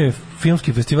 u pitanju je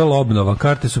filmski festival Obnova.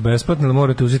 Karte su besplatne, ali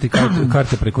morate uzeti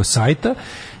karte preko sajta.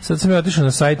 Sad sam ja otišao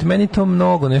na sajt, meni to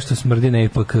mnogo nešto smrdi, ne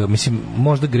ipak, mislim,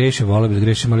 možda grešim, volio bi da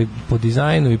grešim, ali po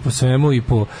dizajnu i po svemu i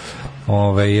po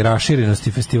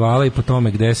raširenosti festivala i po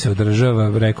tome gde se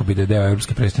održava, rekao bi da je deo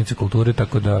Evropske prestonice kulture,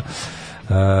 tako da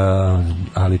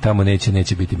ali tamo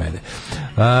neće biti mene.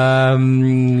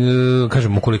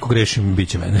 Kažem, ukoliko grešim, bit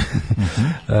će mene.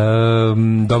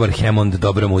 Dobar Hammond,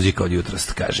 dobra muzika od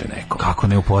jutros, kaže neko. Kako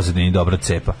ne u pozadini, dobra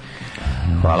cepa.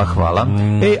 Hvala.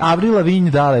 Avril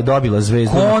Lavigne dobila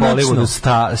zvezdu na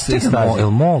Hollywoodu. Je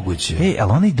li moguće?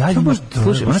 Ali ona i dalje ima,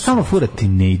 slušaj, ona samo fura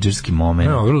tinejdžerski moment.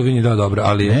 Ne, Avril Lavigne da dobra,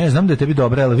 ali... Ne, znam da je tebi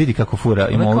dobra, ali vidi kako fura.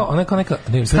 Ona kao neka...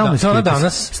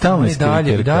 Stalno je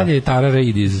skaterka. I dalje je Tara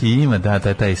Reid. Ima, da,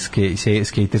 taj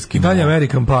skaterski moment. I dalje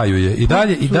American Pie je. I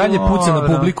dalje puca na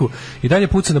publiku. I dalje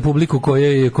puca na publiku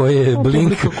koje je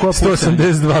Blink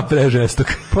 182 prežestok.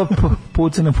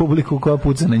 Puca na publiku koja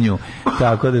puca na nju.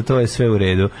 Tako da to je sve u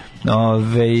redu.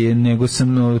 Nego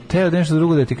sam teo nešto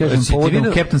drugo da ti kažem povodom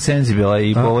Captain Sensible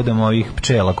i povodom ovih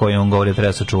pčela koje on govori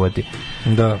treba sačuvati.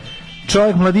 Da.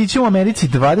 Čovjek mladića u Americi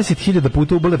 20.000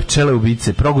 puta ubile pčele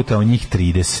ubice, progutao njih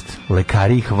 30.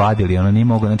 Lekari ih vadili, ono nije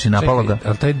mogo, znači napalo ga.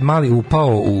 Ali taj mali upao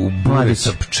u bure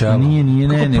sa pčela? Nije,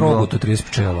 kako progutao 30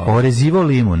 pčela? Orezivo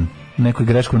limun. Neko je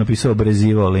greškom napisao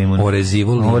obrezivao limun.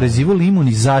 Orezivo limun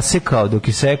i zasekao, dok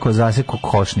je zasekao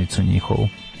košnicu njihovu.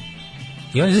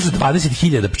 I on je izašao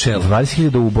 20.000 pčela.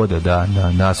 20.000 uboda,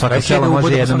 da. Svaka pčela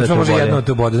može jednom da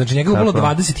te ubode. Znači njega je ubilo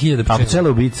 20.000 pčela. A pčele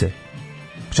ubice?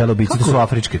 Pčele ubice, to su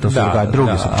afričke, to su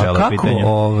druge su pčele u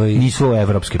pitanju. Nisu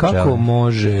evropske pčele. Kako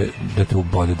može da te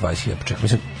ubode 20.000 pčela?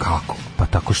 Mislim, kako? Pa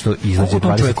tako što izađe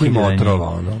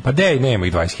 20.000 Pa dej, nema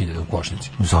ih 20.000 u košnici.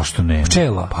 Zašto nema?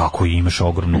 Pčela. Pa ako imaš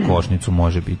ogromnu košnicu,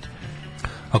 može biti.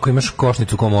 Ako imaš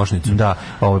košnicu ko mošnicu. Da,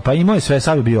 pa imao je sve,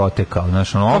 sad bi bio otekao.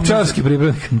 Pčelarski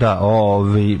pripravnik. Da,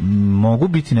 mogu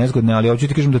biti nezgodne, ali hoću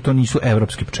ti kažem da to nisu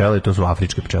evropske pčele, to su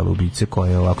afričke pčele ubice,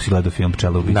 koje, ako si gledao film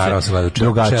Pčele ubice, naravno se gledao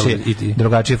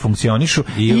drugačije funkcionišu.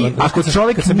 I ako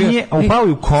čovjek nije upao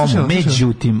u komu,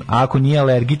 međutim, ako nije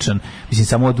alergičan, mislim,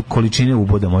 samo od količine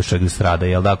uboda može čovjek da strada,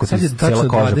 jel da, ako ti cela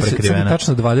koža prekrivena.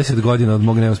 Tačno 20 godina od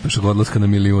mog neuspešnog odlaska na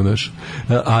Milionaš.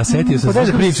 A setio sam... Pa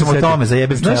da pričamo o tome, za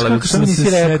jebe pčele,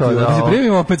 da se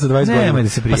prijavimo opet za 20 godina.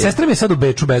 Pa sestra mi je sad u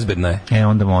Beču, bezbedna je.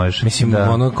 Onda možeš. Mislim,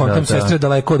 kontam sestre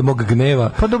daleko od mog gneva.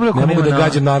 Pa dobro, ne mogu da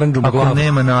gađam narandžu u glavu. Ako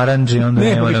nema narandži, onda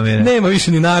nema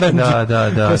više ni narandži.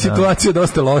 Da. Situacija je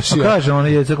dosta lošija. Pa kaže, ona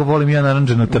je tako, volim ja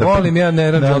narandžu trpim. Volim ja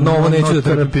narandžu, ali novo neću da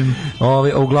trpim.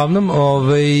 Uglavnom,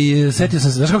 setio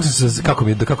sam se, znaš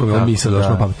kako mi on misao došlo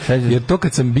na pamet. Jer to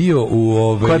kad sam bio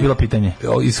u... Koje je bilo pitanje?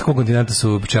 Iz kog kontinenta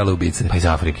su pčele ubice? Pa iz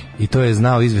Afrike. I to je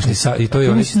znao izvešni... To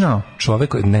nisi znao?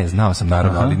 Čovek, ne, znao sam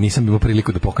naravno, ali nisam imao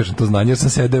priliku da pokažem to znanje, jer sam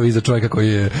sedeo iza čovjeka koji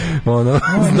je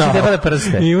znao. Debele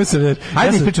prste.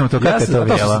 Ajde ispričamo to kako je to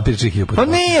bijela. Pa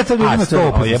nije to ljudima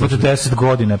to. Jebote 10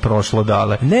 godina je prošlo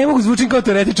dale. Ne mogu zvučim kao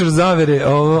teoretičar zavere.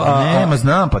 Nema,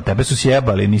 znam, pa tebe su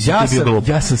sjebali, nisi ti bio glup.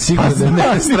 Ja sam siguran da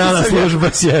neka strana služba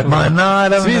sjeba. Ma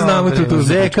naravno. Svi znamo tu.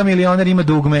 Zeka milioner ima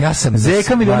dugme.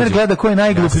 Zeka milioner gleda ko je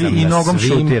najgluplji i nogom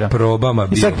šutira.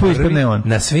 I sad ispadne on.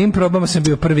 Na svim probama sam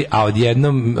bio prvi, a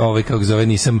odjednom, kako zove,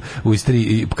 nisam u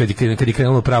Istri, kad je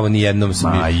krenulo pravo, nijednom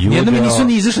mi nisu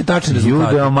ni izašli tačni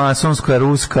rezultati. Judeo-masonska,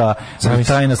 ruska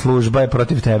tajna služba je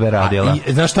protiv tebe radila.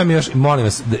 Znaš šta mi još, molim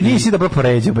vas... Nisi dobro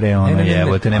poređao, bre,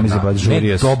 te ne mi zabati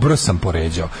žurio. Ne, dobro sam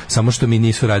poređao, samo što mi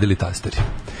nisu radili tasteri.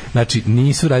 Znači,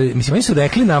 nisu radili, mislim, oni su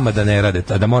rekli nama da ne rade,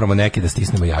 da moramo neke da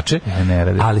stisnemo jače,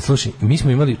 ali slušaj, mi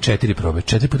smo imali 4 probe,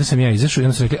 4 puta sam ja izašao i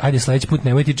onda su rekli, ajde sledeći put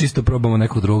nemoj ti čisto probamo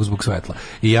nekog drugog zbog svetla.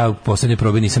 I ja u poslednje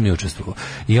probe nisam ni učestvovao.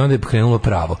 I onda je krenulo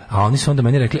pravo, a oni su onda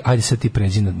meni rekli, ajde sad ti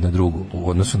pređi na drugu, u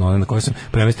odnosu na one na koje sam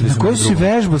premestili su na drugu. Na koju si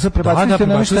vežbu, sad prebacili te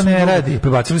na nešto ne radi.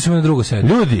 Prebacili su me na drugu sedmu.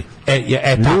 Ljudi.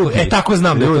 Tako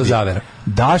znam da je to zavera.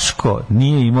 Daško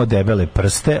nije imao debele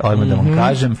prste, odmah da vam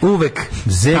kažem. Uvek.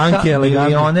 Zeka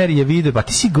milioner je video, pa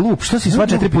ti si glup, što si sva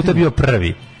 4 puta bio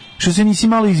prvi? Što se nisi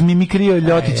malo izmimikrio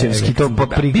Ljotićevski, to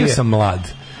prikrije? Bio sam mlad.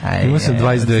 Imao sam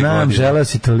 22 godine. Znam, želeo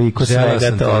si toliko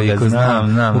svega toga,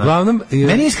 znam. Uglavnom,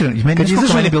 meni iskreno,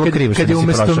 meni bilo krivo što kad je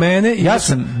umesto mene, ja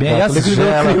sam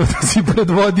želeo da si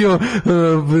predvodio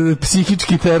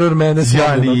psihički teror mene.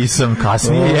 Ja nisam,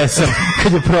 kasnije jesam,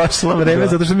 kad je prošlo vreme,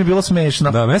 zato što mi je bilo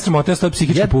smešno. Da, mestro Motija stoji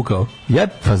psihički pukao. Ja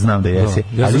pa znam da jesi.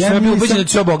 Ali ja bio ubeđen da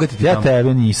ću se obogatiti. Ja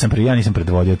tebe nisam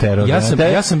predvodio teror.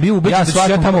 Ja sam bio ubeđen da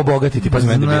ću ja tamo obogatiti, pa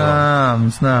mene bilo.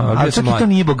 Znam. Ali čak i to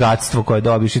nije bogatstvo koje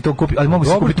dobiš i to kupi, ali mogu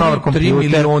se kupiti novi kompjuter. 3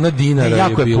 miliona dinara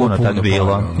jako je puno tad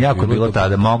bilo. Jako je bilo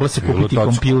tada. Moglo se kupiti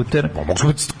kompjuter. Moglo se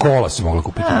kupiti kola, se moglo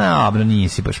kupiti. Dobro,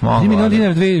 nisi baš moglo. 3 miliona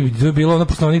dinara, to je bilo ono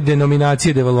poslovni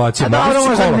denominacije, devaluacije. Dobro,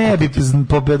 možda ne bi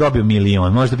dobio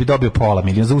milion, možda bi dobio pola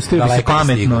miliona. Zaustavio bi se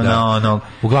pametno na ono.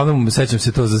 Uglavnom, sećam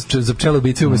se to, za pčele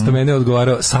ubice umesto mene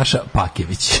odgovarao Saša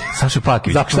Pakević. Saša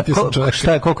Pakević.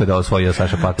 Šta je, koliko je dao osvojio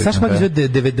Saša Pakević? Saša Pakević je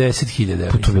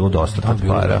 90.000. To je bilo dosta.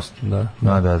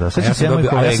 Da. Sećam se,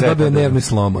 ja sam dobio nervni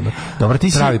slom. Dobro,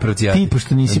 ti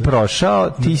pošto nisi prošao,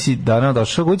 ti si danas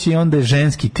došao kući i onda je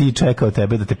ženski ti čekao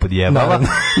tebe da te podjebava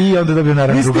i onda dobio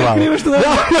naravno u glavu.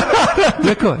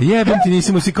 Rekao, jebem ti,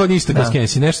 nisi mu si kao ništa kao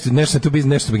skensi, nešto tu bi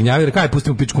nešto gnjavi, kaj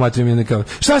pustimo pičku materiju mi kao.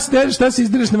 Šta se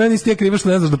izdereš na meni, ti je krivo što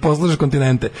ne znaš da poslažeš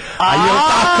kontinente. A je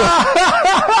tako.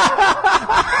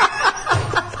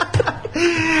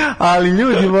 Ali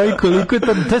ljudi moji, koliko je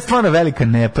to je stvarno velika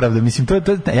nepravda. Mislim, to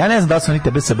ja ne znam da su oni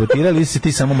tebe sabotirali ili si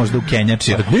ti samo možda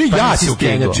ukenjačio. Ja se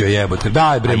ukenjačio, jebote.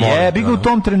 Daj bre, molim. Jebi ga u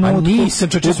tom trenutku. Nisam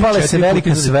upale se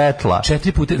velika svetla.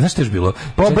 4 puta, znaš što je bilo?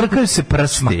 Pobrkaju se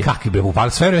prsti. Ma kakvi bre,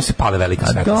 upale sve vreme se pale velika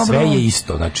svetla. Sve je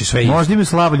isto, znači sve je isto. Možda ima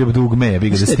Slavoljub dugme, jebi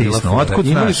ga da stisnu. Otkud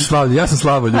znaš? Ja sam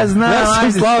Slavoljub. Ja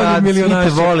sam Slavoljub milionaš. Te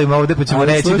volim, ovde pa ćemo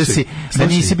reći da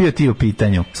nisi bio ti u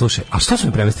pitanju. Slušaj, a što su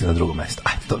me premestili na drugo mesto?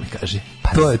 Ajde, to mi kaži.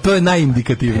 To je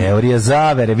najindikativnije. Teorija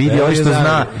zavere, vidi ovo što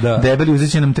zna, debeli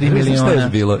uzeće nam 3 miliona. Šta je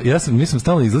bilo? Mi smo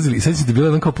stalno izlazili i sad ćete bilo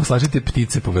jedan kao poslažite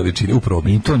ptice po veličini u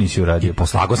probi. I to nisi uradio.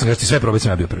 Poslagao sam, sve probe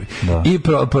sam ja bio prvi. I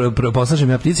poslažem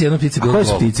ja ptice, jedna ptica bila golub. A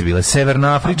koje su ptice bile?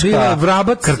 Severna Afrička, bila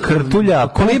vrabac, krtulja,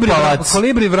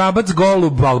 kolibri, vrabac,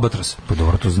 golub, albatros. Pa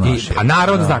dobro, to znaš. A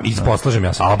naravno znam, poslažem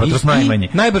ja sam. Albatros najmanji.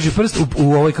 Najbrži prst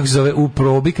u ovoj, kako se zove, u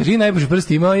probi, kaže, najbrži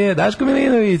prst imao je Daško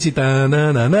Milinović i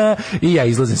i ja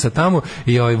izlazim sa tamo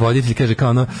i ovaj voditelj kaže kao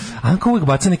ono, Anka uvijek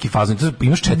baca neki fazon,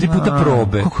 imaš 4 puta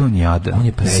probe. Kako on jada? On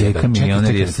je Zeka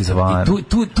milioner je stvar.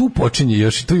 Tu počinje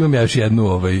još, tu imam ja još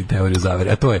jednu teoriju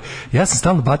zavere, a to je, ja sam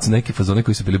stalno bacao neke fazone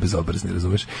koji su bili bezobrazni,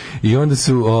 razumeš? I onda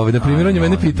su, na primjer, on je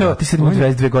mene pitao... Ti sad ima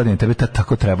 22 godine, tebe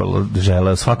tako trebalo,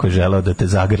 svako je želeo da te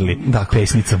zagrli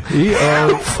pesnicom. I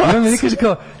on meni kaže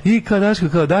kao Daško,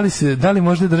 da li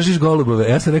možda držiš golubove?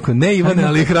 Ja sam rekao, ne Ivane,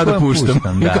 ali ih rado puštam.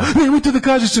 Nemoj to da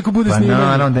kažeš ako bude snimanje. Pa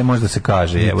naravno da je možda se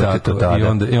kaže, evo te to tada.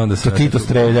 I onda to Tito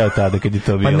streljao tada kad je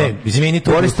to bilo. Pa ne, izvini,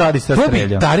 to Boris Tadić streljao. To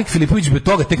bi Tarik Filipović bi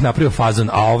toga tek napravio fazon,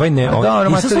 a ovaj ne.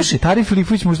 Tarik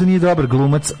Filipović možda nije dobar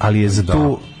glumac, ali je za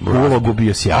tu ulogu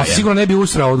bio sjajan. A sigurno ne bi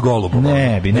usrao od golubova.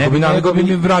 Nego bi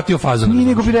mi vratio fazon. Nije,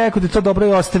 nego bi rekao da to dobro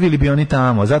i ostavili bi oni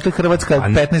tamo. Zato je Hrvatska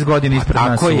 15 godina ispred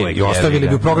nas. Tako je, i ostavili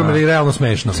bi u programu, ali realno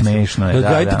smešno. Smešno je, da.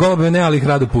 Dajte golubove, ne, ali ih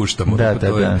rado puštamo. Da.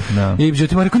 I bi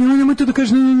ti rekao, nemoj to da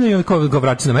kažeš, ne, ga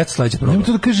vraći na mesto sledeće programe. Nemoj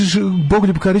to da kažeš,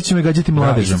 Bogoljub Karić će me gađati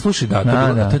mladežom. Slušaj, to je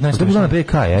najsmešnije. To je bilo na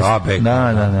BK, jes?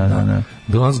 Da.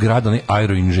 Bila on zgrada, onaj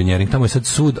aeroinženjering, tamo je sad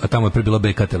sud, a tamo je pre bila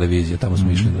BK televizija, tamo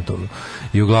smo išli na to.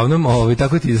 I uglavnom,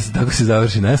 tako se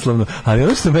završi neslavno, ali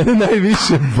ono što mene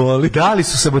najviše boli... Da li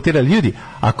su sabotirali ljudi?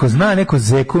 Ako zna neko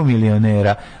Zeku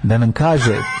milionera da nam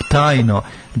kaže tajno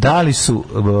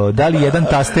da li jedan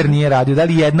taster nije radio, da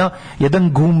li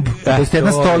jedan gumb,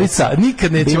 jedna stolica,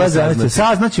 nikad nećemo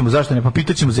saznaćemo zašto ne, pa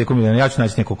pitaćemo Zeku milionera, ja ću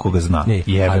naći nekog koga zna.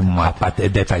 Jebe mu mati. Pa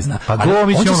detaj zna. Pa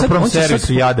Gomić je na prvom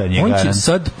servisu jadanje. On će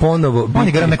sad ponovo... On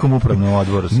je gara nekom upravnom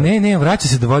odboru. Ne, vraća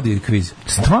se da vodi kviz.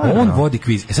 Stvarno? On vodi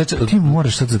kviz. Ti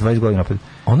moraš sad za 20 godina napred.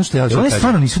 Ono što ja kažem. Oni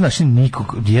stvarno nisu našli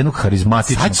nikog, jednog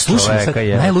harizmatičnog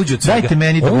čoveka. Najluđe od svega. Dajte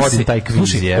meni da vodim taj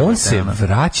kviz. On se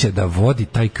vraća da vodi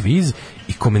taj kviz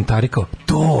i komentari kao,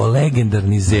 to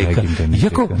legendarni Zeka.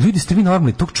 Iako, ljudi, ste vi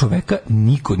normalni, tog čoveka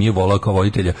niko nije volao kao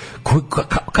voditelja.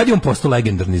 Kad je on postao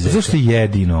legendarni Zeka? Zašto je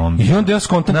jedino on bio? I onda ja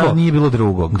skontam kao... Nije bilo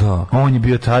drugog. Da. On je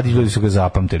bio tad i ljudi su ga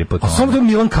zapamtili po tome. A samo da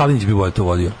Milan Kalinić bi to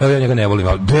vodio. Evo ja njega ne volim,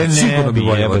 ali sigurno bi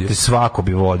vodio. Svako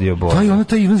bi vodio.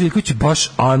 Taj Ivan Zeljković je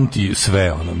baš anti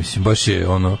sve, mislim, baš je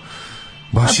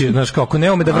baš je, znaš, kako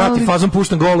ne ome da vrati fazom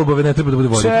puštam golubove, ne treba da bude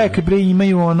voditelj. Čekaj, bre,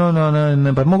 imaju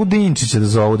pa mogu Dinčića da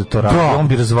zovu da to radi, on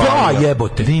bi razvalio. Da,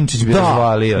 jebote. Dinčić bi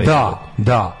razvalio.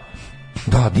 Da.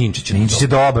 Da, Dinčić je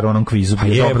dobar u onom kvizu,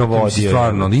 bio dobro vodio.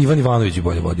 Stvarno, Ivan Ivanović je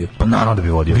bolje vodio. Pa naravno da bi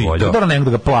vodio bolje. Dobro, nego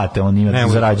da ga plate, on ima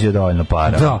zarađuje dovoljno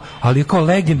para. Da, ali je kao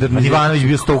legendarni Ivanović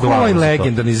bio 100 u glavu. Koji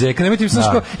legendarni Zeka? Nemojte mi znaš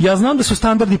kao, ja znam da su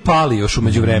standardi pali još u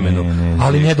međuvremenu,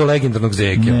 ali ne do legendarnog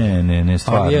Zeke. Ne,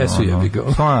 stvarno. Ali jesu jebi ga.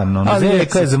 Stvarno,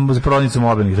 Zeka je za prodavnicu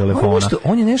mobilnih telefona.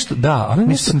 On je nešto, da,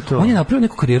 ali on je napravio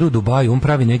neku karijeru u Dubaju, on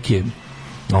pravi neke,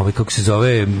 kako se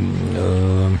zove,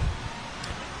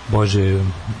 Bože,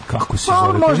 kako se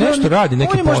zove? Možda nešto radi,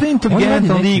 neki on je možda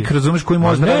inteligentan lik, razumeš, koji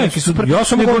možda radi neki super. Ja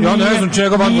ne znam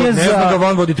čega van, ne znam ga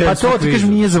van voditeljstva. Pa to ti kažem,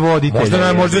 nije za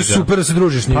voditelja. Možda je super da se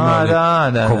družiš s njim. Pa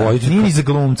da. Nije ni za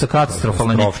glumca,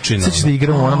 katastrofalno. Sad ćeš da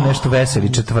igram u onom nešto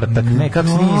Veseli četvrtak. Ne, kako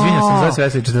se nije, izvinjam se, zove se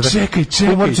Veseli četvrtak. Čekaj.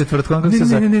 Humor četvrtak, kako se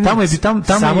zove? Tamo je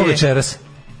samo večeras.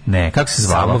 Ne, kako se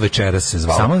zvalo? Samo večeras se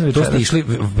zvalo. To ste išli,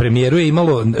 premijeru je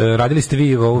imalo, radili ste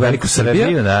vi u Veliku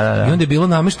Srbiju, da. I onda je bilo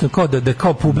namešteno kao da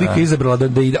kao publika izabrala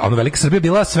da ide, ono Velika Srbija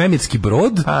bila svemirski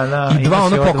brod i dva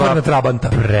ono pokvarena Trabanta.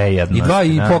 Prejedno. I dva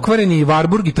i pokvareni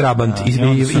Varburg i Trabant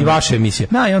i vaše emisije.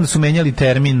 Da, i onda su menjali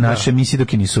termin naše emisije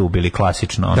dok je nisu ubili,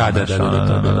 klasično. Da.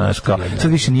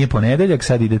 Sad više nije ponedeljak,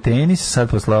 sad ide tenis, sad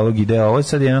posle ovog ide ovo,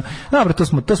 sad je dobro,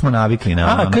 to smo navikli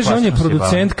na. Kaže on je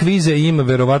producent kviza i ima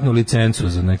verovatno licencu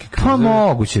za neke kvize. Pa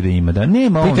moguće da ima, da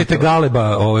nema. Pitajte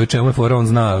Galeba, čemu je fora, on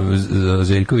zna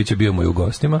Zeljković je bio moj u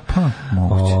gostima. Pa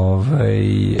moguće.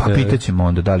 Pa pitaćemo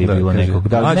onda da li je bilo nekog.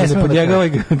 Ne znam pod njega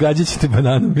gađaćete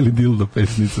bananom ili dildo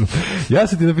pesnicom. Ja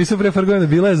sam ti napisao pre par godina,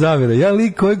 bila je zavjera. Ja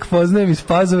lik kojeg poznajem iz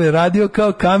Pazove radio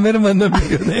kao kamerman na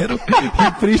Milioneru i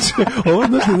priča, ovo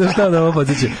znaš šta da ovo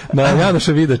podsjeća, na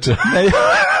Janoša Vidača.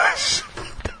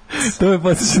 To me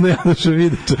podsjeća na Janoša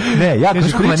Vidača. Ne, jako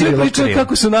pričao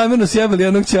kako su namjerno sjebali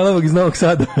jednog ćelavog iz Novog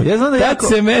Sada. Ja znam da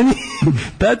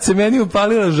tad se meni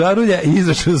upalila žarulja i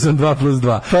izašao sam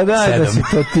 2+2. Pa da si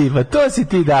to ti, pa to si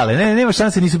ti dale. Ne, nema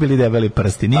šanse, nisu bili debeli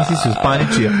prsti, nisi se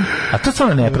uspaničio. A to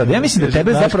stvarno nepravda. Ja mislim da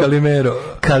tebe zapravo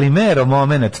Kalimero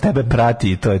moment tebe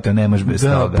prati i to je to, nemaš bez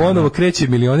toga. Ponovo kreće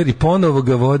Milioner i ponovo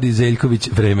ga vodi Zeljković,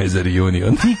 vreme za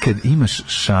reunion. Ti kad imaš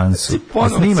šansu, a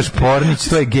snimaš pornić,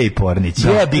 to je gej pornić.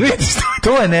 Jebi,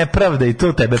 to je nepravda i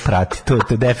to tebe prati. To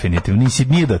je definitivno,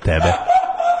 nije do tebe.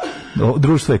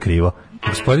 Društvo je krivo.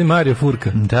 Gospodin Mario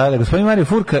Furka. Da, gospodin Mario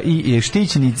Furka i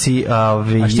štićenici, a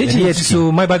štićenici su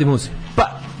My Body Moose. Pa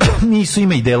nisu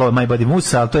ime i delove My Body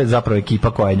Moose, ali to je zapravo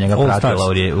ekipa koja je njega pratila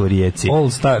u Rijeci. All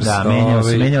Stars. Da,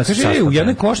 menjao se sastav. U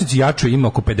jednoj košnici jačo ima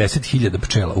oko 50.000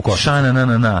 pčela u košnici.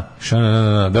 Šananana.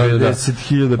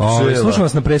 50.000 pčela. Slušam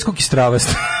vas na preskok i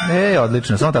stravast.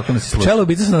 Odlično, samo tako nas sluša. Pčele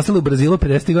ubice su nastale u Brazilu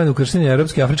 50. godina u krštenju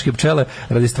evropske i afričke pčele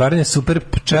radi stvaranja super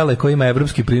pčele koja ima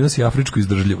evropski prinos i afričku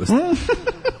izdržljivost.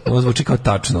 Ovo zvuči kao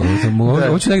tačno.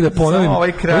 Hoću negde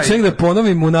da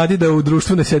ponovim u nadi da u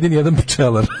društvu ne sjedi nijedan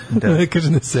pčelar. Ne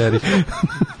kaže ne seri.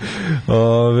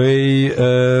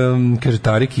 Kaže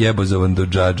Tarik jebozovan do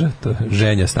džadža.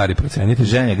 Ženja, stari procenitelj.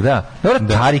 Ženjak, da. Dobro,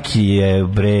 Tarik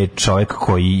je čovjek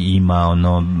koji ima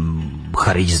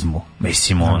harizmu.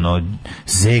 Mislim,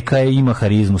 Zeka ima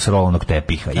harizmu s rolovnog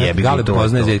tepiha. Galeb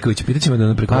poznaje Zeljkovića. Pitaćemo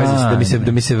da preko veze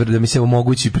da mi se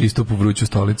omogući pristup u vruću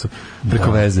stolicu.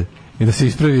 Preko veze. I da se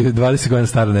ispravi 20 godina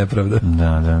stara nepravda.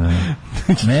 Da.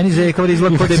 Meni Zeka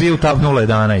izgleda kod je bio tap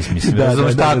 011, mislim.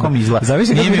 Da, tako mi izgleda.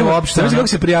 Zavisi kako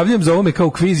se prijavljujem za ovome kao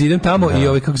kviz, idem tamo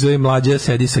i kako zove Mladja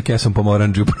sedi sa kesom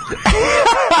pomoranđu.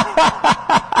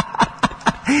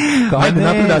 Ajde,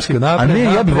 napred Daško, napred. A ne,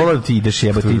 ja bih volao da ti ideš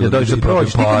jebati, da dođeš da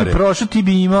prođeš. Ti kad bi prošao, ti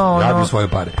bi imao ja bi svoje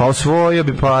pare. Pa osvojio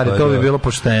bi pare, to bi bilo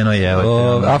pošteno,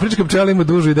 jebate. Afrička pčela ima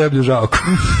dužu i deblju žalku.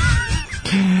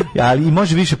 Ali i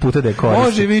može više puta da je koristi.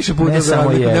 Može više puta,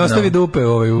 ne ostavi dupe.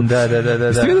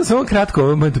 Da. Ste vidio samo kratko,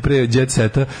 ovaj moment pre Jet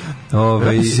Seta.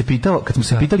 Kad smo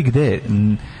se pitali gde je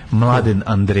Mladen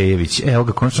Andrejević, evo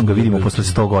ga, konačno ga vidimo posle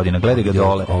 100 godina, gledaj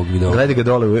ga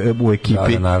dole u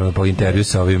ekipi. Da, naravno, po intervju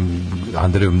sa ovim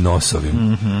Andrejom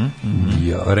Nosovim.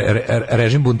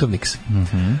 Režim Buntovniks.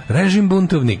 Režim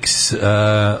Buntovniks,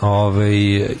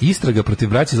 istraga protiv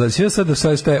braća Zlati. Sve sad da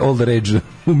sve je all the rage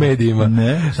u medijima.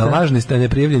 Lažni stanje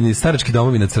prijavljeni starački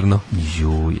domovi na crno.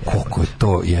 Koliko je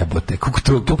to jebote,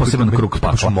 to poseban krug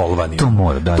baš molvani. To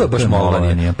mora, da. To je baš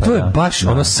molvani. To je baš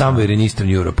ono somewhere in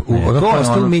Eastern Europe.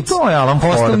 To je Alan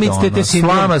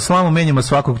Ford. Slamu menjamo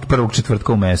svakog prvog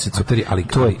četvrtka u mesecu. Ali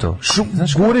to je to.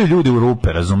 Guraju ljudi u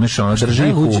rupe, razumeš? Drži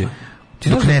ih u...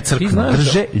 Dok ne crknu,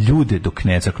 drže ljude dok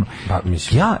ne crknu. Pa,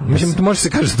 mislim, to može se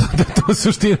kaže da to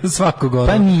suština svakog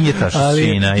Pa nije ta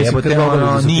suština,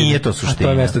 nije to suština. A to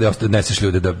je mesto da odneseš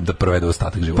ljude da provedu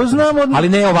ostatak života. Pa znamo, ali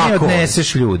ne ovako. Ne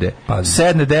odneseš ljude.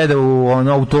 Sedne deda u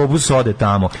autobus, ode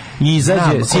tamo. I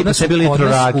izađe, sidi sebi litru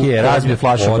rakije, razbije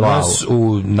flašu glavu. Od nas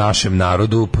u našem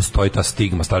narodu postoji ta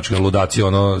stigma, staračka ludacija,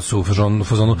 su u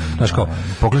fazonu, znaš kao,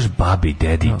 pogledaš babi i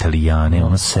dedi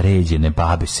Italijane, sređene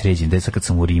babe, sređene deca, kad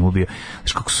sam u Rimu bio,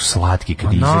 znaš kako su slatki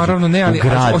kad izađu u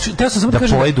grad, da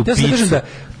pojedu picu.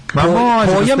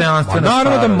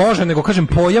 Naravno da može, nego kažem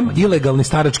pojam ilegalni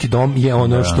starački dom je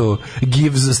ono što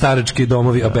gives starački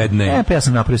domovi a bad name. Pa ja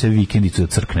sam napravio sebi vikendicu da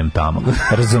crknem tamo.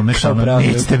 Razumeš,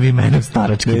 nećete vi mene u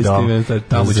starački dom.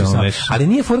 Ali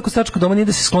nije fora kod staračkog doma, nije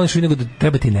da se skloniš, nego da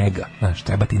treba ti nega. Znaš,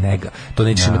 treba ti nega. To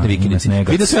nećeš imati na vikendici.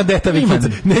 Vidio sam ja deta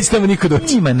vikendica, neće tamo niko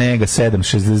doći. Ima nega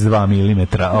 7,62 mm.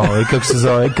 Kako se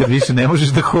zove, kad više ne možeš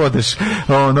da hodeš,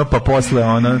 pa posle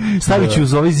stavit ću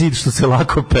uz ovaj zid što se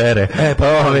lako pere.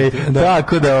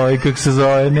 Tako da, kako se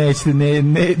zove,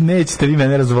 nećete vi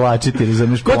mene razvlačiti,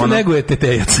 razumiješ? Ko te neguje,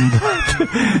 tetejac?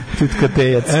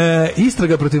 Tetejac.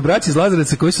 Istraga protiv braća iz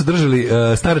Lazarevca koji su držali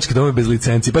staračke dome bez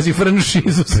licenci. Pa si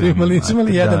franšizu su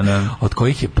imali jedan. Od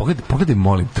kojih je, pogledaj,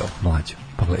 molim te, Mlađo,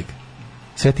 pogledaj.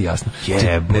 Sve ti jasno.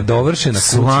 Nedovršena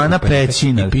slana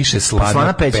pećina. I piše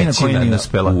slana pećina koja nije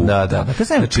uspela. Da.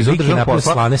 Znači, Viki napravio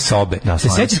slane sobe. Se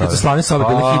sećaš kad su slane sobe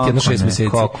bile hit jedno 6 meseci?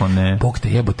 Kako ne? Bog te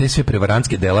jebo, te sve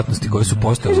prevarantske delatnosti koje su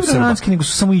postojale u Srbiji. Prevarantske, nego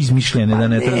su samo izmišljene.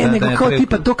 Nego kao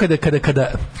tipa to kada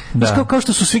kao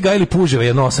što su svi gajili puževe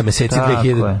jedno 8 meseci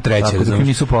 2003. Dok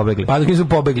nisu pobegli. Pa dok nisu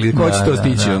pobegli, ko će to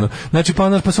stići? Znači,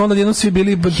 pa su onda jednom svi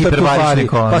bili hitlerički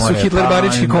pa su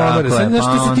hitlerički komore. Znači,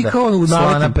 to su ti kao u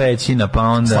slana pećina,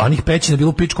 pa onda slanih pećina bilo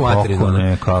u pičku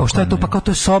materinu. Kao šta je to? Pa kao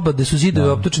to je soba gde su zidovi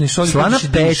optočeni solid. Slana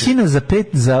pećina za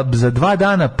 2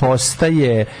 dana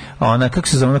postaje ona, kako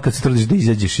se zove kad se trudiš da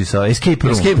izađeš iz escape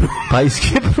room. Pa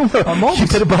escape room,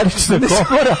 hiperbarična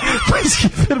komora, pa iz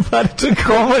hiperbarične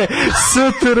komore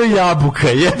STR jabuka,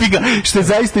 jebi ga, što je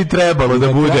zaista i trebalo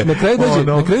da bude. Na kraju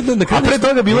dođe, a pre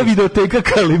toga bila videoteka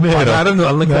Kalimera. Pa naravno,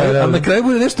 ali na kraju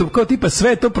bude nešto kao tipa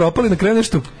sve to propali, na kraju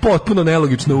nešto potpuno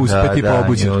nelogično uspeti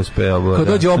pobuđeno. Kao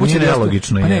dođe obućer,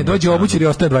 dođe obućer i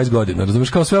ostaje 20 godina. Razumeš,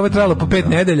 kao sve ovo je trajalo po 5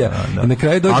 nedelja i na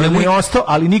kraju dođe...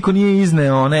 Ali niko nije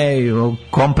izneo onaj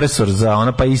kompresor za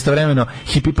ona, pa istovremeno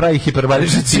pravi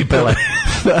hiperbarične cipele.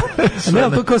 Ne,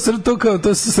 ali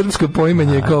to srpsko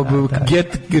poimanje kao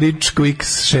get rich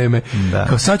quick šeme.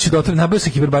 Kao sad ću da nabavio se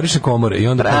hiperbarične komore i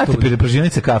onda... Brate,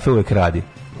 pržionica kafe uvek radi.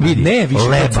 Vidi, ne, više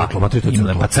leba.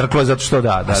 Pa crklo je zato što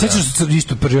da. Sećaš se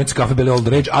isto prženice kafe bile old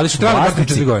rage, ali su trebali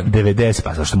biti 4 godine. 90,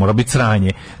 pa zašto mora biti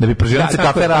sranje. Da bi prženice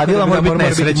kafe radila, mora biti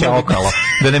nesreća okolo,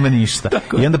 da nema ništa.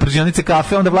 I onda prženice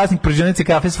kafe, onda vlasnik prženice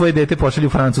kafe svoje dete pošalje u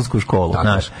francusku školu,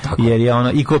 znaš. Jer je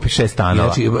ono i kupi 6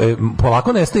 stanova. Znači,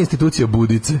 polako nestaje institucija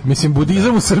budice. Mislim,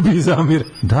 budizam u Srbiji zamire.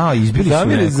 Da, izbili su.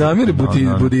 Zamire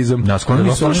budizam.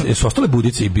 Su ostale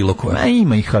budice i bilo koje. Ma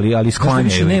ima ih, ali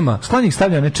sklanjaju. Sklanjih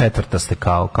stavlja one četvrtaste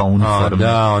kao uniforme.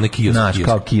 Da, one kiosk.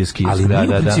 Kao kiosk. Ali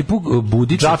nije u principu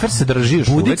budica. Džafer se drži još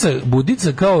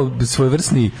budica kao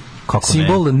svojevrsni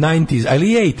simbol 90s, ali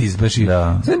 80s, baš i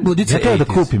budica. Ja treba da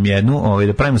kupim jednu,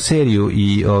 da pravimo seriju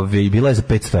i bila je za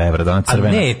 500 evra, da ona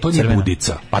crvena. A ne, to nije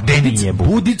budica. Pa nije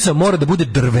budica mora da bude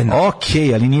drvena.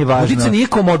 Okej, ali nije važno. Budica nije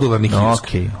kao modularni kiosk.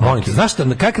 Molim te, znaš šta,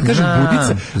 kad kažem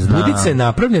budica je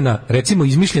napravljena, recimo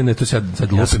izmišljena, to sad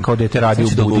lupim. Ja sam kao dete radio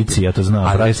u budici, ja to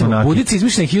znam. Budica je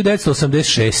izmišljena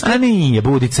 1986. A nije,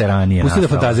 budica je ranije. Pusti da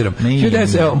fantaziram.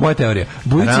 Evo, moja teorija.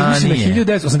 Budica je izmišljena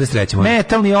 1983.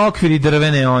 Metalni okviri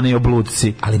drvene, oni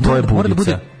obludci. Ali to je budica. Mora da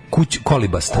bude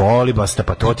kolibasta.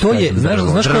 Pa to je,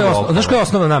 znaš koja je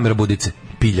osnovna namera budice?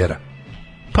 Piljara.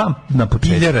 Pa na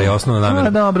početku. Piljara je osnovna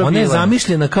namera. Ona je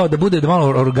zamišljena kao da bude malo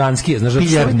organskije, znaš,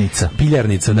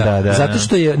 piljarnica, da. Zato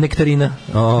što je nektarina.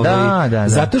 Da.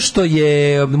 Zato što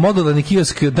je modularni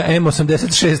kiosk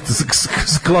M86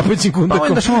 s klopećim kundakom. Pa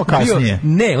on je došao malo kasnije.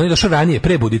 Ne, on je došao ranije,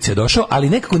 pre budice je došao, ali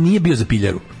nekako nije bio za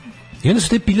piljaru. I onda su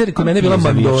te piljare, kod mene je bila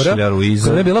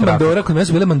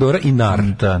Mandora i Nar.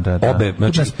 Da. Obe,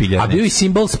 znači, a bio i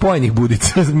simbol spojenih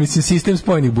budica, mislim, sistem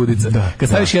spojenih budica. Kad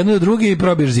staviš jednu do druge i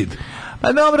probiješ zid.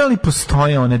 Pa dobro, ali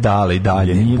postoje one dale i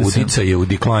dalje. Budica je u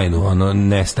decline-u, ono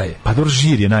nestaje. Pa dobro,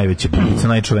 žir je najveća budica,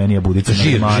 najčuvenija budica.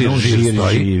 Žir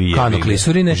živi. Kano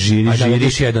klisurine, žir,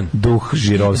 duh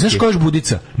žirovski. Znaš koja je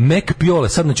budica? Mek Piole,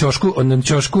 sad na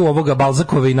ćošku ovoga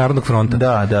Balzakove i Narodnog fronta.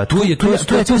 Da. Tu je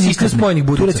sistem spojenih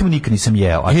budica. Tu recimo nikad nisam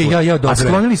jeo. A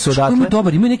sklonili su odatle.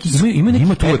 Ima neki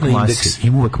etno indeks.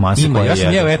 Ima uvek masa. Ja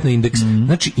sam jeo etno indeks.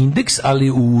 Znači indeks,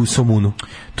 ali u Somunu.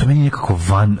 To meni nekako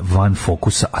van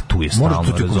fokusa, a tu je stvarno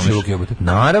normalno, razumeš.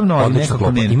 Naravno, ali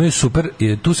nekako ne. Imaju super,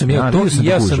 tu sam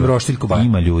ja sam roštiljko baj.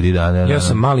 Ima ljudi, da. Ja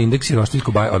sam mali indeks i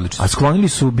roštiljko baj, odlično. A sklonili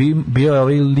su, bio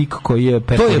ovaj lik koji je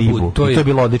pekao ribu. To je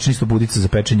bilo odlično isto budica za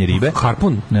pečenje ribe.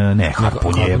 Harpun? Ne,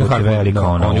 harpun je velika,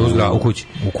 on je u kući.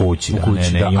 U kući,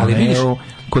 da, ali vidiš,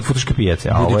 kod futoške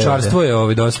pijace. Budičarstvo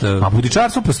je dosta... A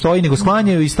budičarstvo postoji, nego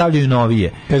sklanjaju i stavljaju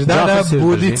novije. Kaže, da,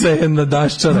 budica je na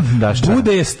daščana.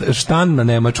 Bude je štan na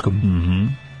nemačkom.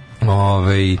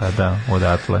 Pa da,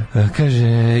 odatle.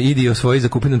 Kaže, idi osvoji za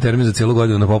kupinan termin za cijelu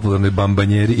godinu na popularnoj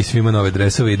bambanjeri i svima nove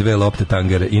dresove i 2 lopte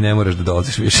tangere i ne moraš da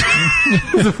dolaziš više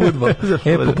za fudbal.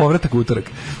 Po povratak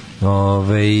utorak.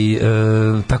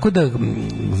 Tako da,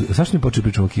 zašto mi počeli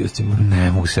pričamo o kioscima?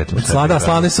 Ne mogu se setiti.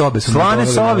 Slane sobe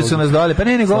su nas doveli. Pa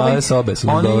ne, nego slane sobe su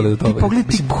nas doveli do toga. Ti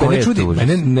pogledaj ko je tu.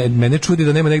 Mene čudi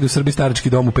da nema negde u Srbiji starački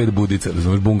dom u 5 budica,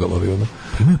 razumeš, bungalovi.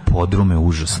 Imaju podrume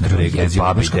užasne.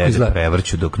 Babi i dede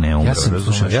prevrću dok ne umre.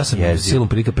 Ja sam silom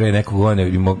prilika pre nekog godina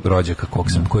imao rođaka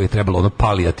koji je trebalo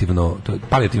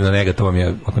palijativna nega, to vam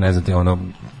je, ako ne znate,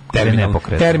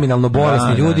 terminalno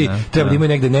bolesni ljudi treba da imaju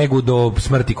negde negu do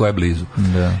smrti koja je blizu.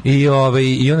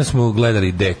 I onda smo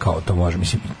gledali gde kao to može,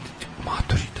 mislim,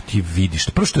 matori, da ti vidiš.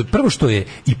 Prvo što je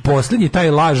i posljednji taj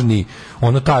lažni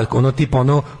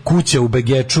ono kuća u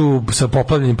Begeču sa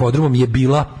poplavljenim podrumom je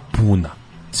bila puna.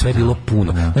 Sve je bilo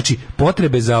puno. Znači,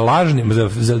 potrebe za lažnim,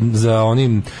 za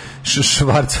onim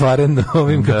švarcvaren,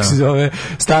 ovim, kako se zove,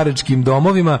 staračkim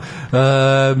domovima,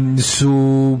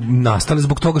 su nastale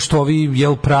zbog toga što ovi,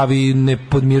 pravi ne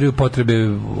podmiruju potrebe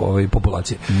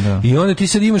populacije. I onda ti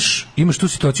sad imaš tu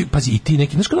situaciju, pazi, i ti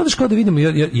neki, znaš kao da vidimo,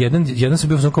 jedan sam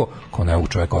bio fazon kao ne,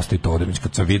 čovjek ostaje to ovdje,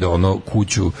 kad sam video ono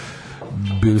kuću,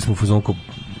 bili smo u fazonu kao,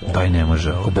 daj ne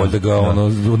može. Bolje da ga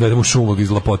da idemo šumog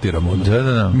izlapotiramo.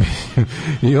 Da.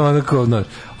 I onda kao,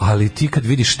 ali ti kad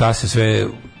vidiš šta se sve,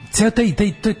 ceo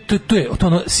to je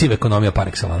ono siva ekonomija par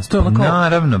excellence. To je ono kao,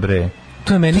 naravno bre.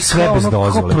 To je meni sve bez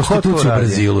dozvole. Kao prostitucija u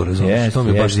Brazilu, razumiješ? To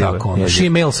mi je baš tako.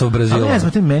 She-mails u Brazilu. Ali ne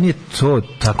znam, meni je to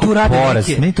tako poraz.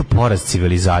 Meni je to poraz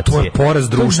civilizacije. To je poraz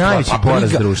društva. To je najveći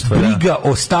poraz društva. Briga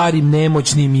o starim,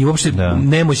 nemoćnim i uopšte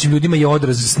nemoćnim ljudima je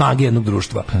odraz snage jednog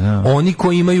društva. Oni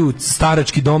koji imaju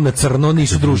starački dom na crno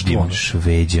nisu društvo. Imaš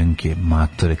veđanke,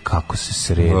 matore, kako se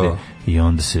srede. I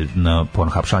onda se na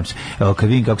Pornhub šalim se. Kad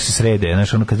vidim kako se srede,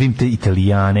 znaš, kad vidim te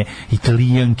Italijane,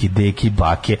 Italijanke, deke,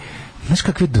 bake, znaš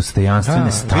kakve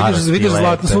dostojanstvene starosti. Vidiš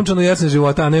zlatno sunčano jesen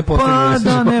života, a ne poslednju jesen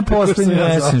života. Pa da, ne poslednju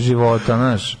jesen života,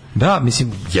 znaš. Da,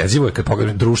 mislim, jezivo je kad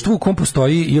pogledam. Društvo u kom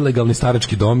postoji ilegalni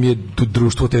starački dom je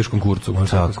društvo u teškom kurcu.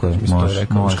 Tako je,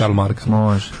 može. Karl Marx.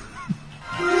 Može.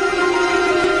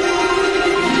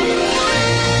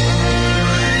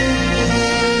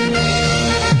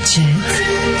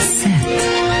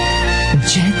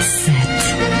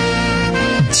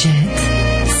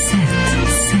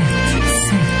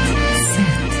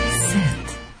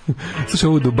 Slušaj,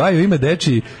 u Dubaju ima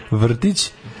dečiji vrtić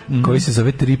koji se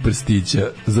zove Tri prstića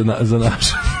za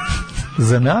našu.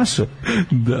 Za našu?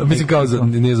 Da, mislim kao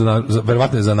nije za našu,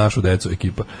 verovatno je za našu decu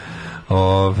ekipa.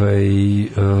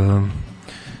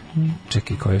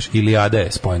 Čekaj, koja još? Ilijada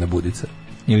je spojena budica.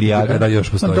 Ilijada? Da, još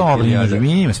postoji. Dobro,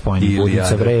 ima spojeni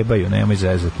budica, vrebaju, nemoj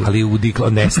zezati. Ali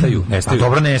nestaju. A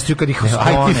dobro, nestaju kad ih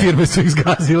sklone. IT firme su ih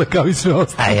zgazile kao i sve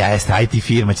ostalo. IT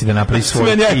firma će da napravi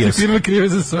svoj kiosk. IT firme krive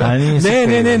za sve.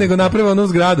 Ne, nego naprave onu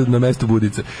zgradu na mestu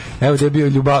budice. Evo gde je bio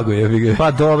Ljubago.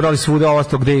 Pa dobro, ali svuda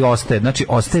ostao gde i ostaje. Znači,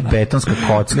 ostaje betonska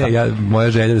kocka. Ne,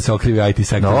 moja želja da se okrivi IT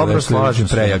sektor. Dobro, slažem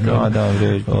se.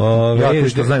 Ja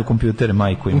što znaju kompjutere,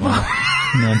 majku ima.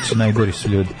 Znači, najgori su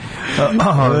ljudi.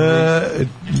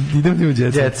 Idem ti u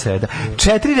djece.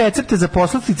 4 recepte za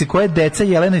poslastice koje deca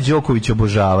Jelene Đoković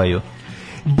obožavaju.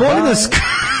 Boli nas.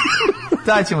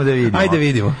 Da ćemo da vidimo. Ajde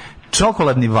vidimo.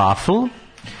 Čokoladni vafl,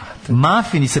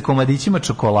 mafini sa komadićima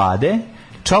čokolade,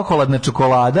 čokoladna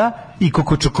čokolada i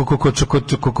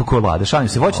čokolada. Šalim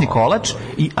se, voćni kolač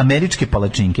i američke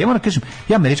palačinke. Ja moram kažem,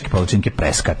 ja američke palačinke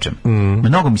preskačem.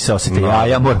 Mnogo mi se osjeti,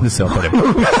 ja moram da se operem.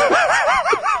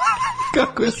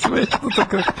 Kako je smešno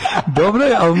tako. Dobro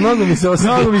je, ali mnogo mi se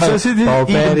osjeti.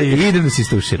 I idem da se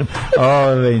istuširam.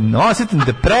 Osjetim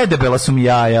da predebela su mi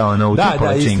jaja u tu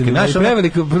palačinke. Da, istina.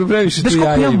 Previše tu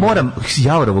jaja. Ja moram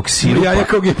jaurovog sirupa. Jaja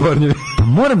kao gipornjevi.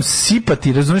 moram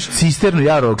sipati, razumeš, cisternu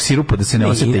javorovog sirupa da se ne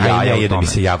osjete jaja. Jede mi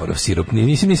se javorov sirup.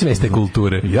 Nisam jeste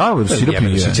kulture. Javorov sirup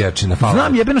je šećerčina.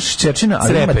 Znam, jebeno šećerčina,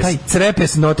 ali ima taj...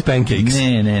 Crepes, not pancakes.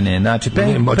 Ne. Znači,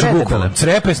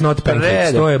 crepes, not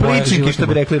pancakes. To je moja pličniki, što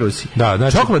bi rekli Rusi. Da,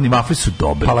 znači... Čokoladni vafli su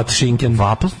dobri. Palatšinken.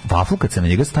 Vafl, kad se na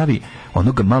njega stavi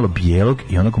onog malo bijelog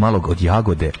i onog malog od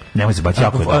jagode. Nemoj se bati,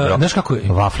 jako je dobro. Znaš kako je?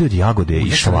 Vafli od jagode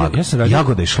i šlag.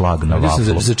 Jagoda i šlag na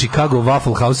vaflu. Za Chicago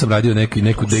Waffle House sam radio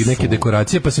neke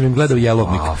dekoracije, pa sam im gledao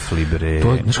jelovnik. Vafli, bre.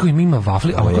 To, znaš kako ima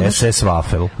vafli? Ovo je SS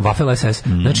Wafel. Wafel SS.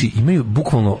 Znači, imaju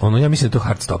bukvalno, ja mislim da je to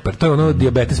Heartstopper. To je ono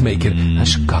diabetes maker.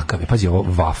 Znaš kakav je? Pazi, ovo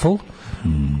waffle,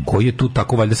 koji je tu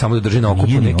tako valjda samo da drži na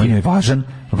okupu neki. On je važan.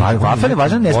 Wafel je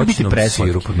važan, ne smije biti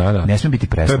preslatki. Ne smije biti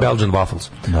preslatki. To je Belgian waffles.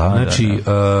 Znači,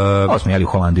 ovo smo jeli u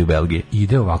Holandiji, u Belgiji.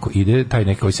 Ide taj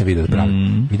neki koji sam vidio da pravi.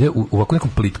 Ide u ovako nekom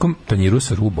plitkom tanjiru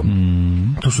sa rubom.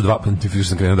 Tu su dva, ti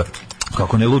sam krenuo da...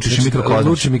 Kako ne lučiš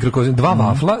i mikrokozim. Dva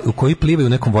vafla u koji plivaju u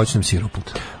nekom voćnom sirupu.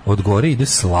 Od gore ide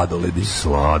sladoledi.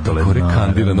 Od gore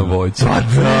kandirano voće.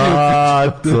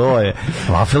 Da, to je.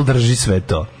 Wafel drži sve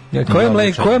to.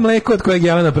 Koje mleko od kojeg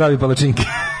Jelena pravi palačinke?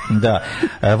 Da.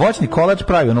 Voćni kolač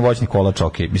pravi, voćni kolač,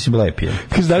 okej. Mislim, lep je.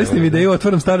 Kaže, dali ste mi ideju,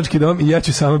 otvaram starački dom i ja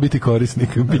ću samo biti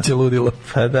korisnik. Biće ludilo.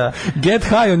 Pa da. Get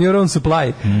high on your own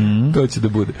supply. To će da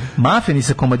bude. Mafini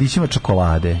sa komadićima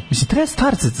čokolade. Mislim,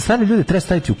 stare ljude treba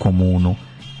staviti u komunu.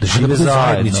 Da žive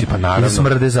zajedno, pa naravno, da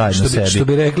smrde zajedno sebi. Što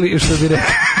bi rekli.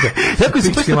 Tako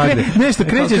se nešto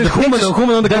krećeš da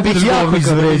humano onda da bih jako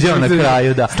izvređao na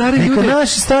kraju, da. Neka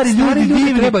naši stari ljudi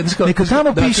divni, neka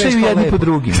tamo pišaju jedni po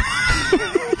drugim.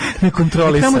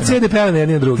 Nekontrolisano. Tamo CD peva na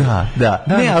jedni na drugi. Da.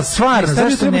 Ne, ali stvarno,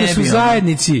 zašto ne bi? Da su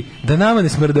zajednici, da nama ne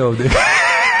smrde ovde.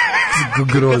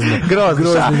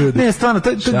 Grozno ljudi. Ne, stvarno,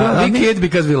 we kid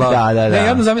because we love. Da.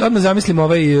 Ne, odmah zamislim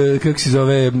kako se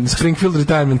zove Springfield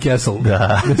Retirement Castle.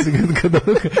 Da.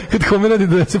 Kad kome radi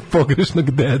da se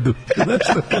pogrešnog dedu.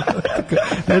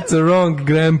 That's a wrong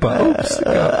grandpa. Ups.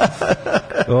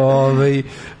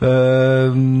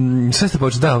 Sve ste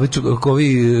počeli, da,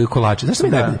 ovi kolači. Znaš što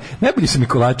mi najbolji? Najbolji su mi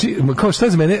kolači, kao šta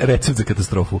je za mene recept za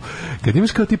katastrofu. Kad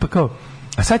imaš kao tipa kao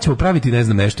a sad ćemo praviti ne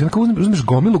znam nešto. Onako uzmeš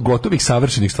gomilu gotovih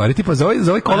savršenih stvari. Tipa za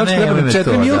ovaj kolač treba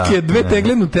 4 milke, 2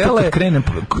 tegle nutele. Kad krenem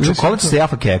kolač sa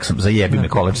Jaffa keksom, zajebi me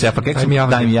kolač sa Jaffa keksom,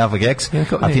 daj mi Jaffa keks,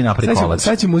 a ti napravi kolač.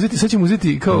 Sad ćemo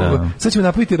uzeti kao sad ćemo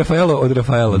napraviti Rafaelo od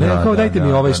Rafaela. Ne, kao dajte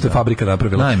mi ovaj što je fabrika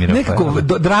napravila. Nekako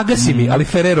draga si mi, ali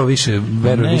Ferrero više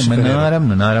veruje više Ferrero.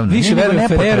 Naravno. Više veruje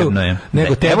Ferrero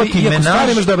nego tebi. Iako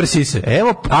stvarno imaš dobre sise.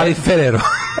 Ali Ferrero.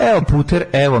 Evo puter,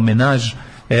 evo menaž.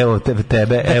 Evo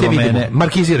tebe, evo mene.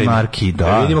 Markiziraj mi. Marki,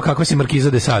 da. Vidimo kakva si markiza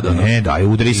de sada. Ne, daj,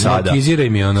 udri sada. Markiziraj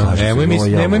mi,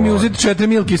 Nemoj mi uzeti 4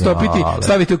 milke, stopiti,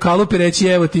 staviti u kalup i reći,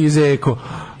 evo ti iz eko.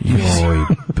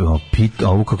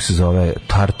 Ovo kako se zove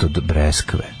tart od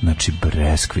breskve. Znači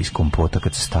breskve iz kompota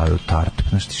kad se stavio tart.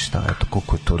 Znaš ti šta je to,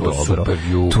 koliko je to dobro.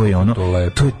 To je ono,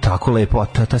 to je tako lepo. A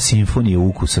ta simfonija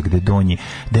ukusa gde donji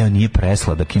deo nije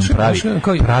presladak, im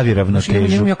pravi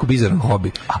ravnotežu. Imam jako bizaran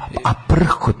hobi. A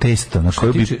prhko testo na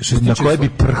koje bi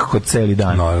prhko celi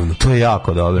dan. To je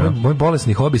jako dobro. Moj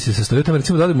bolesni hobi se sastoji u tome,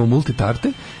 recimo da odemo u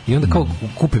multitarte i onda kao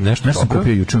kupim nešto. Ja sam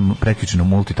kupio juče prekjuče u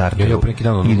multitarte. Ja preki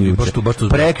dan baš tu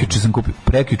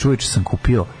Prekjuče sam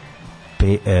kupio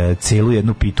celu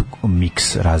jednu pitu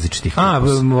miks različitih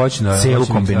voćna celu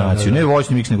kombinaciju, ne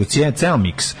voćni miks nego ceo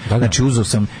miks. Znači uzeo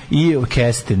sam i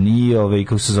kesten i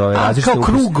kako se zove različite kao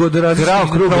krug od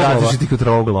različitih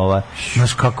troglova.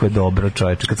 Znaš kako je dobro,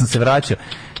 čoveče. Kad sam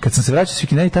se vraćao s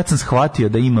vikendani, tad sam shvatio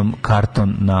da imam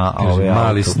karton na ove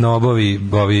mali snobovi,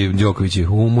 ovi Đokovići,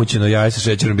 umućeno jaje sa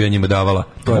šećerom bi ja njima davala.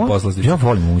 To je poslastica. Ja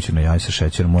volim umućeno jaje sa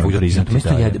šećerom, moram priznati.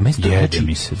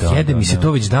 Jede mi se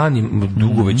to već dani,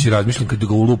 dugo već razmišljam kad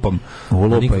ga ulupam.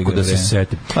 Nikako da se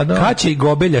setim. Kaća i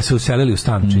Gobelja se uselili u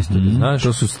stan, čisto da znaš.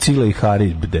 To su Cile i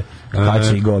Haribde.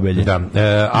 Kaća i Gobelje. Da.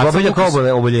 Gobelja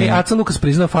kao oboljenje. Aca Lukas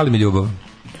priznao, fali mi ljubav.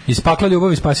 Iz pakla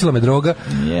ljubavi spasila me droga.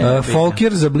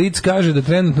 Folker za Blitz kaže da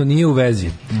trenutno nije u vezi.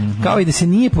 Kao i da se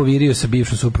nije povirio sa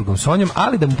bivšom suprugom Sonjom,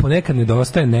 ali da mu ponekad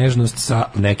nedostaje nežnost sa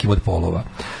nekim od polova.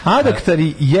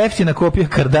 Adaktari jeftina kopija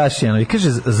Kardashianovi. Kaže,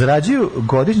 zarađuju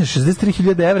godišnje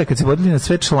 63.000 evra kad se vodili na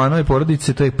sve članove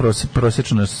porodice, to je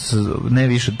prosječno, ne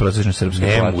više od prosječne srpske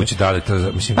plate. Ne moguće da li to,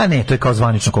 mislim. A ne, to je kao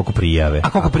zvanično koliko prijave. A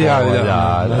koliko prijave,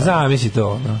 da. Zamisli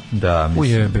to. Da, mislim.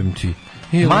 Ujebem ti.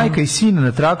 Majka i sin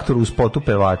na traktoru u spotu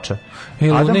pevača.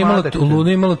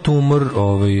 Luna imala tumor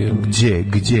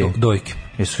Gdje? Dojke.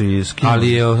 Jesu i skinuli.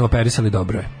 Ali je operisali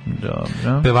dobro je.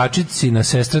 Dobro. Pevačici na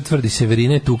sestra tvrdi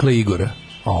Severine tukla Igora.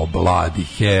 Bloody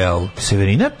hell.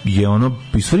 Severina je ono,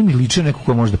 u stvari mi liče neko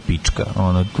koja možda pička,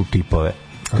 ono, tu tipove.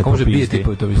 Kako može bijeti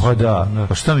po to više? Pa da,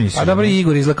 pa šta misliš? A dobro,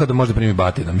 Igor izgleda da može primi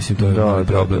batina, mislim, to je moj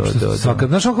problem.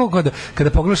 Znaš, kada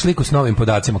pogledaš sliku s novim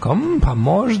podacima, kao, pa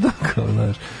možda, kao,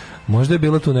 znaš, možda je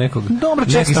bilo tu nekog. Dobro,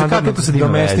 čekaj se kako to sad ima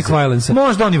domestic violence.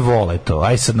 Možda oni vole to.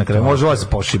 Aj sad na kraju, može vas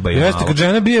pošibaju. Jeste, kad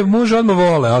žena bije, muž odmah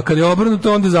vole, a kad je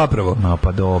obrnuto, onda zapravo. No,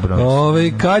 pa dobro.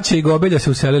 Kaća i Gobelja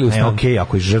se uselili u stan. Okej,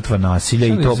 ako je žrtva nasilja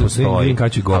i to postoji.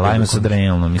 Alajno sad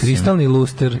realno, mislim. Kristalni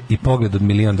luster i pogled od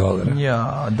 $1.000.000.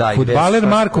 Ja, daj. Fudbaler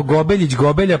Marko Gobeljić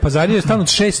Gobelja pazario je stan od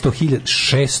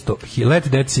 600.000. Let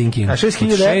that sink in. A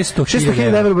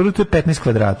 600.000 evra, bruto je 15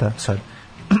 kvadrata sad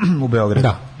u Beogradu.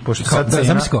 Da. Pošto sad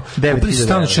zamislimo, kupili su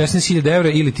stan od 16.000 evra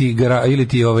ili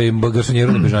ti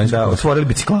garsonjeru na Bežanjsku. Da, otvorili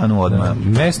biciklanu odmah.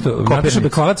 Nataša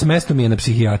Bekvalac mesto mi je na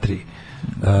psihijatriji.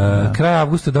 Kraj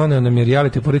avgusta doneo nam je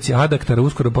reality porodici Adaktara,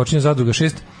 uskoro počinje Zadruga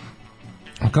 6.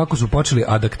 A kako su počeli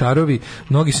Adaktarovi,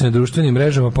 mnogi su na društvenim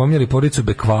mrežama pominjali porodicu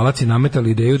Bekvalac i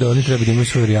nametali ideju da oni treba da imaju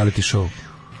svoj reality show.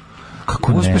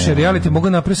 Kako uspešne reality mogu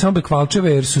napraviti samo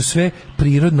Bekvalčeve jer su sve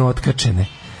prirodno otkačene.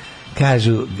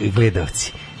 Kažu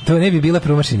gledalci. To ne bi bila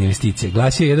promašena investicija.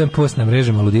 Glasio je jedan post na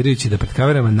mrežama aludirajući da pred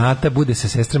kamerama Nata bude sa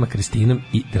sestrama Kristinom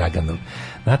i Draganom.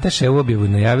 Nataša je u objavu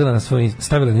najavila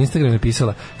stavila na Instagram i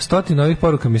napisala 100 novih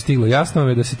poruka mi je stiglo. Jasno vam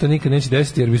je da se to nikad neće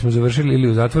desiti jer bismo završili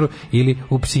ili u zatvoru ili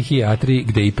u psihijatriji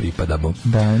gde i pripadamo.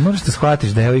 Da, možeš da shvatiš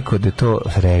devojko da je to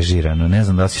režirano. Ne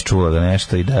znam da li si čula da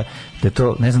nešto i da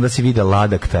to, ne znam da si videla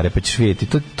Adaktare, pa ćeš vidjeti.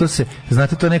 To se,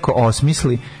 znate, to neko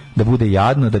osmisli da bude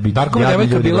jadno, da bi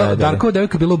Darkova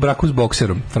devojka bila u braku s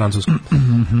bokserom, francuskim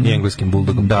i engleskim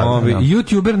buldogom.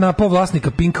 YouTuber napao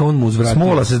vlasnika Pinka, on mu uzvratio.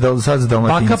 Smula se sad za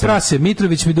Dalmatincem. Baka prase,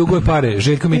 Mitrović mi duguje pare,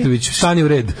 Željko Mitrović, stani u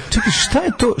red. Čekaj,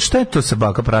 šta je to sa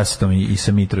Baka prasetom i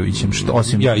sa Mitrovićem? Što,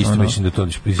 osim, ja isto mislim da to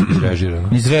izrežirano.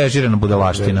 Izrežirano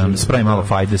budalaština, spravi malo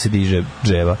fajt da se diže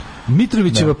dževa.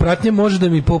 Mitrovićeva pratnja može da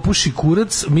mi popuši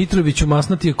kurac, Mitroviću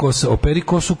masnati je kosa, operi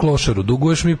kosu klošaru,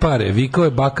 duguješ mi pare, vikao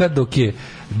je Baka dok je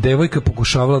devojka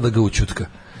pokušavala da ga učutka.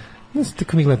 Znaš,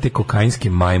 tako mi gledam te kokainske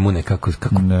majmune,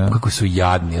 kako su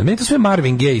jadni. Meni to sve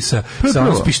Marvin Gaye sa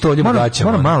onom s pištoljem u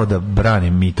gaćama. Moram malo da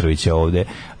branim Mitrovića ovde.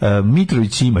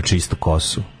 Mitrović ima čistu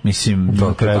kosu. Mislim,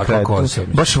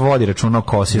 baš vodi računa o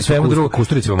kosi. Sve drugo,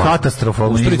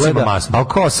 katastrofalno izgleda. Ali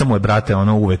kosa mu je, brate,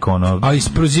 ono uvek ono... A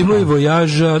isprozivno je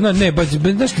vojaža...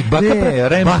 znaš ti,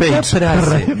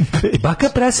 Baka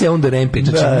prase je onda Rampage.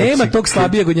 Znači, nema tog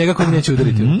slabijeg od njega kojeg neće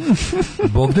udariti.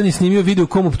 Bogdan je snimio video u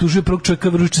kom optužuje prvog čovjeka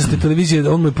vrućaste televizije,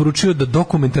 on mu je poručio da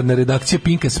dokumentarna redakcija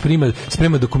Pinka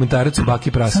sprema dokumentarac o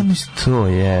Baki prase. Sam to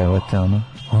je, evo te ono.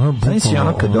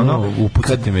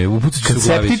 Kad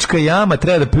septička jama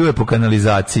treba da pljuje po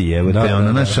kanalizaciji, evo te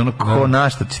ono, znaš, ono, ko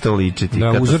našta će to ličiti.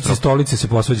 Da, uzorci stolice se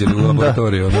posvađali u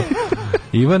laboratoriju, ono.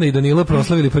 Ivana i Danilo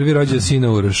proslavili prvi rođendan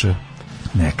sina Uroša.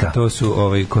 Neka. To su,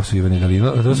 ko su Ivana i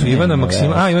Danilo? To su Ivana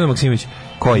Maksimović.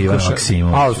 Ko je Ivan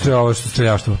Maksimović? Ovo što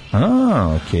streljaštvo.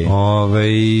 Okej.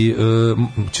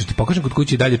 Ću ti pokažem kod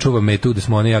kući i dalje čuvam metu da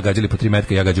smo one ja gađali po 3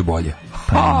 metka, ja gađu bolje.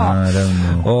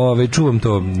 Naravno. Čuvam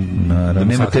to. Naravno.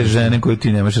 Nema te žene koju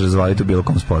ti nemaš razvaliti u bilo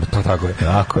kom sportu. Pa tako je.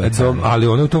 Ali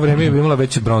ona u to vreme je imala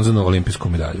već bronzanu olimpijsku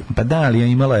medalju. Pa da,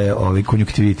 ali imala je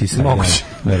konjuktivitis. Moguće.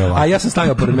 A ja sam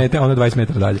stavio pored mete, a ona 20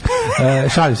 metara dalje.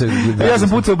 Šalim se. Ja sam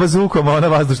pucao bazukom, a ona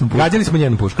vazdušnom puškom. Gađali smo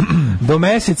njenu pušku. Do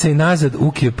meseca i nazad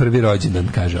Uki je prvi rođendan,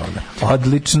 kaže ona.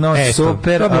 Odlično,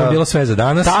 super. To bi bilo sve za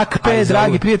danas. Takve,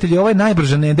 dragi prijatelji, ovo je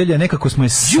najbrža nedelja, nekako smo je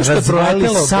razvali,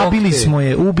 sabili smo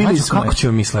je, ubili smo je. Kako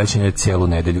ćemo mi sledeće nedelje cijelu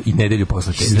nedelju i nedelju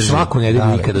posle te? Svaku nedelju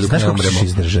nikada dok ne umremo. Znaš kako ćeš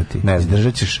izdržati?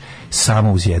 Izdržat ćeš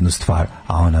samo uz jednu stvar,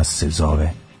 a ona se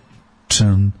zove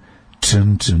čn,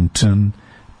 čn, čn, čn,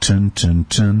 čn, čn,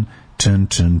 čn, čn,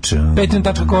 čn, čn.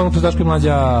 Patreon.com kroz Dasko i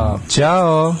Mladja.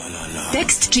 Ćao.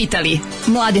 Tekst čitali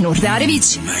Mladen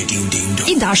Urdarević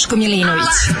i Daško Milinović.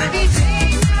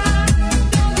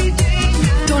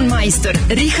 Ton majstor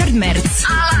Richard Merc.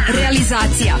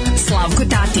 Realizacija Slavko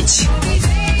Tatić.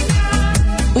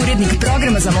 Urednik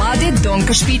programa za mlade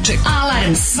Donka Špiček.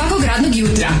 Alarms svakog radnog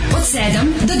jutra od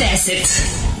 7 do 10.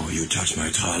 You touch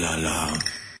my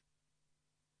tra-la-la.